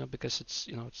contact me, because it's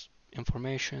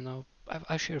information.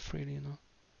 I share freely,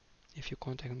 if you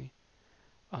contact me.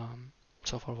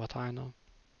 So far what I know.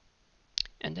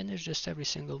 And then there's just every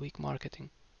single week marketing.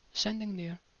 Sending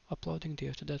there, uploading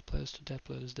there to that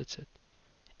playlist, that's it.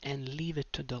 And leave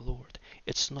it to the Lord.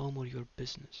 It's no more your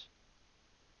business.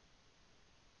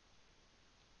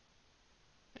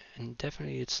 And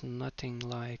definitely it's nothing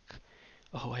like,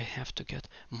 oh, I have to get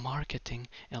marketing,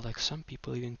 and like some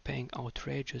people even paying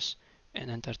outrageous, and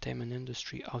entertainment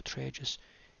industry outrageous,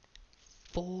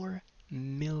 $4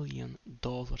 million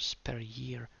per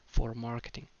year for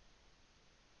marketing.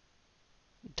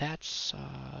 That's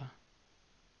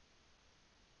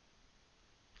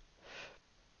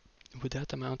with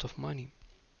that amount of money,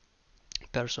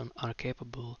 person are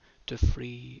capable to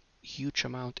free huge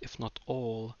amount, if not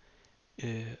all,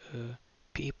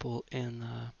 people in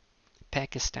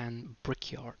Pakistan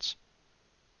brickyards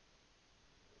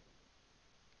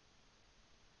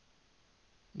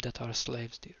that are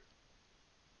slaves there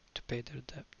to pay their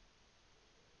debt.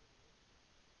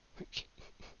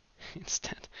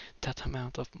 Instead, that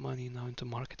amount of money now into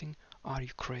marketing, are you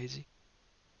crazy?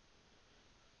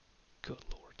 Good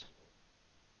Lord.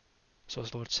 So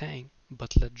is Lord saying,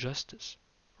 but let justice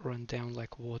run down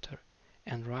like water,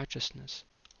 and righteousness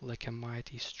like a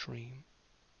mighty stream.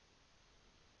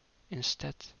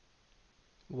 Instead,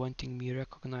 wanting me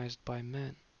recognized by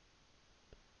men,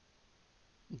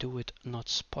 do it not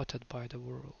spotted by the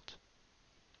world,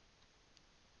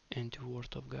 and do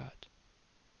word of God.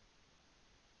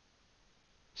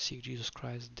 Seek Jesus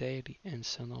Christ daily and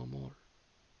sin no more.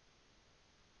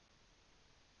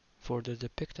 For the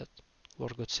depicted,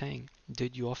 Lord God saying,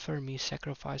 did you offer me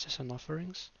sacrifices and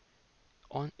offerings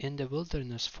in the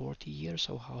wilderness 40 years,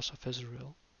 O house of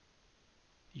Israel?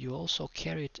 You also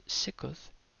carried Sikkuth,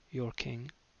 your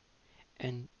king,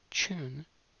 and Chun,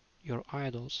 your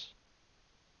idols,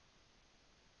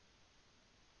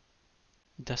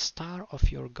 the star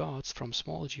of your gods from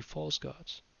small g, false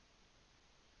gods,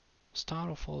 star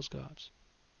of false gods,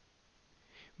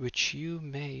 which you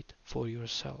made for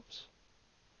yourselves.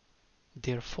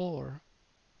 Therefore,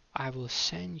 I will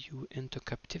send you into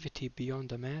captivity beyond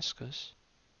Damascus,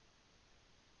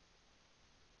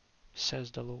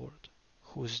 says the Lord,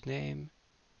 whose name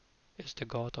is the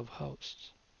God of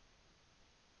hosts.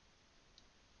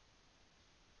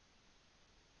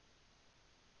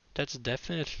 That's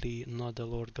definitely not the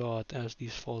Lord God as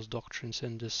these false doctrines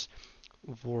and this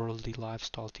worldly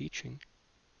lifestyle teaching.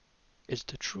 It's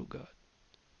the true God.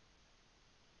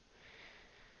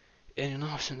 And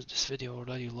since this video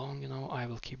already long, I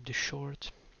will keep this short.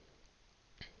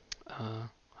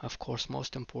 Of course,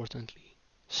 most importantly,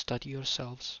 study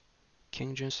yourselves,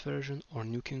 King James Version or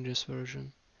New King James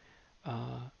Version,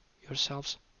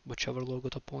 yourselves, whichever Lord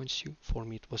God appoints you. For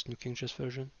me, it was New King James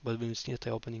Version, but we'll see the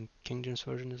opening King James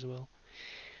Version as well.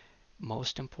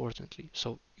 Most importantly,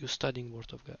 so you're studying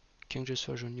Word of God, King James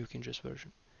Version, New King James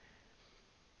Version.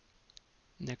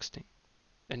 Next thing,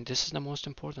 and this is the most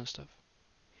important stuff,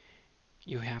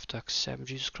 you have to accept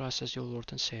Jesus Christ as your Lord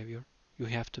and Savior. You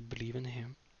have to believe in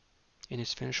Him, in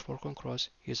His finished work on cross,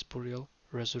 His burial,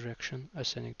 resurrection,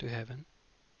 ascending to heaven,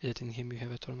 that in Him you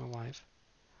have eternal life.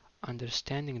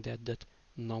 Understanding that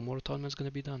no more atonement is going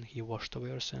to be done. He washed away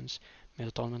your sins, made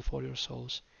atonement for your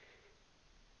souls.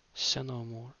 Sin no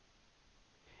more.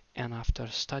 And after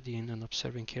studying and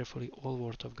observing carefully all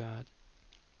Word of God,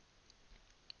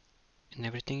 in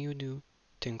everything you do,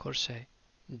 think or say,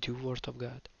 do Word of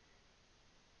God.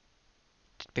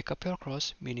 Pick up your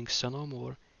cross, meaning sin no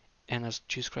more, and as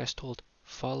Jesus Christ told,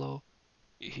 follow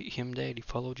Him daily,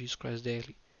 follow Jesus Christ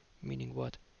daily. Meaning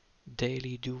what?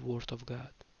 Daily do Word of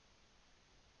God.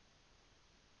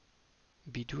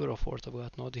 Be doer of Word of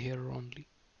God, not hearer only,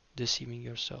 deceiving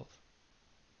yourself.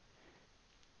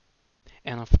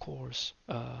 And of course,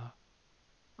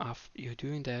 after you're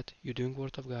doing that, you're doing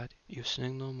Word of God, you're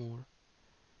sinning no more.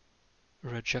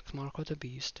 Reject mark of the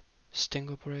beast,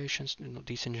 sting operations,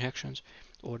 these injections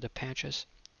or the patches,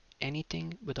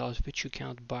 anything without which you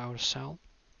cannot buy or sell,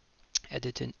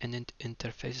 edit in and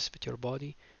interfaces with your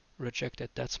body, reject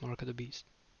it. That's mark of the beast.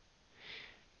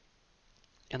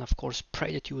 And of course,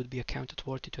 pray that you would be accounted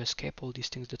worthy to escape all these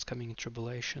things that's coming in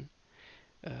tribulation.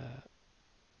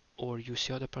 Or you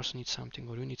see other person needs something,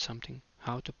 or you need something.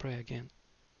 How to pray again?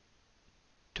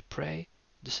 To pray,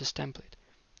 this is template.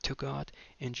 To God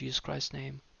in Jesus Christ's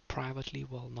name, privately,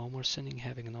 while no more sinning,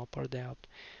 having no part doubt,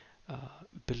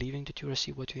 believing that you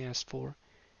receive what you asked for,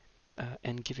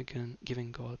 and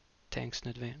giving God thanks in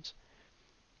advance.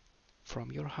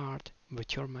 From your heart,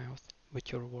 with your mouth,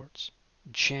 with your words.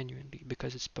 Genuinely,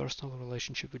 because it's personal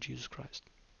relationship with Jesus Christ.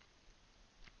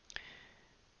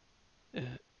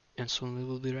 And soon we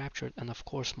will be raptured. And of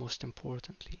course, most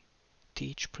importantly,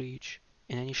 teach, preach,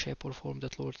 in any shape or form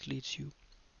that Lord leads you,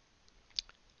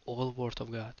 all Word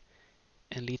of God,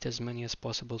 and lead as many as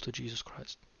possible to Jesus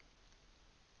Christ.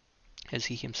 As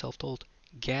He Himself told,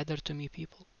 gather to me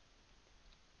people.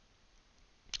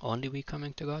 Only we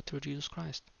coming to God through Jesus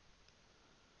Christ.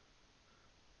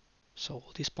 So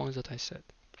all these points that I said.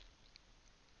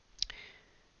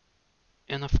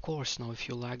 And of course, now if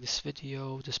you like this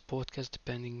video, this podcast,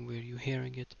 depending where you're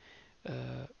hearing it,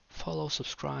 follow,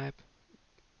 subscribe,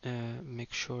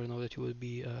 make sure that you will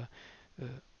be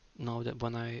know that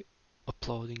when I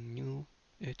uploading new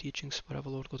teachings, whatever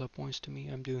Lord God appoints to me.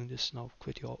 I'm doing this now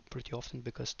pretty often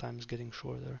because time is getting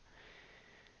shorter,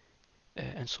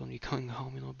 and soon we're going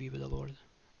home, be with the Lord.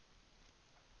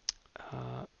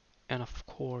 And of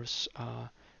course,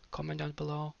 comment down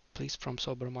below, please, from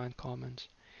sober mind comments.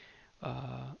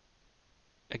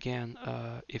 Again,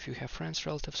 if you have friends,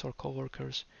 relatives, or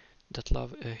coworkers that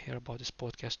love hear about this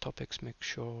podcast topics, make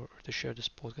sure to share this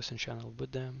podcast and channel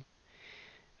with them.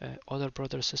 Other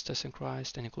brothers, sisters in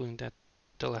Christ, and including that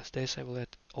the last days, I will add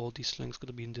all these links going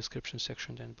to be in the description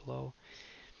section down below.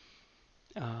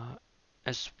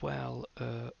 As well,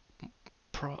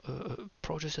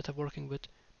 projects that I'm working with,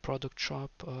 product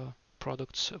shop,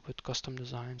 products with custom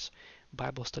designs,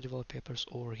 Bible study wallpapers,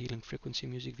 or healing frequency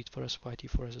music with Forrest YT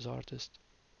Forrest as artist,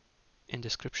 in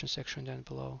description section down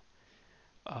below.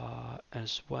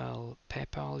 As well,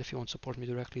 PayPal, if you want to support me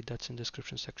directly, that's in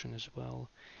description section as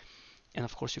well. And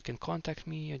of course, you can contact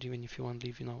me, and even if you want to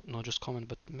leave, not just comment,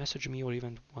 but message me, or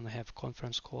even want to have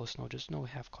conference calls, just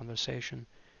have conversation.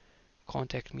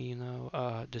 Contact me,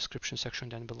 description section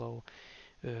down below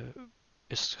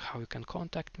is how you can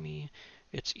contact me.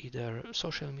 It's either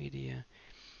social media,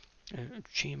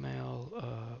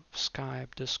 Gmail,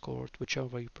 Skype, Discord,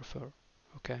 whichever you prefer.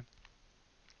 Okay.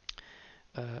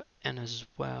 And as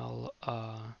well,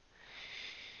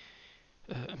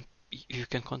 you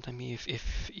can contact me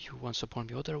if you want to support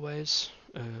me other ways,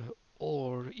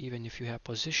 or even if you have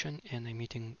position and I'm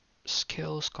meeting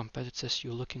skills, competencies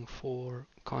you're looking for,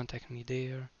 contact me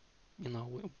there.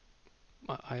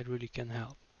 I really can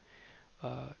help.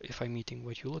 If I'm meeting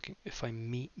what you're looking, if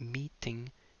I'm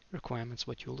meeting requirements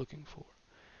what you're looking for.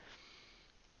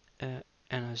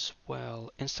 And as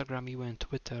well, Instagram, even and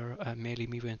Twitter, mainly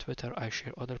me and Twitter, I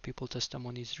share other people's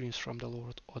testimonies, dreams from the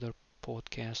Lord, other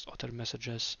podcasts, other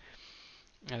messages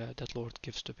that Lord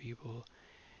gives to people,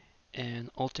 and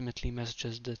ultimately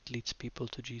messages that leads people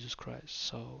to Jesus Christ.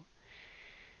 So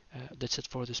that's it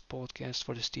for this podcast,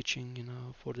 for this teaching,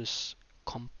 for this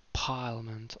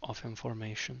compilement of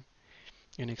information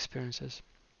and experiences.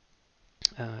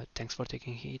 Thanks for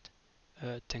taking heed.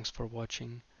 Thanks for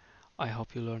watching. I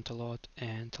hope you learned a lot,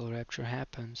 and till rapture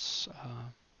happens,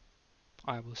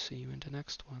 I will see you in the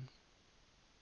next one.